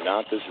believe it or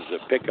not, this is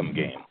a pick'em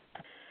game.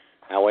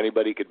 How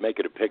anybody could make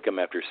it a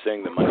pick'em after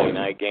seeing the Monday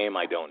night game,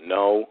 I don't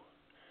know.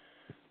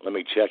 Let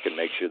me check and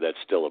make sure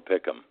that's still a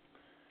pick'em.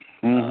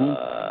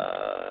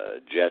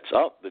 Jets.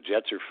 Oh, the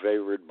Jets are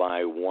favored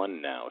by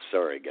 1 now.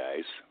 Sorry,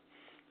 guys.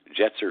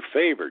 Jets are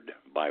favored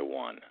by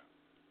 1.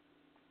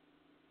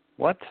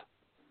 What?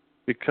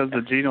 Because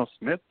of Geno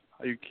Smith?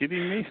 Are you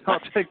kidding me? I'll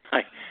take.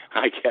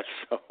 I guess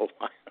so.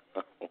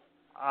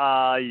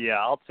 Yeah,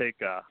 I'll take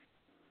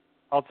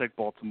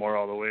Baltimore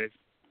all the way.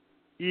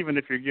 Even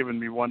if you're giving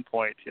me 1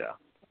 point,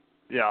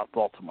 yeah,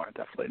 Baltimore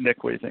definitely.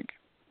 Nick, what do you think?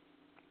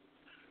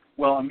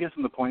 Well, I'm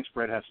guessing the point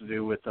spread has to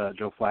do with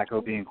Joe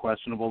Flacco being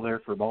questionable there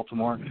for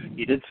Baltimore.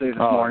 He did say this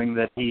morning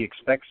that he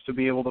expects to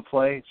be able to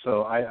play,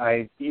 so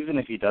I even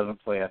if he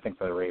doesn't play, I think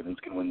the Ravens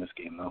can win this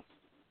game, though.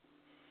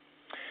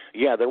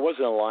 Yeah, there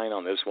wasn't a line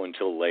on this one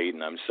until late,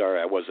 and I'm sorry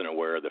I wasn't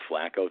aware of the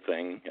Flacco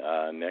thing,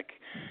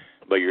 Nick.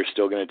 But you're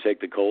still going to take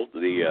the Colts,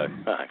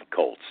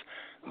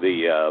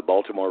 the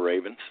Baltimore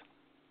Ravens?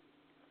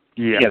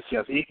 Yes.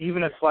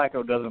 Even if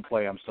Flacco doesn't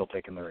play, I'm still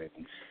taking the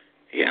Ravens.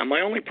 Yeah,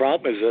 my only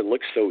problem is it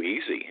looks so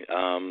easy.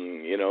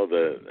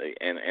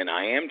 And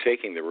I am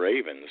taking the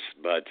Ravens,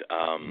 but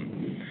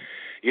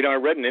I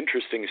read an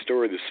interesting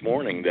story this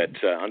morning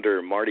that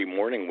under Marty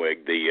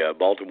Morningwig, the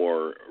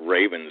Baltimore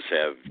Ravens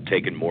have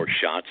taken more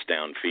shots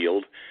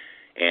downfield,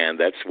 and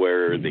that's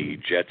where the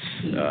Jets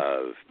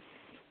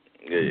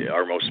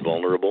are most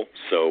vulnerable.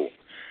 So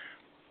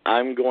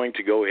I'm going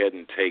to go ahead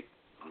and take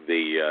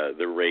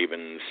the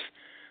Ravens.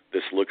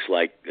 This looks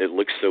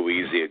so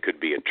easy it could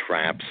be a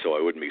trap, so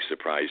I wouldn't be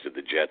surprised if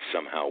the Jets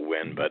somehow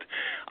win. But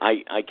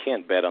I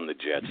can't bet on the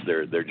Jets.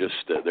 They're just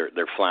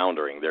they're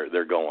floundering.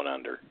 They're going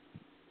under.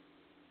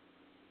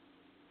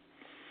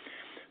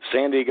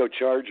 San Diego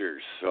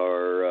Chargers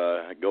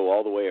go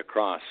all the way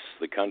across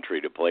the country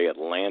to play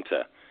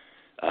Atlanta.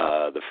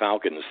 The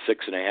Falcons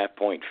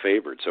 6.5-point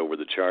favorites over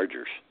the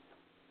Chargers.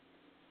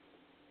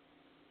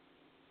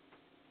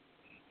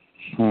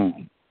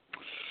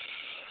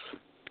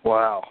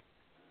 Wow.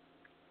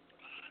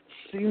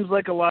 Seems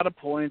like a lot of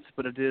points,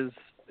 but it is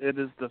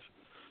the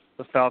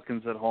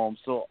Falcons at home.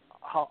 So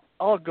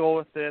I'll go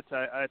with it.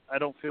 I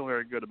don't feel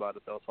very good about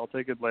it though. So I'll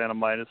take Atlanta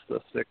minus the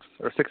 6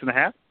 or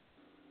 6.5.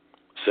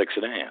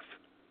 6.5.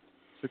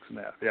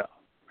 6.5. Yeah.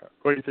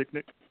 What do you think,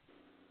 Nick?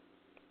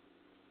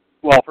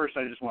 Well, first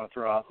I just want to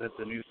throw out that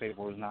the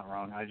newspaper was not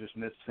wrong. I just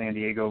missed San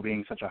Diego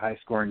being such a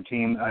high-scoring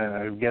team.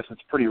 I guess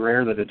it's pretty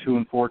rare that a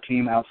 2-4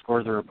 team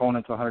outscores their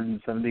opponents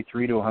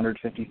 173 to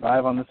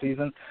 155 on the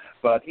season.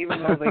 But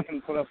even though they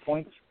can put up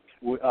points,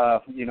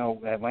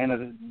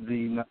 Atlanta's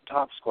the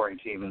top-scoring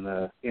team in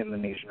the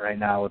nation right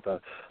now with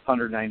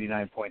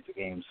 199 points a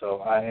game.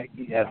 So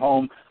at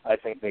home, I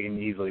think they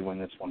can easily win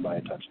this one by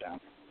a touchdown.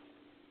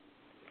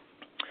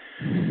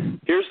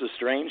 Here's the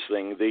strange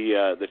thing: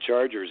 the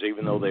Chargers,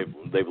 even though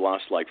they've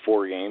lost like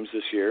 4 games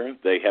this year,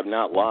 they have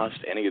not lost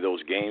any of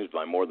those games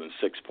by more than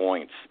 6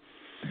 points.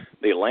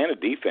 The Atlanta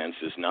defense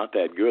is not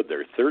that good.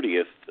 They're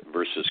 30th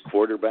versus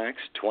quarterbacks,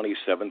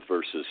 27th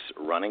versus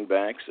running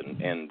backs,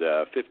 and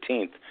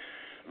 15th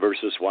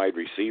versus wide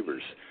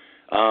receivers.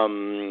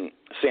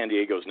 San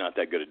Diego's not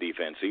that good a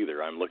defense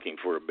either. I'm looking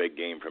for a big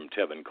game from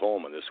Tevin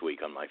Coleman this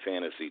week on my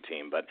fantasy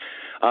team, but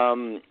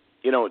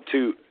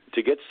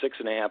to get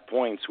 6.5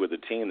 points with a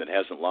team that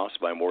hasn't lost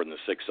by more than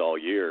 6 all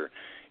year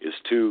is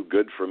too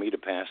good for me to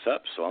pass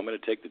up, so I'm going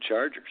to take the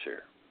Chargers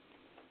here.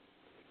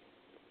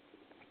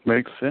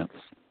 Makes sense.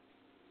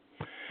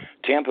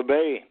 Tampa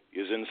Bay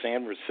is in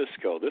San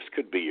Francisco. This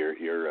could be your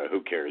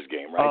who cares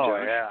game, right,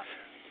 Josh? Yeah.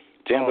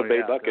 Tampa Bay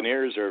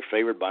Buccaneers are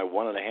favored by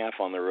 1.5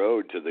 on the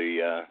road to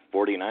the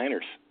 49ers.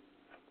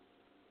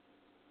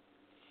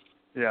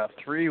 Yeah,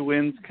 3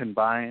 wins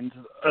combined.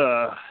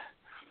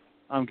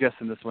 I'm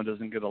guessing this one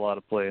doesn't get a lot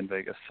of play in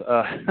Vegas.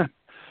 I'll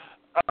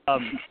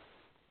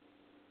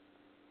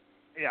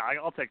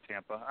take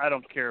Tampa. I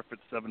don't care if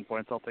it's 7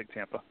 points. I'll take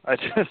Tampa. I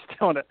just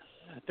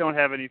don't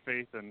have any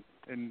faith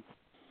in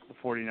the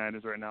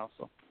 49ers right now.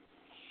 So,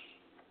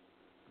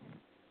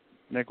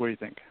 Nick, what do you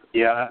think?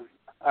 Yeah,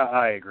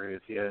 I agree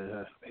with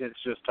you.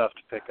 It's just tough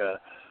to pick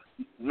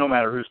no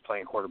matter who's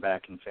playing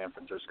quarterback in San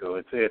Francisco,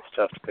 it's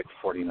tough to pick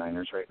the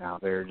 49ers right now.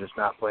 They're just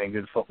not playing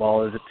good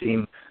football as a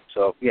team.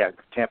 So, yeah,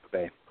 Tampa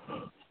Bay.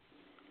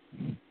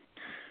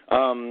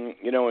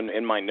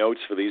 In my notes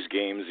for these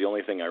games, the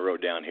only thing I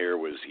wrote down here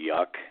was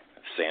yuck,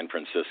 San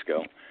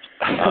Francisco.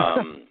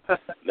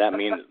 That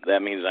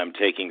means I'm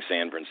taking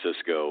San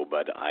Francisco,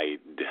 but I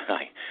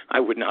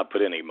would not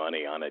put any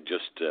money on it.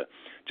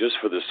 Just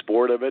for the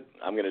sport of it,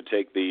 I'm going to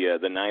take the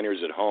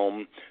Niners at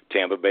home.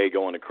 Tampa Bay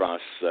going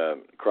across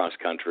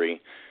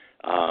country.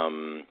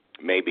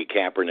 Maybe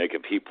Kaepernick,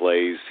 if he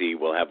plays, he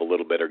will have a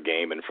little better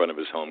game in front of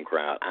his home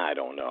crowd. I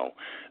don't know.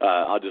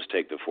 I'll just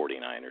take the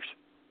 49ers,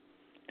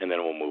 and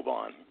then we'll move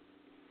on.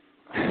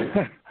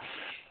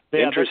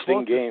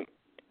 Interesting game.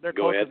 Their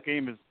closest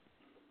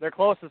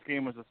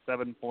game was a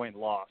 7-point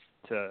loss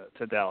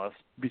to Dallas.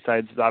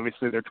 Besides,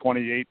 obviously, their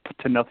 28-0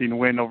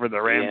 win over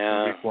the Rams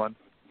in Week 1.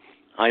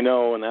 I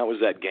know, and that was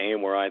that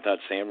game where I thought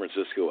San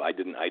Francisco. I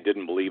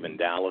didn't believe in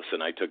Dallas,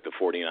 and I took the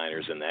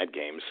 49ers in that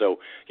game. So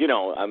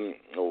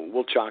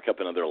we'll chalk up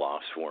another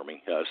loss for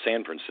me.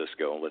 San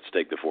Francisco. Let's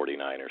take the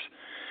 49ers.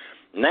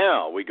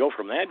 Now we go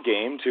from that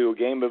game to a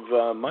game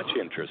of much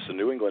interest. The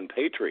New England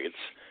Patriots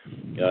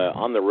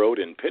on the road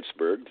in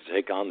Pittsburgh to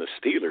take on the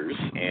Steelers,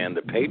 and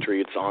the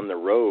Patriots on the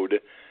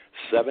road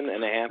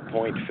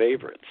 7.5-point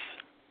favorites.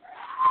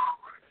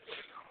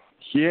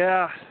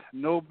 Yeah,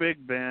 no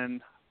Big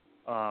Ben.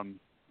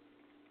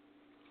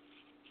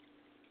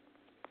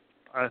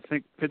 I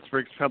think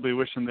Pittsburgh's probably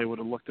wishing they would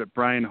have looked at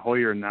Brian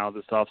Hoyer now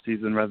this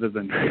offseason rather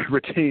than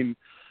retain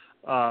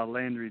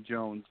Landry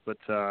Jones. But,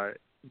 I'll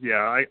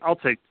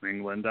take New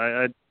England.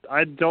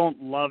 I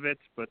don't love it,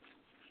 but,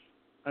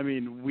 I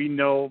mean, we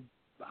know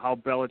how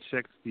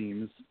Belichick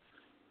schemes.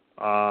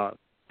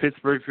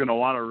 Pittsburgh's going to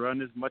want to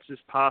run as much as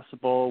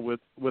possible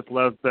with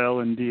Lev Bell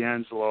and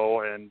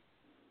D'Angelo, and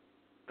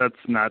that's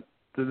not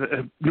 –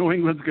 New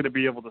England's going to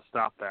be able to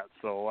stop that.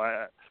 So,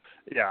 I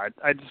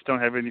just don't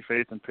have any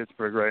faith in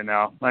Pittsburgh right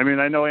now. I mean,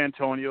 I know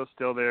Antonio's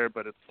still there,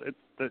 but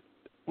it's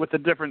with a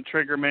different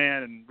trigger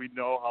man, and we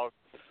know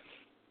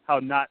how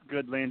not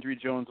good Landry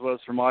Jones was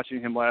from watching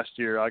him last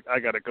year. I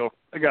gotta go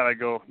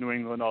New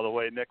England all the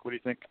way. Nick, what do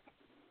you think?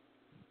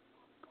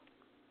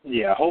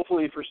 Yeah,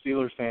 hopefully for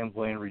Steelers fans,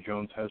 Landry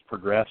Jones has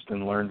progressed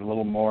and learned a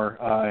little more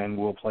and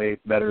will play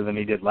better than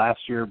he did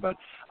last year. But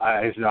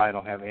I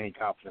don't have any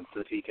confidence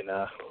that he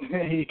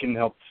can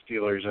help the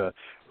Steelers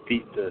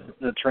defeat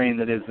the train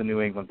that is the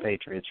New England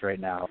Patriots right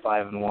now,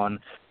 5-1.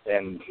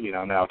 And,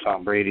 now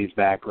Tom Brady's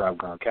back, Rob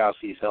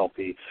Gronkowski's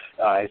healthy.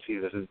 I see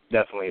this is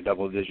definitely a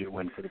double-digit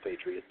win for the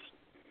Patriots.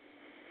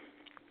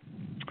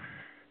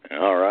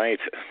 All right.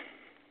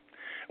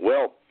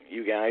 Well,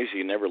 you guys,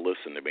 you never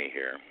listen to me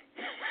here.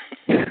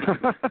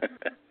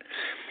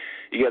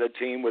 You got a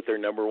team with their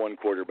number one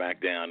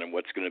quarterback down, and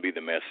what's going to be the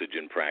message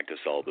in practice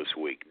all this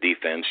week?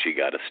 Defense, you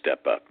got to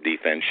step up.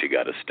 Defense, you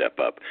got to step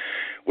up,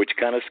 which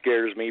kind of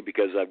scares me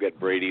because I've got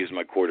Brady as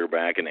my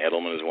quarterback and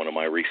Edelman as one of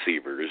my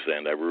receivers,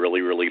 and I'm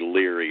really, really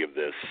leery of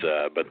this.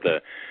 But the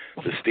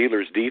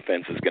Steelers'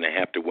 defense is going to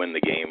have to win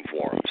the game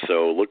for them.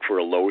 So look for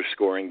a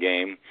lower-scoring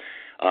game.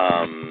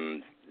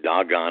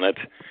 Doggone it.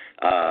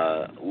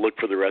 Look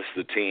for the rest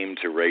of the team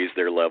to raise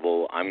their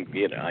level. I'm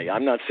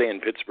not saying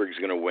Pittsburgh's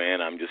going to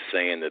win. I'm just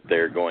saying that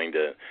you're going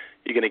to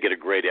get a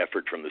great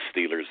effort from the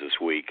Steelers this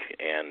week,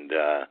 and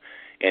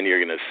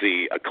you're going to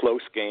see a close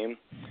game.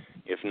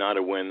 If not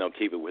a win, they'll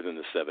keep it within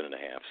the 7.5.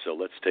 So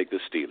let's take the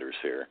Steelers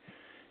here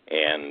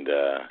and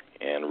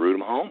root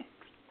them home.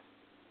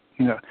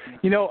 Yeah,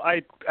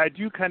 I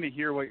do kind of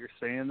hear what you're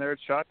saying there,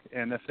 Chuck.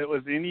 And if it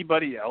was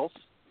anybody else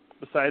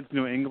besides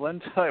New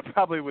England, I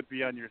probably would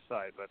be on your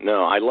side. But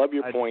no, I love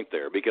your point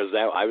there because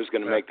I was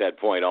going to make that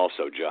point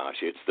also, Josh.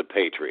 It's the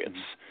Patriots.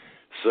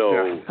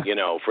 So,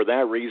 for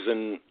that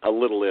reason, a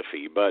little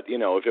iffy. But,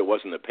 if it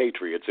wasn't the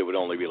Patriots, it would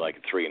only be like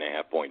a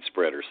 3.5-point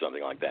spread or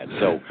something like that.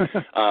 So,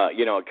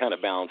 it kind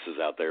of balances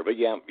out there. But,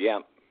 yeah,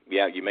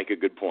 you make a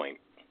good point.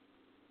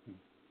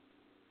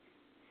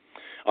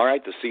 All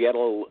right, the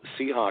Seattle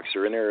Seahawks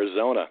are in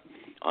Arizona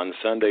on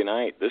Sunday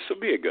night. This will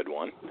be a good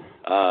one.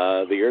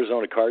 The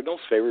Arizona Cardinals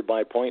favored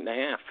by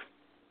 1.5.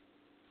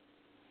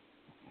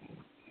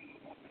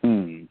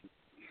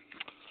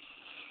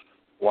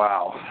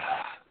 Wow.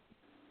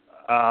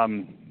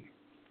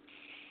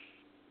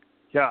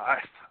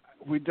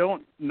 We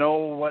don't know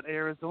what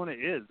Arizona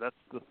is. That's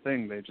the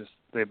thing.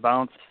 They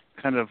bounce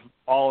kind of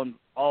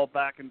all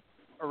back and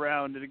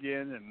around it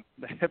again, and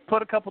they have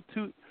put a couple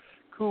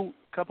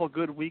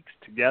good weeks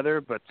together,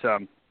 but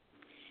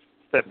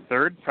that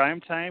third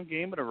primetime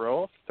game in a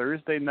row,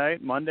 Thursday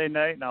night, Monday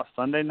night, now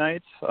Sunday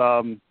night.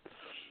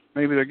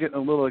 Maybe they're getting a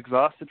little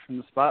exhausted from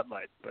the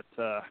spotlight, but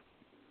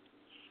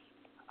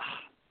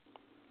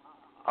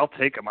I'll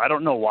take them. I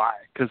don't know why,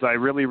 because I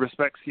really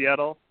respect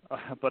Seattle,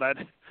 but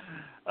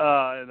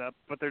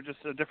they're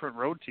just a different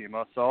road team.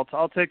 So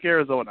I'll take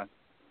Arizona,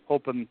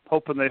 hoping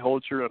they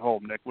hold true at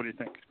home. Nick, what do you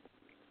think?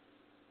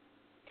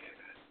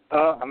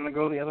 I'm going to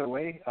go the other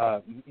way.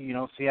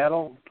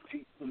 Seattle,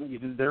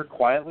 they're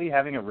quietly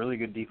having a really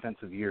good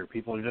defensive year.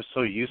 People are just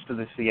so used to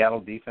the Seattle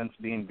defense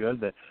being good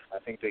that I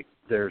think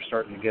they're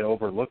starting to get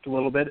overlooked a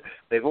little bit.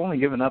 They've only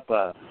given up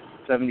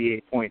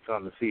 78 points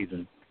on the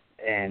season,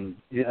 and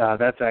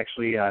that's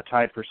actually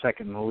tied for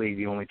second in the league.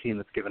 The only team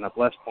that's given up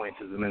less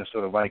points is the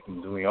Minnesota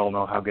Vikings, and we all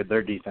know how good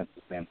their defense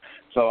has been.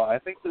 So I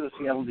think that the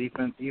Seattle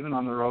defense, even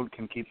on the road,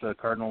 can keep the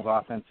Cardinals'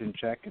 offense in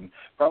check and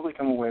probably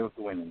come away with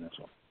the win in this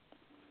one.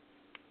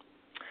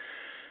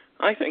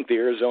 I think the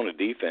Arizona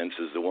defense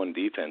is the one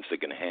defense that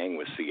can hang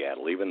with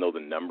Seattle, even though the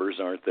numbers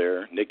aren't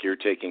there. Nick, you're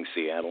taking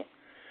Seattle.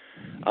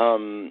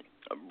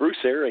 Bruce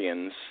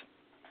Arians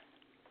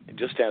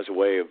just has a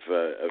way of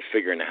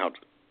figuring out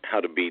how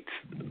to beat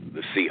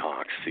the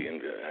Seahawks.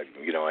 And,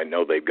 I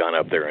know they've gone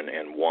up there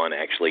and won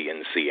actually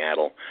in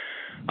Seattle.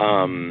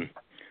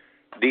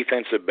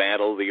 Defensive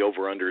battle, the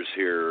over-unders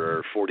here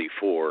are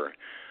 44.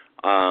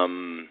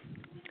 I'm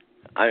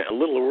a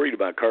little worried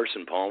about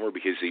Carson Palmer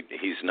because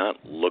he's not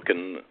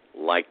looking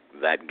like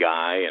that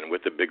guy, and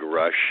with the big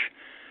rush,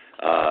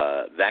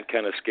 that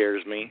kind of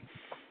scares me.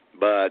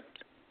 But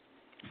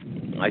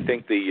I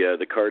think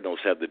the Cardinals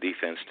have the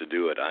defense to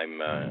do it. I'm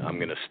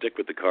going to stick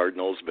with the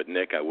Cardinals, but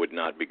Nick, I would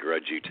not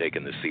begrudge you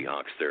taking the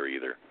Seahawks there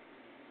either.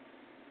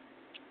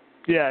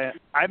 Yeah,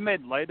 I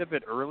made light of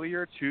it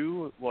earlier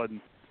too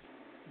when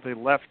they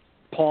left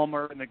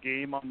Palmer in the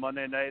game on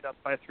Monday night up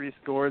by 3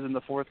 scores in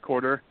the fourth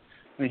quarter,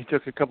 and he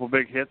took a couple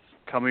big hits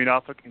coming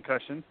off a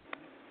concussion.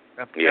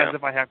 As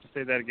if I have to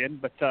say that again,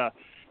 but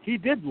he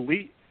did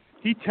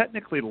he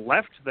technically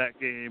left that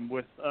game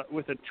with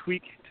a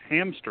tweaked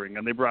hamstring,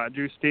 and they brought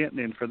Drew Stanton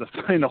in for the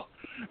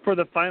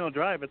final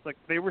drive. It's like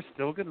they were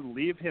still going to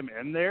leave him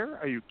in there.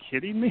 Are you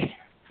kidding me?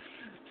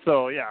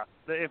 So yeah,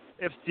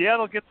 if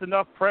Seattle gets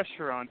enough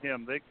pressure on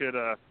him, they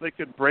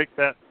could break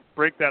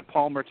that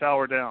Palmer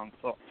tower down.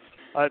 So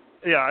I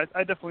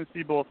definitely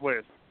see both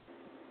ways.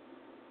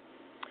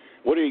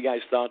 What are you guys'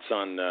 thoughts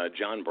on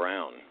John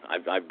Brown?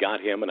 I've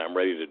got him, and I'm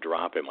ready to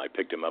drop him. I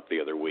picked him up the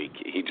other week.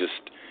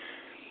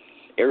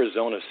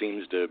 Arizona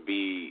seems to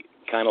be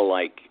kind of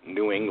like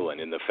New England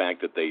in the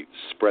fact that they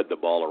spread the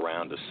ball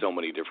around to so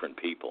many different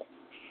people.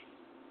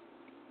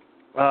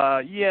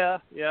 Yeah.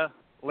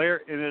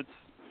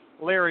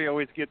 Larry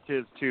always gets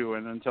his too,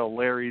 and until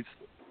Larry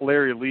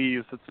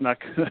leaves, it's not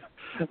gonna.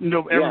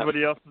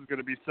 Everybody else is going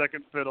to be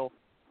second fiddle.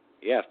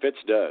 Yeah, Fitz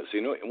does.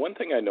 You know, one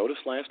thing I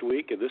noticed last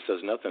week, and this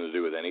has nothing to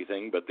do with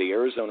anything, but the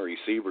Arizona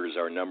receivers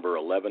are number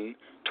 11,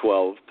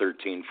 12,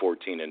 13,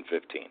 14, and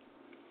 15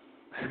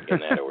 in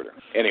that order.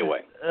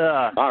 Anyway,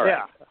 all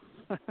right.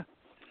 Yeah.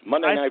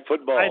 Monday Night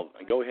Football.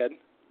 Go ahead.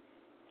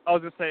 I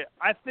was going to say,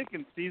 I think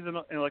in a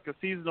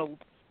seasonal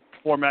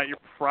format, you're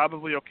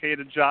probably okay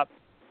to drop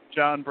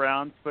John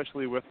Brown,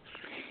 especially with,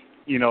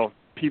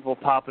 people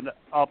popping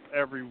up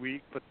every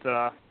week. But,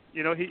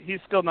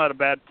 he's still not a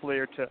bad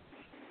player to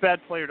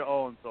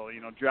own. So,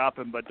 drop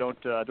him, but don't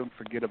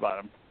forget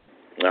about him.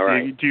 All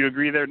right. Do you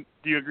agree there?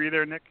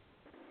 Nick?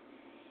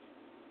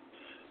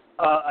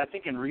 I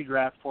think in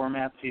redraft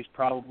formats, he's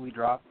probably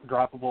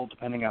droppable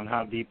depending on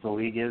how deep the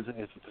league is.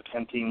 If it's a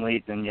 10-team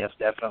league, then yes,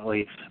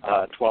 definitely.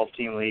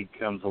 12-team league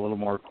becomes a little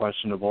more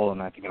questionable,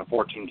 and I think in a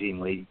 14-team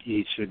league,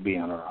 he should be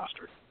on a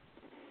roster.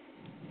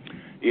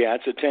 Yeah,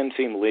 it's a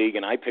 10-team league,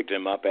 and I picked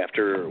him up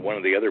after one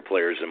of the other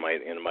players in my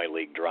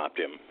league dropped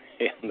him.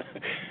 And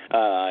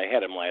I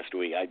had him last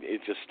week.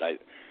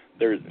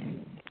 There's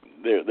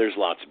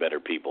lots of better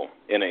people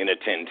in a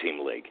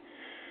 10-team league.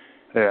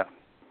 Yeah.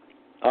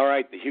 All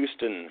right, the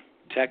Houston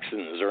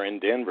Texans are in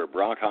Denver.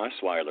 Brock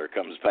Osweiler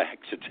comes back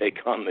to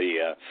take on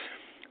the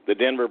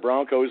Denver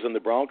Broncos, and the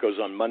Broncos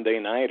on Monday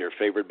night are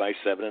favored by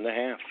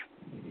 7.5.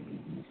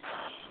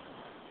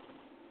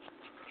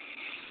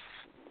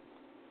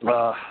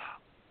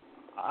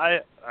 I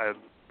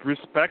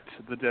respect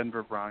the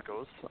Denver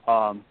Broncos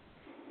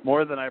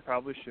more than I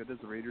probably should as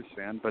a Raiders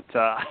fan, but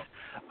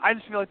I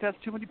just feel like that's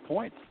too many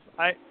points.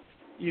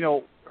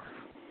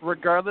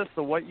 Regardless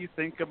of what you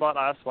think about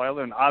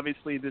Osweiler, and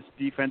obviously this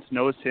defense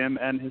knows him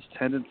and his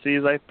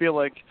tendencies, I feel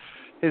like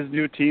his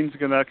new team's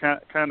going to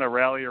kind of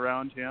rally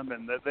around him,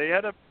 and that they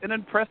had an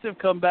impressive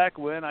comeback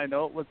win. I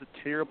know it was a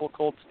terrible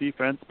Colts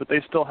defense, but they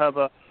still have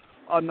a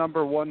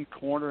number one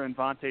corner in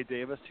Vontae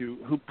Davis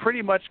who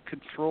pretty much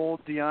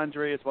controlled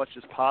DeAndre as much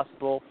as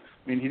possible.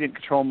 I mean, he didn't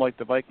control him like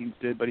the Vikings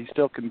did, but he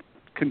still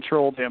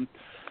controlled him.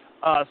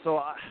 And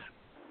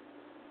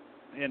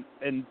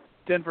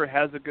Denver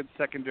has a good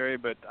secondary,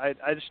 but I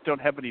just don't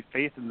have any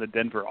faith in the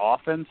Denver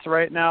offense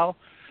right now.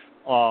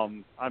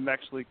 I'm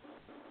actually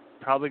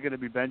probably going to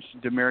be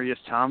benching Demaryius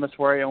Thomas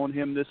where I own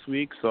him this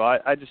week, so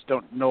I just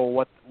don't know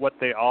what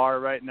they are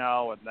right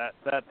now, and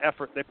that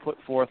effort they put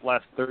forth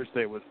last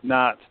Thursday was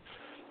not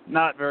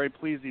very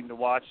pleasing to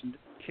watch, and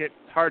it's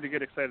hard to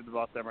get excited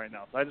about them right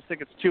now. So I just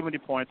think it's too many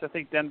points. I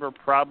think Denver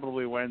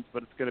probably wins,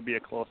 but it's going to be a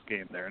close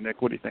game there.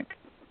 Nick, what do you think?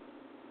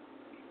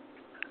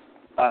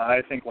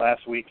 I think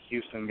last week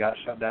Houston got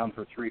shut down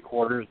for 3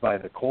 quarters by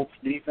the Colts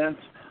defense.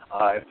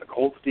 If the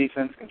Colts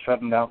defense can shut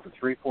them down for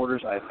 3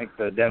 quarters, I think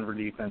the Denver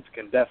defense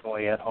can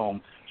definitely at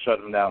home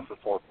shut them down for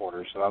 4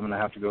 quarters. So I'm going to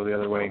have to go the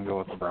other way and go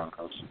with the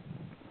Broncos.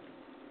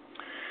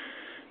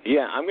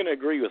 Yeah, I'm going to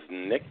agree with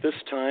Nick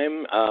this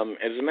time.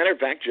 As a matter of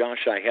fact,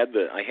 Josh, I had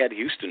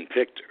Houston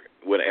picked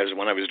when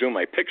I was doing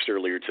my picks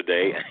earlier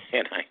today,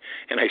 and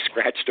I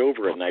scratched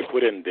over it and I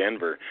put in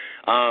Denver.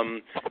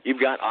 You've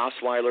got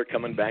Osweiler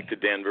coming back to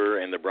Denver,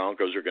 and the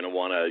Broncos are going to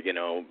want to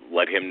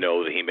let him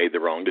know that he made the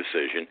wrong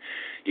decision.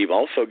 You've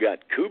also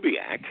got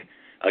Kubiak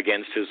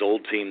against his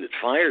old team that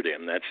fired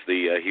him. That's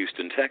the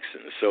Houston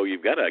Texans. So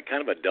you've got a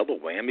kind of a double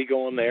whammy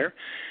going there.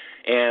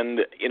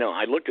 And,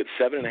 I looked at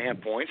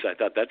 7.5 points. I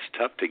thought that's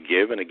tough to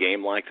give in a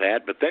game like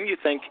that. But then you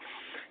think,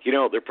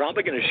 they're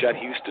probably going to shut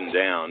Houston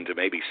down to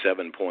maybe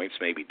 7 points,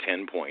 maybe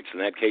 10 points. In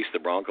that case, the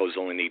Broncos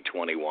only need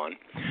 21.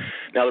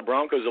 Now, the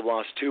Broncos have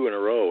lost 2 in a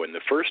row. In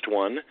the first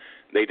one,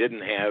 they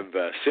didn't have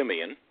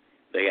Simeon.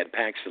 They had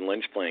Paxton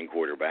Lynch playing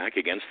quarterback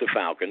against the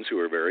Falcons, who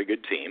are a very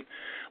good team.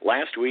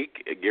 Last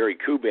week, Gary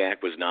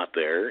Kubiak was not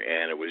there,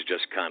 and it was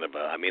just kind of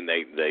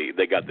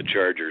they got the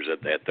Chargers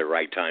at the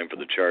right time for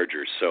the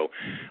Chargers. So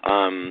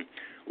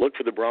look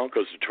for the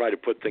Broncos to try to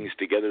put things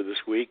together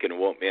this week, and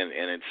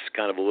it's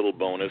kind of a little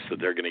bonus that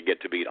they're going to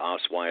get to beat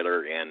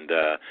Osweiler, and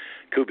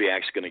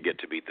Kubiak's going to get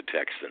to beat the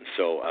Texans.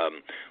 So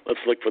let's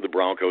look for the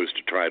Broncos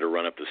to try to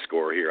run up the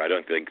score here. I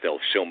don't think they'll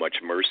show much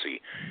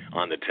mercy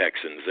on the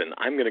Texans, and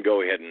I'm going to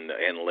go ahead and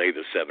lay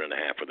the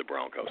 7.5 for the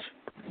Broncos.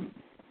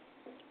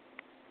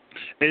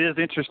 It is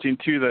interesting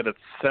too that it's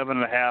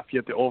 7.5,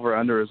 yet the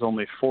over/under is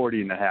only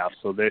 40.5.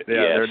 So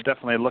they're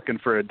definitely looking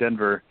for a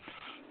Denver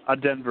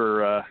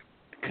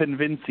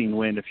convincing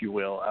win, if you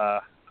will.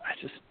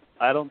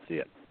 I don't see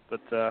it,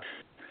 but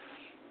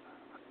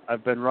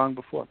I've been wrong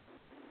before.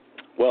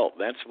 Well,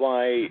 that's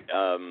why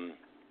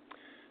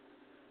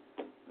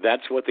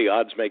that's what the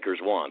odds makers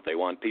want. They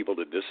want people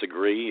to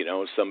disagree.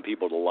 Some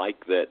people to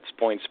like that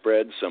point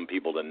spread, some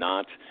people to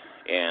not,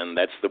 and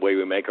that's the way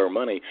we make our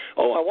money.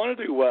 Oh, I wanted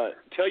to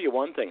tell you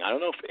one thing. I don't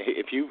know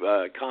if you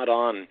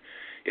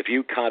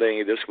caught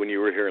any of this when you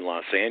were here in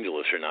Los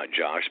Angeles or not,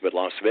 Josh, but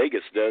Las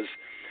Vegas does.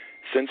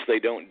 Since they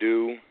don't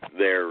do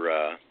their,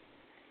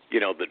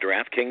 the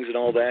DraftKings and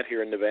all that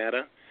here in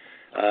Nevada,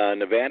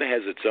 Nevada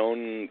has its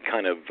own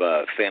kind of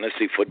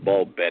fantasy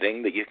football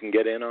betting that you can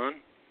get in on.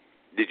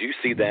 Did you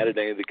see that at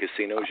any of the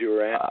casinos you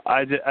were at?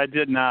 I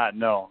did not,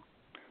 no.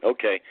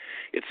 Okay.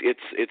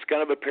 It's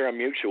kind of a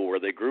pari-mutuel where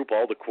they group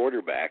all the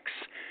quarterbacks,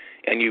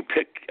 and you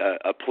pick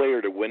a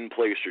player to win,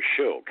 place, or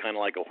show, kind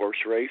of like a horse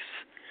race,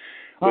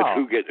 with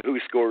who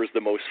scores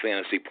the most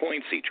fantasy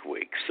points each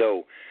week.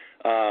 So,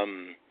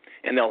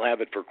 and they'll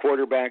have it for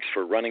quarterbacks,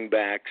 for running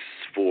backs,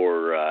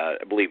 for I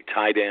believe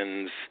tight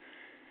ends,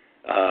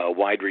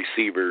 wide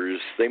receivers.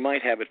 They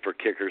might have it for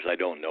kickers. I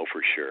don't know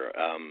for sure.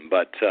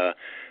 But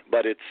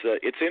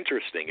it's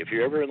interesting. If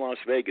you're ever in Las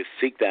Vegas,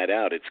 seek that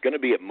out. It's going to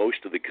be at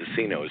most of the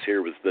casinos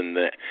here within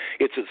the.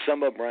 It's at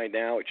some of them right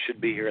now. It should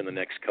be here in the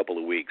next couple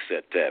of weeks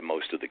at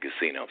most of the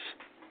casinos.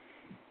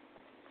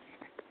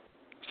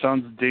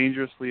 Sounds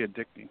dangerously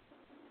addicting.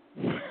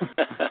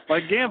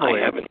 Like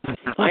gambling.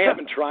 I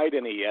haven't tried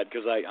any yet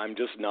because I'm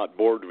just not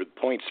bored with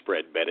point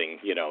spread betting,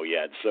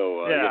 yet.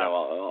 So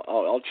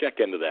I'll check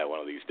into that one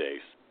of these days.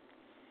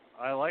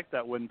 I like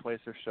that win, place,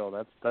 or show.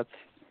 That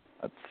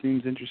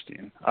seems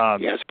interesting.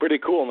 Yeah, it's pretty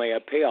cool, and they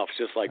have payoffs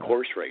just like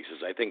horse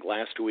races. I think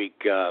last week,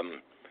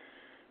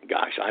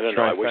 gosh, I don't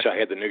know. I wish I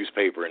had the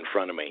newspaper in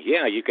front of me.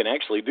 Yeah, you can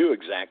actually do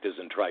exactas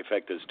and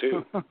trifectas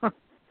too.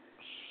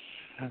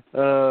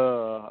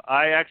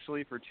 I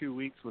actually, for 2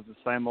 weeks, was a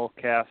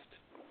simulcast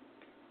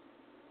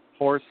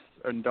horse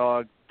and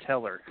dog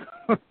teller.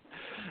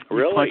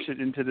 Really? Punch it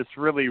into this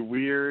really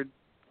weird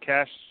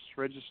cash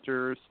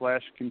register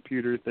 /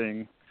 computer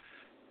thing.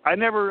 I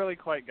never really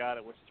quite got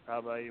it, which is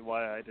probably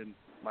why I didn't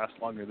last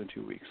longer than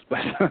 2 weeks.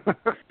 But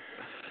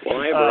well,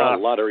 I have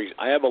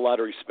a lot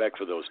of respect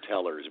for those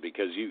tellers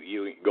because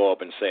you go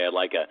up and say I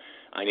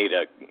need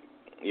an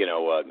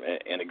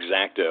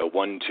exacta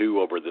 1-2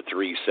 over the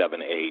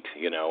 3-7-8,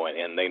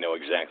 and they know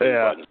exactly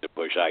the buttons to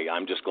push.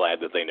 I'm just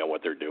glad that they know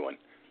what they're doing.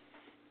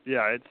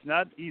 Yeah, it's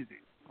not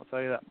easy. I'll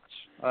tell you that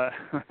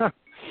much.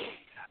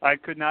 I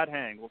could not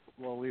hang.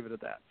 We'll leave it at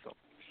that. So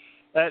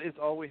that is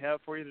all we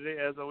have for you today.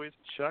 As always,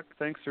 Chuck,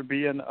 thanks for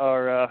being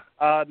our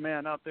odd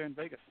man out there in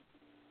Vegas.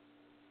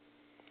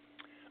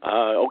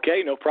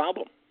 Okay, no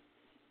problem.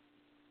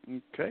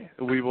 Okay,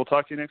 we will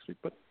talk to you next week.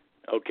 But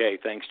okay,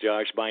 thanks,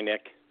 Josh. Bye,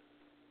 Nick.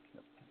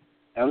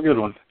 Have a good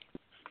one.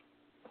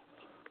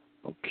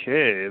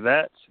 Okay,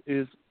 that's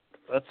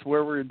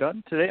where we're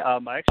done today. I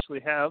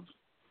actually have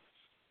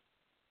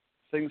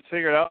things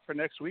figured out for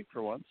next week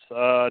for once.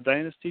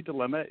 Dynasty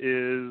Dilemma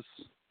is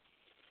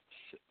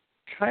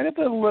kind of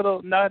a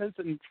little not as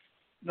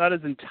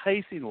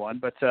enticing one,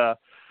 but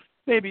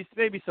maybe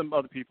some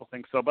other people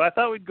think so. But I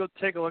thought we'd go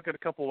take a look at a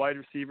couple wide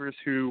receivers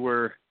who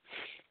were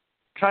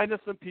kind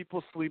of some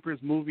people's sleepers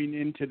moving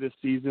into this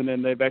season,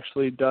 and they've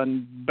actually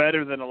done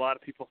better than a lot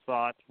of people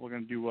thought. We're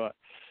going to do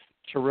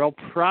Terrell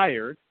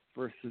Pryor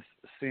versus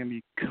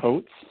Sammy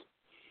Coates.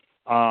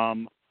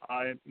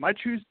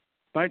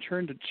 My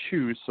turn to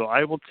choose, so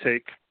I will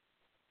take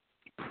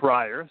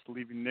Pryor,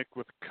 leaving Nick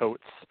with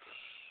Coates.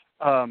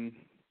 I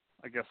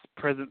guess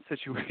present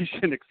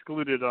situation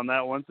excluded on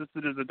that one, since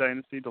it is a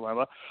dynasty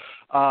dilemma.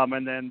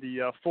 And then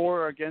the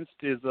 4 against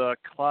is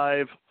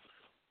Clive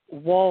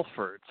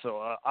Walford.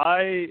 So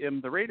I am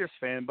the Raiders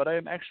fan, but I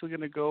am actually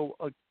going to go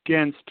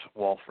against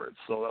Walford.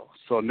 So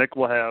Nick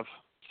will have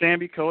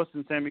Sammy Coates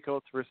and Sammy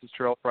Coates versus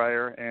Terrell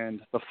Pryor,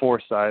 and the 4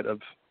 side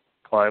of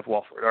Clive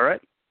Walford. All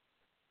right?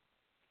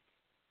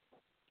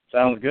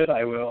 Sounds good.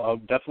 I'll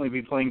definitely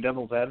be playing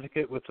devil's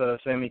advocate with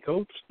Sammy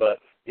Coates, but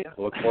yeah,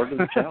 look forward to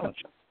the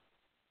challenge.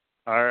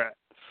 All right.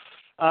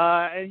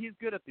 And he's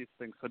good at these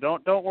things, so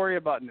don't worry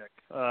about Nick.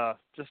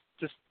 Just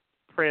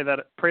pray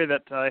that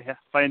I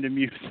find him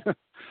used.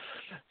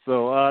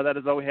 So that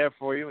is all we have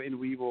for you, and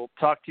we will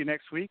talk to you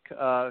next week.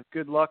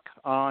 Good luck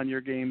on your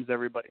games,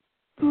 everybody.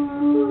 Thanks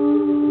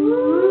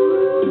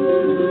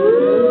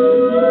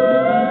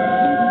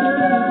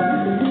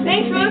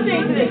for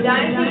listening to the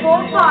Dynasty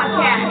Bowl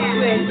Podcast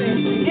with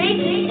Nick,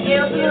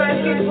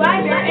 ALC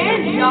Wagner,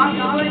 and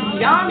Joshua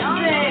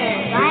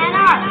Johnson.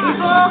 Sayonara,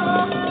 people.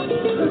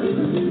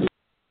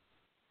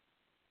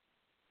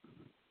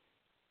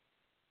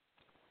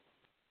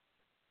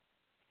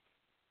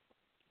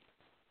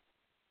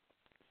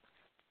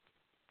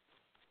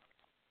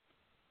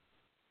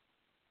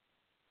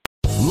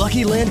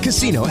 Lucky Land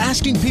Casino,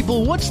 asking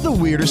people, what's the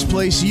weirdest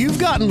place you've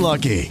gotten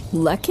lucky?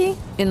 Lucky?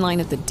 In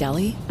line at the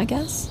deli, I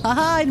guess?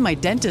 Aha, in my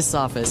dentist's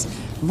office.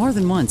 More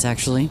than once,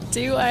 actually.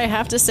 Do I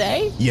have to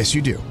say? Yes,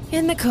 you do.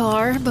 In the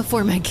car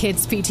before my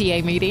kids'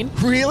 PTA meeting.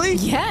 Really?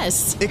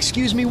 Yes.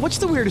 Excuse me, what's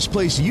the weirdest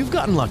place you've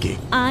gotten lucky?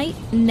 I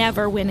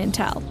never win and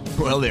tell.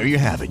 Well, there you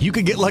have it. You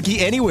can get lucky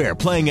anywhere,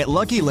 playing at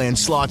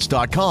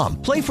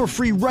LuckyLandSlots.com. Play for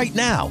free right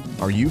now.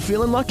 Are you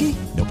feeling lucky?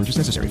 No purchase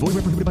necessary. Void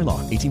where prohibited by law.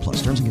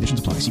 18+. Terms and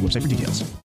conditions apply. See website for details.